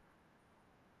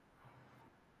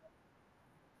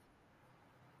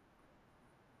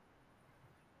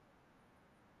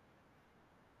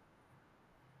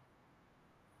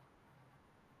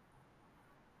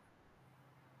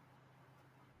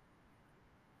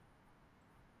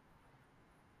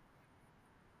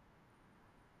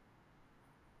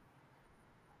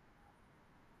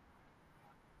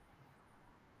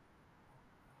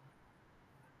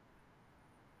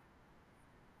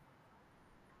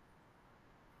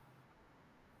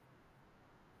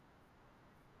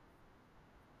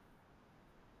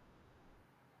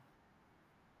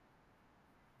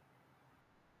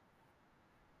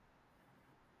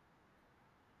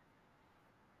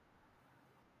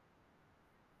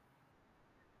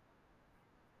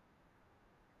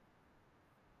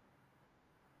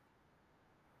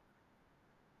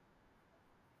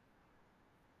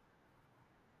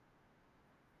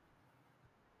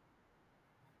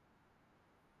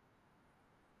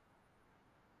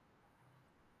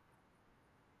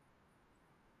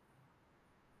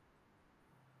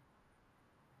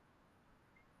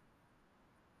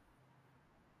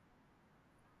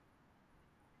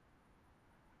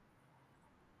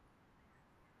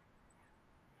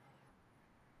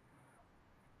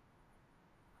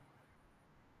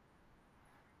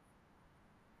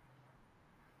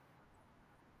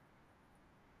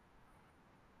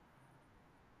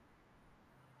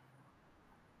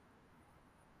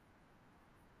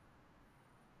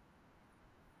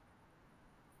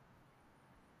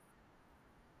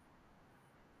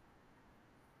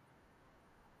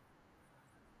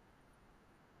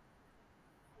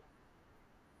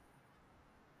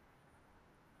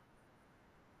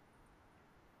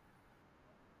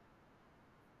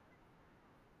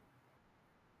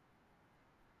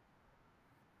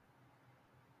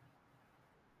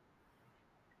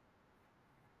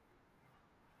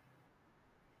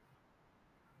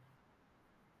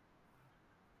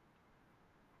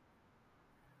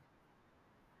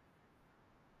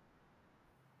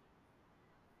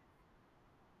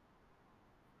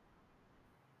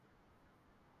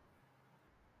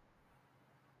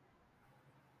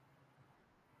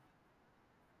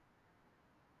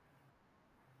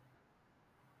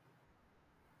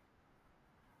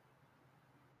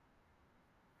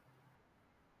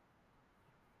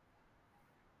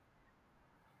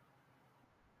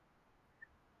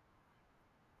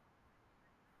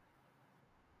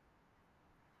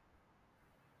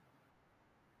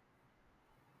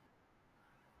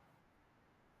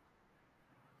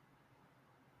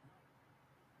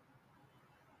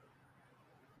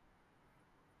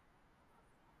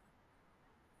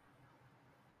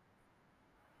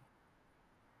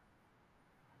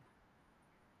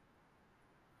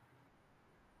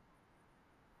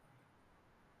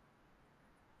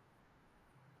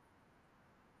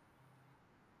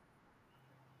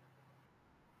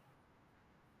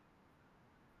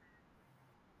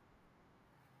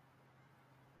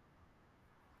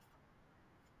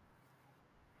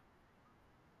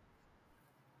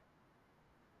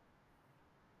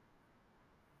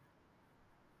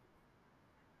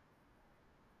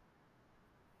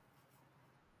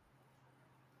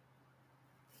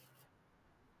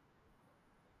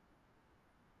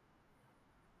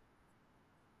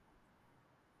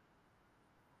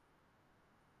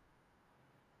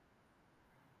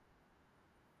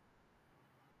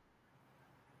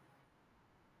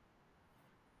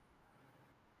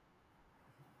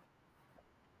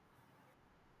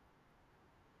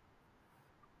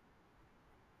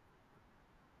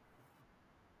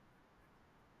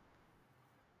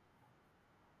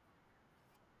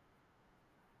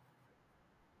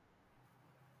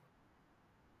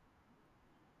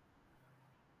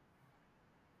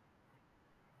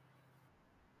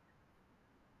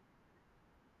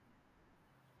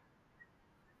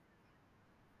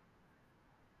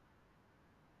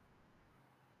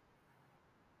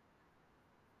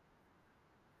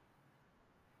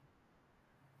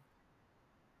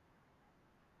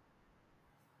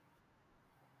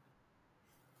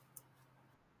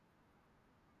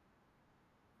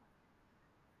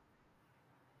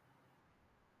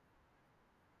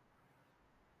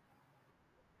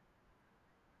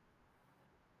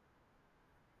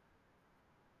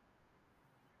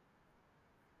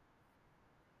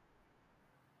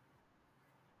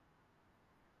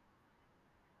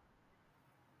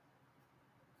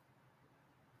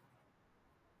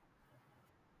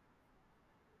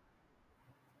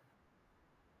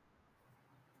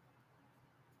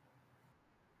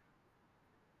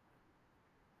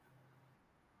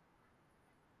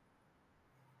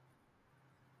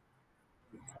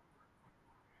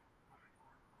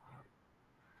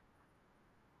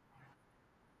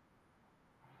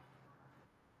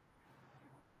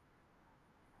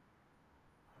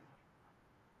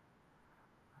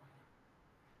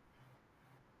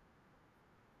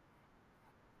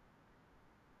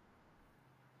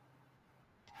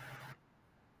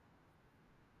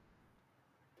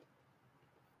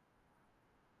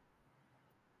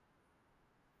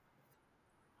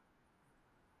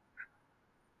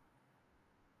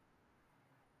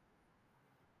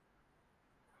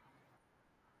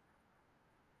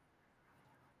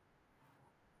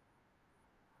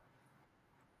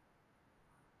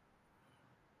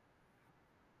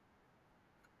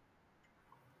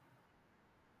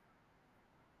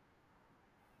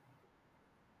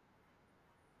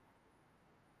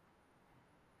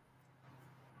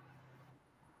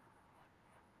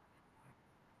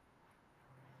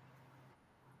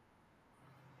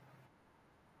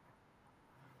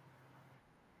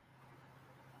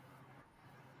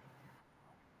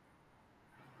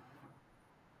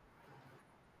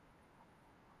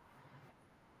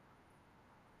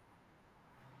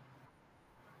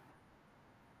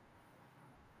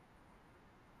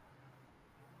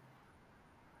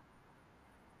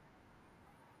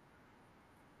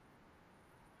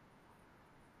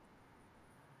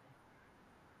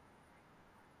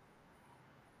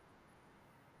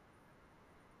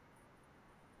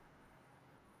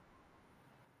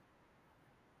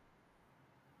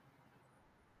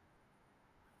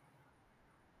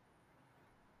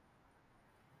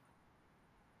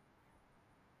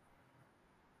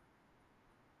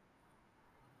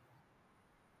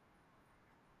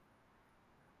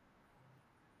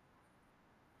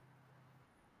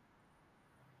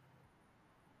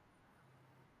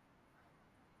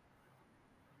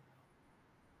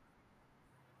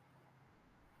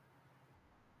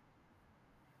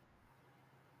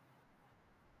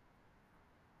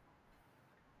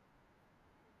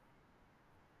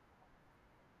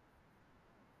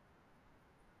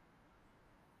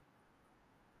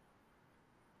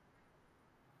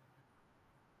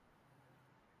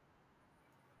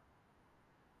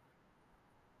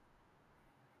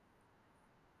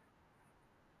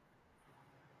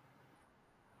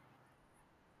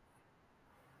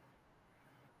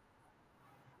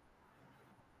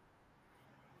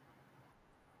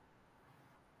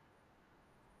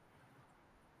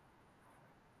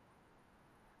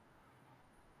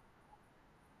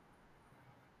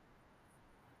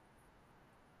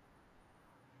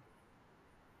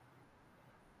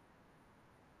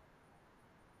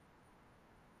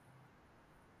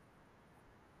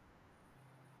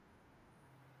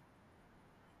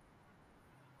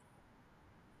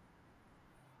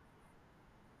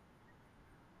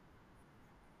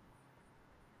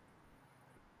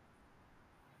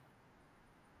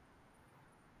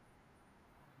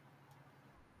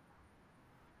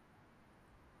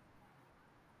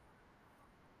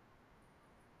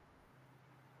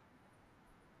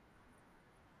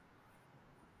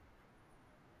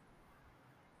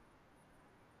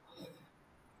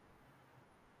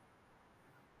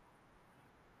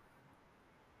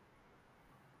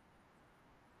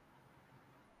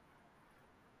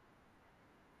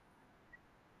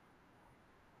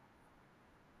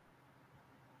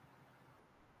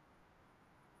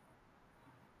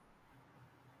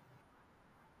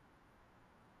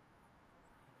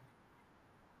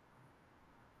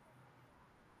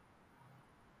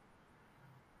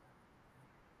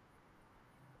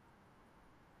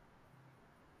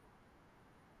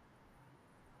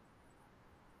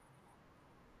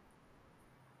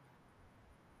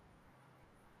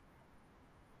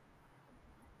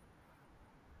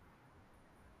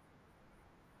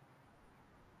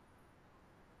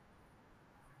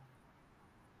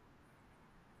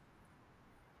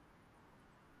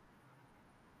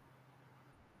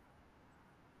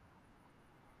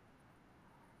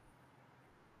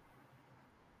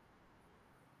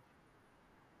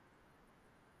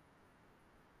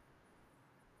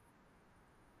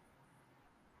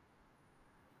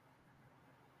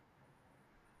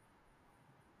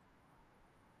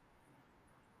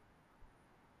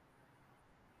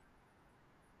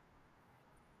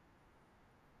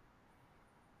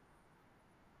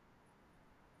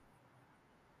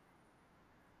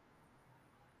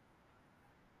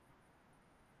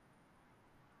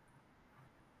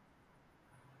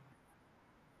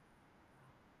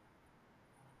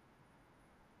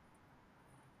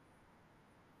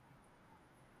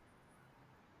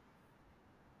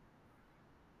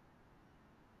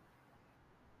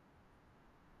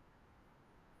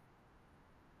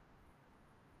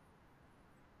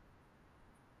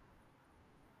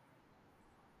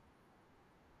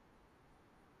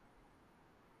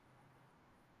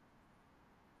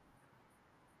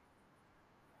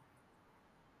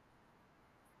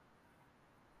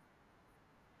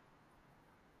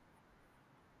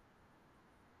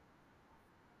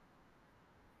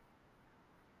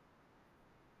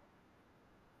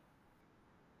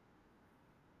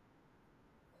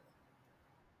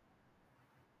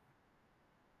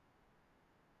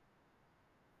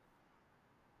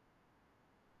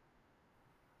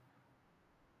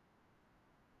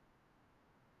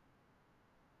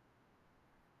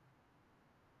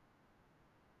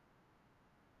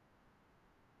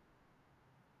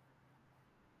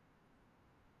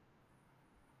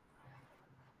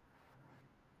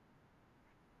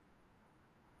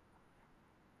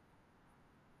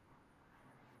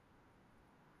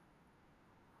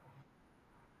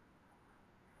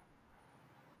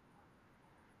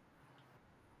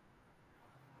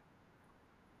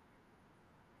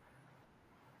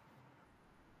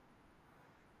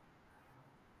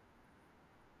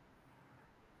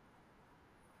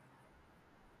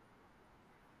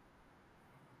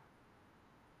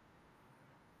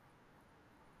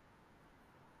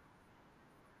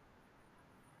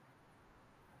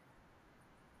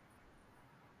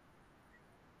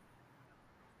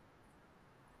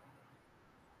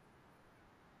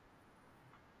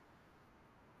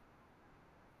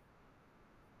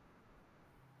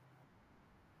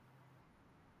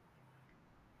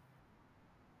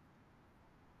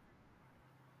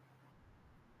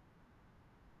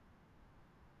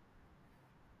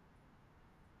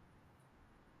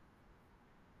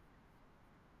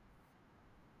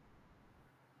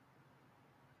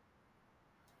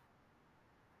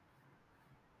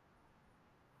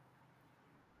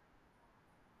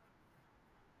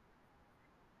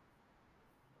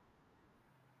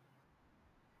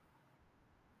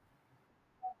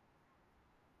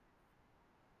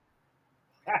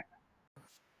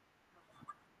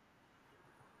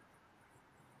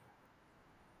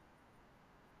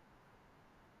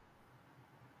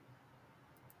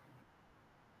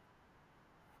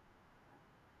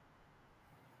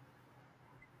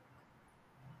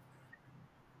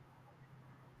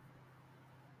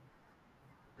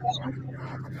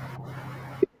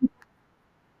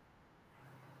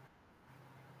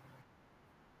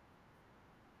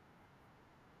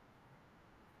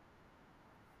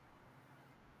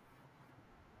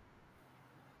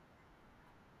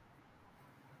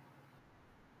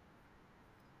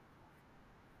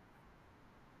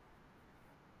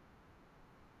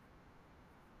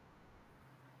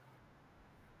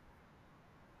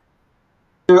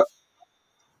 Yep.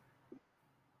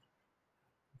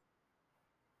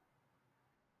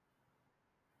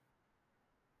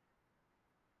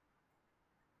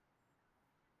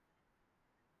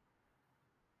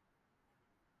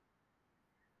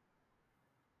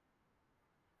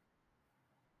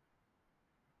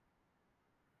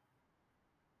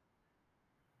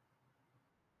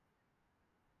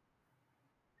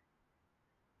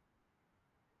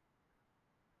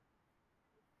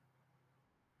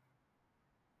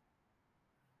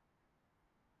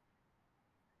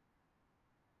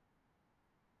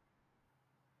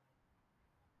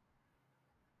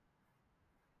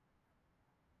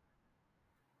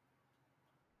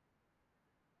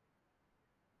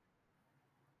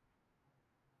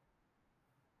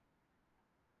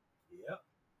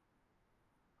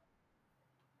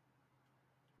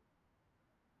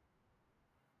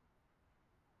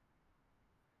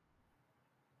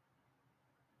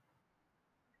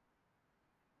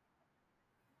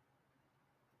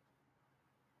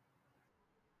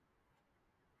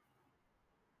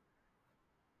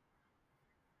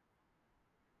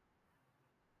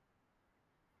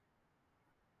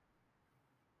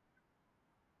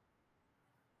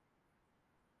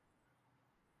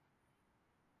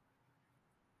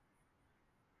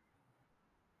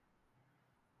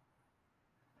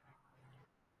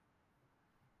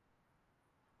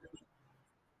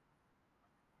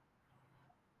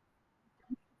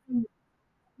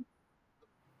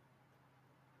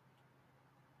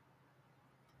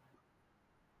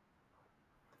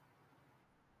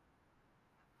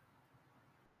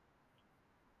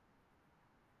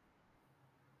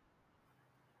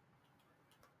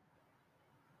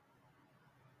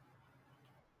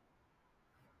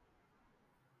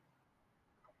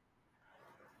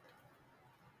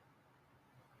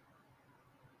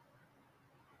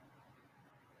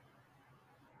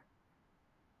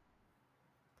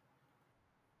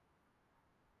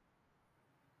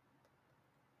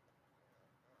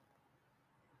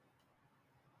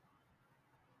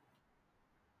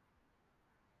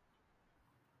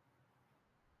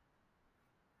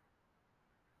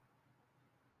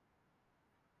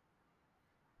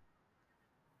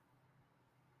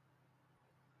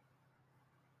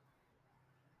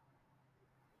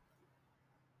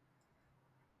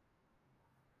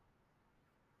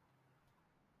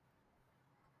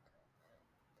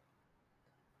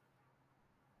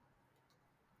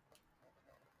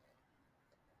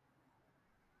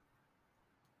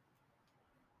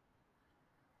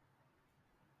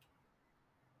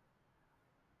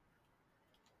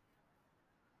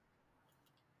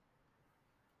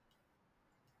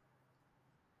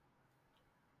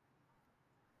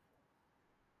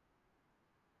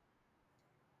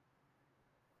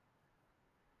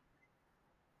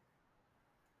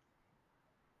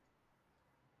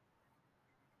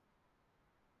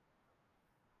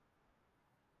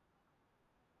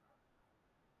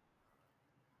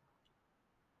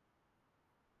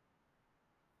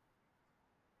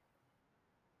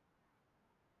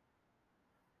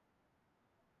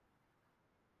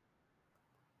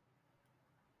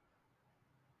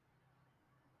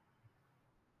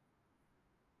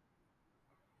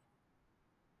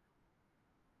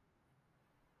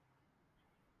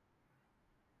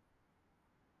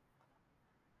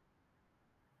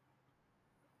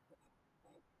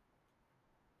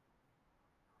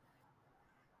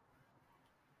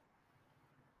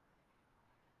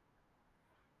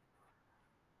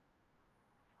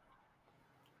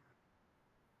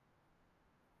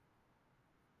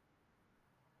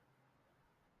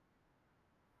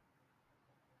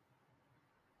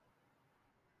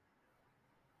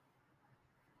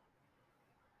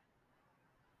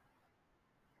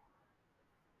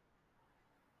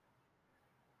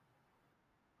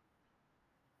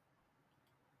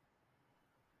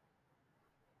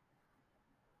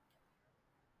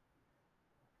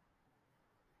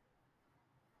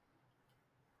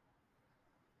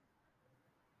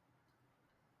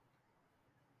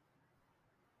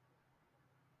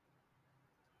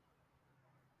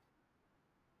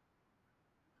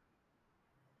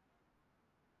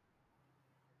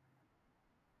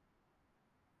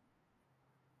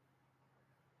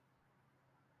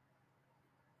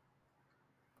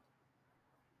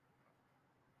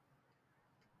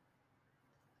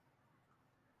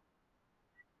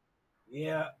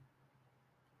 Yeah,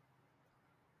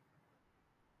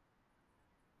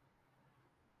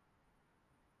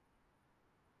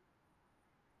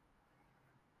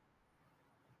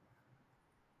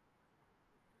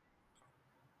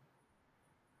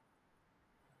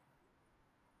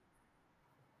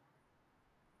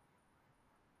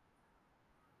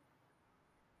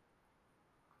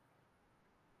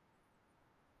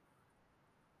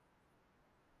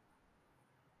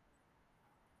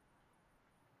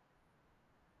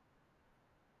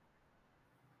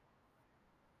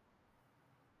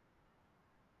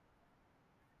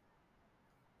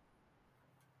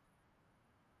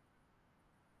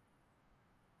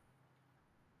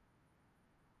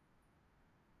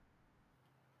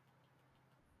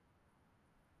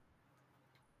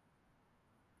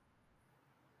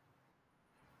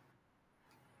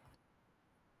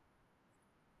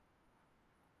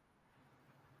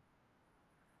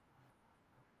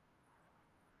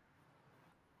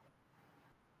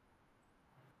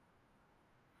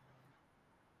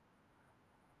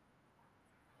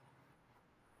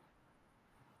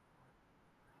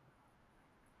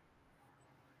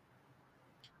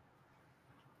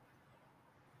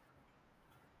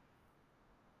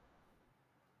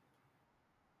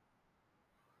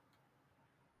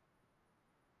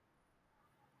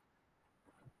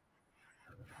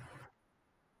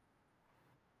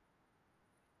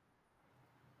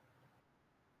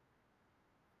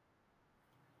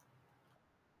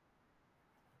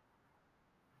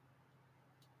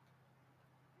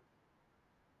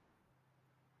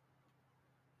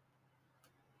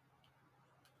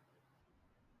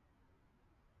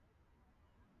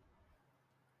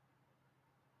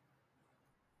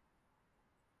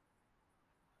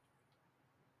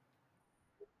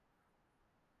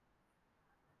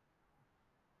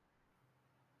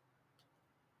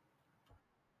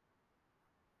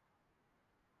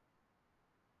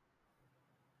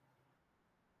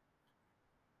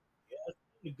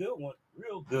 a good one,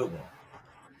 real good one.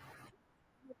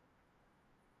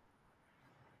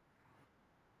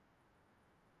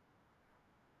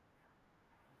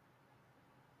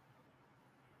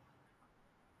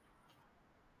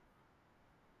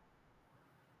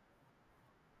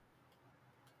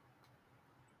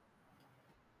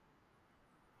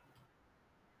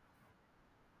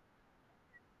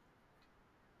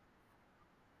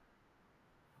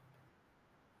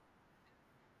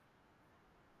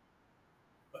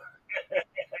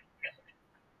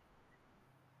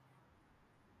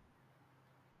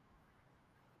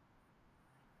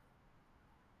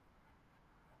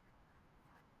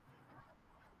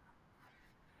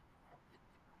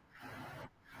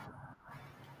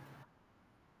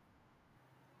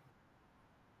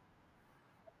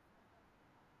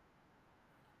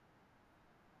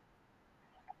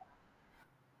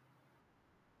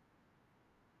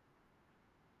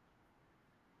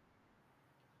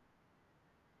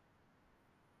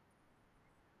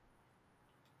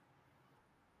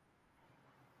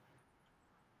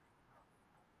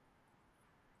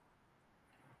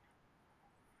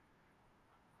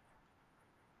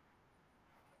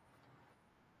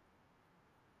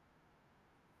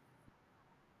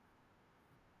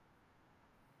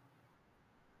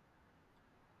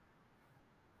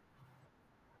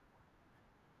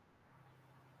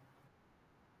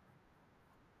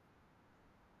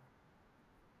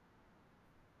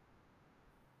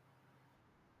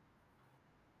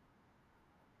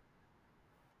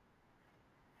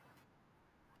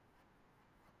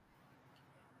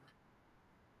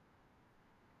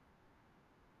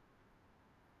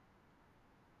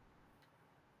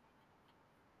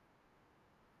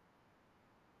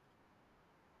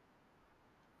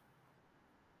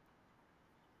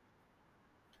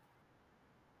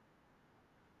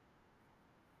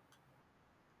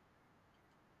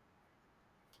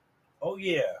 Oh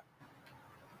yeah.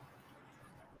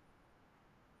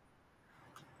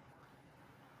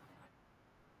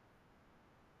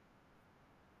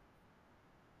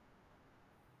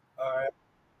 All right.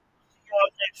 See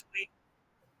y'all next week.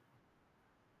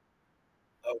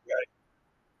 Okay.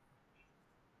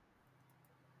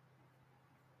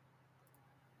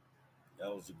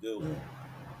 That was a good one.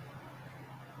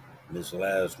 This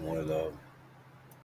last one though.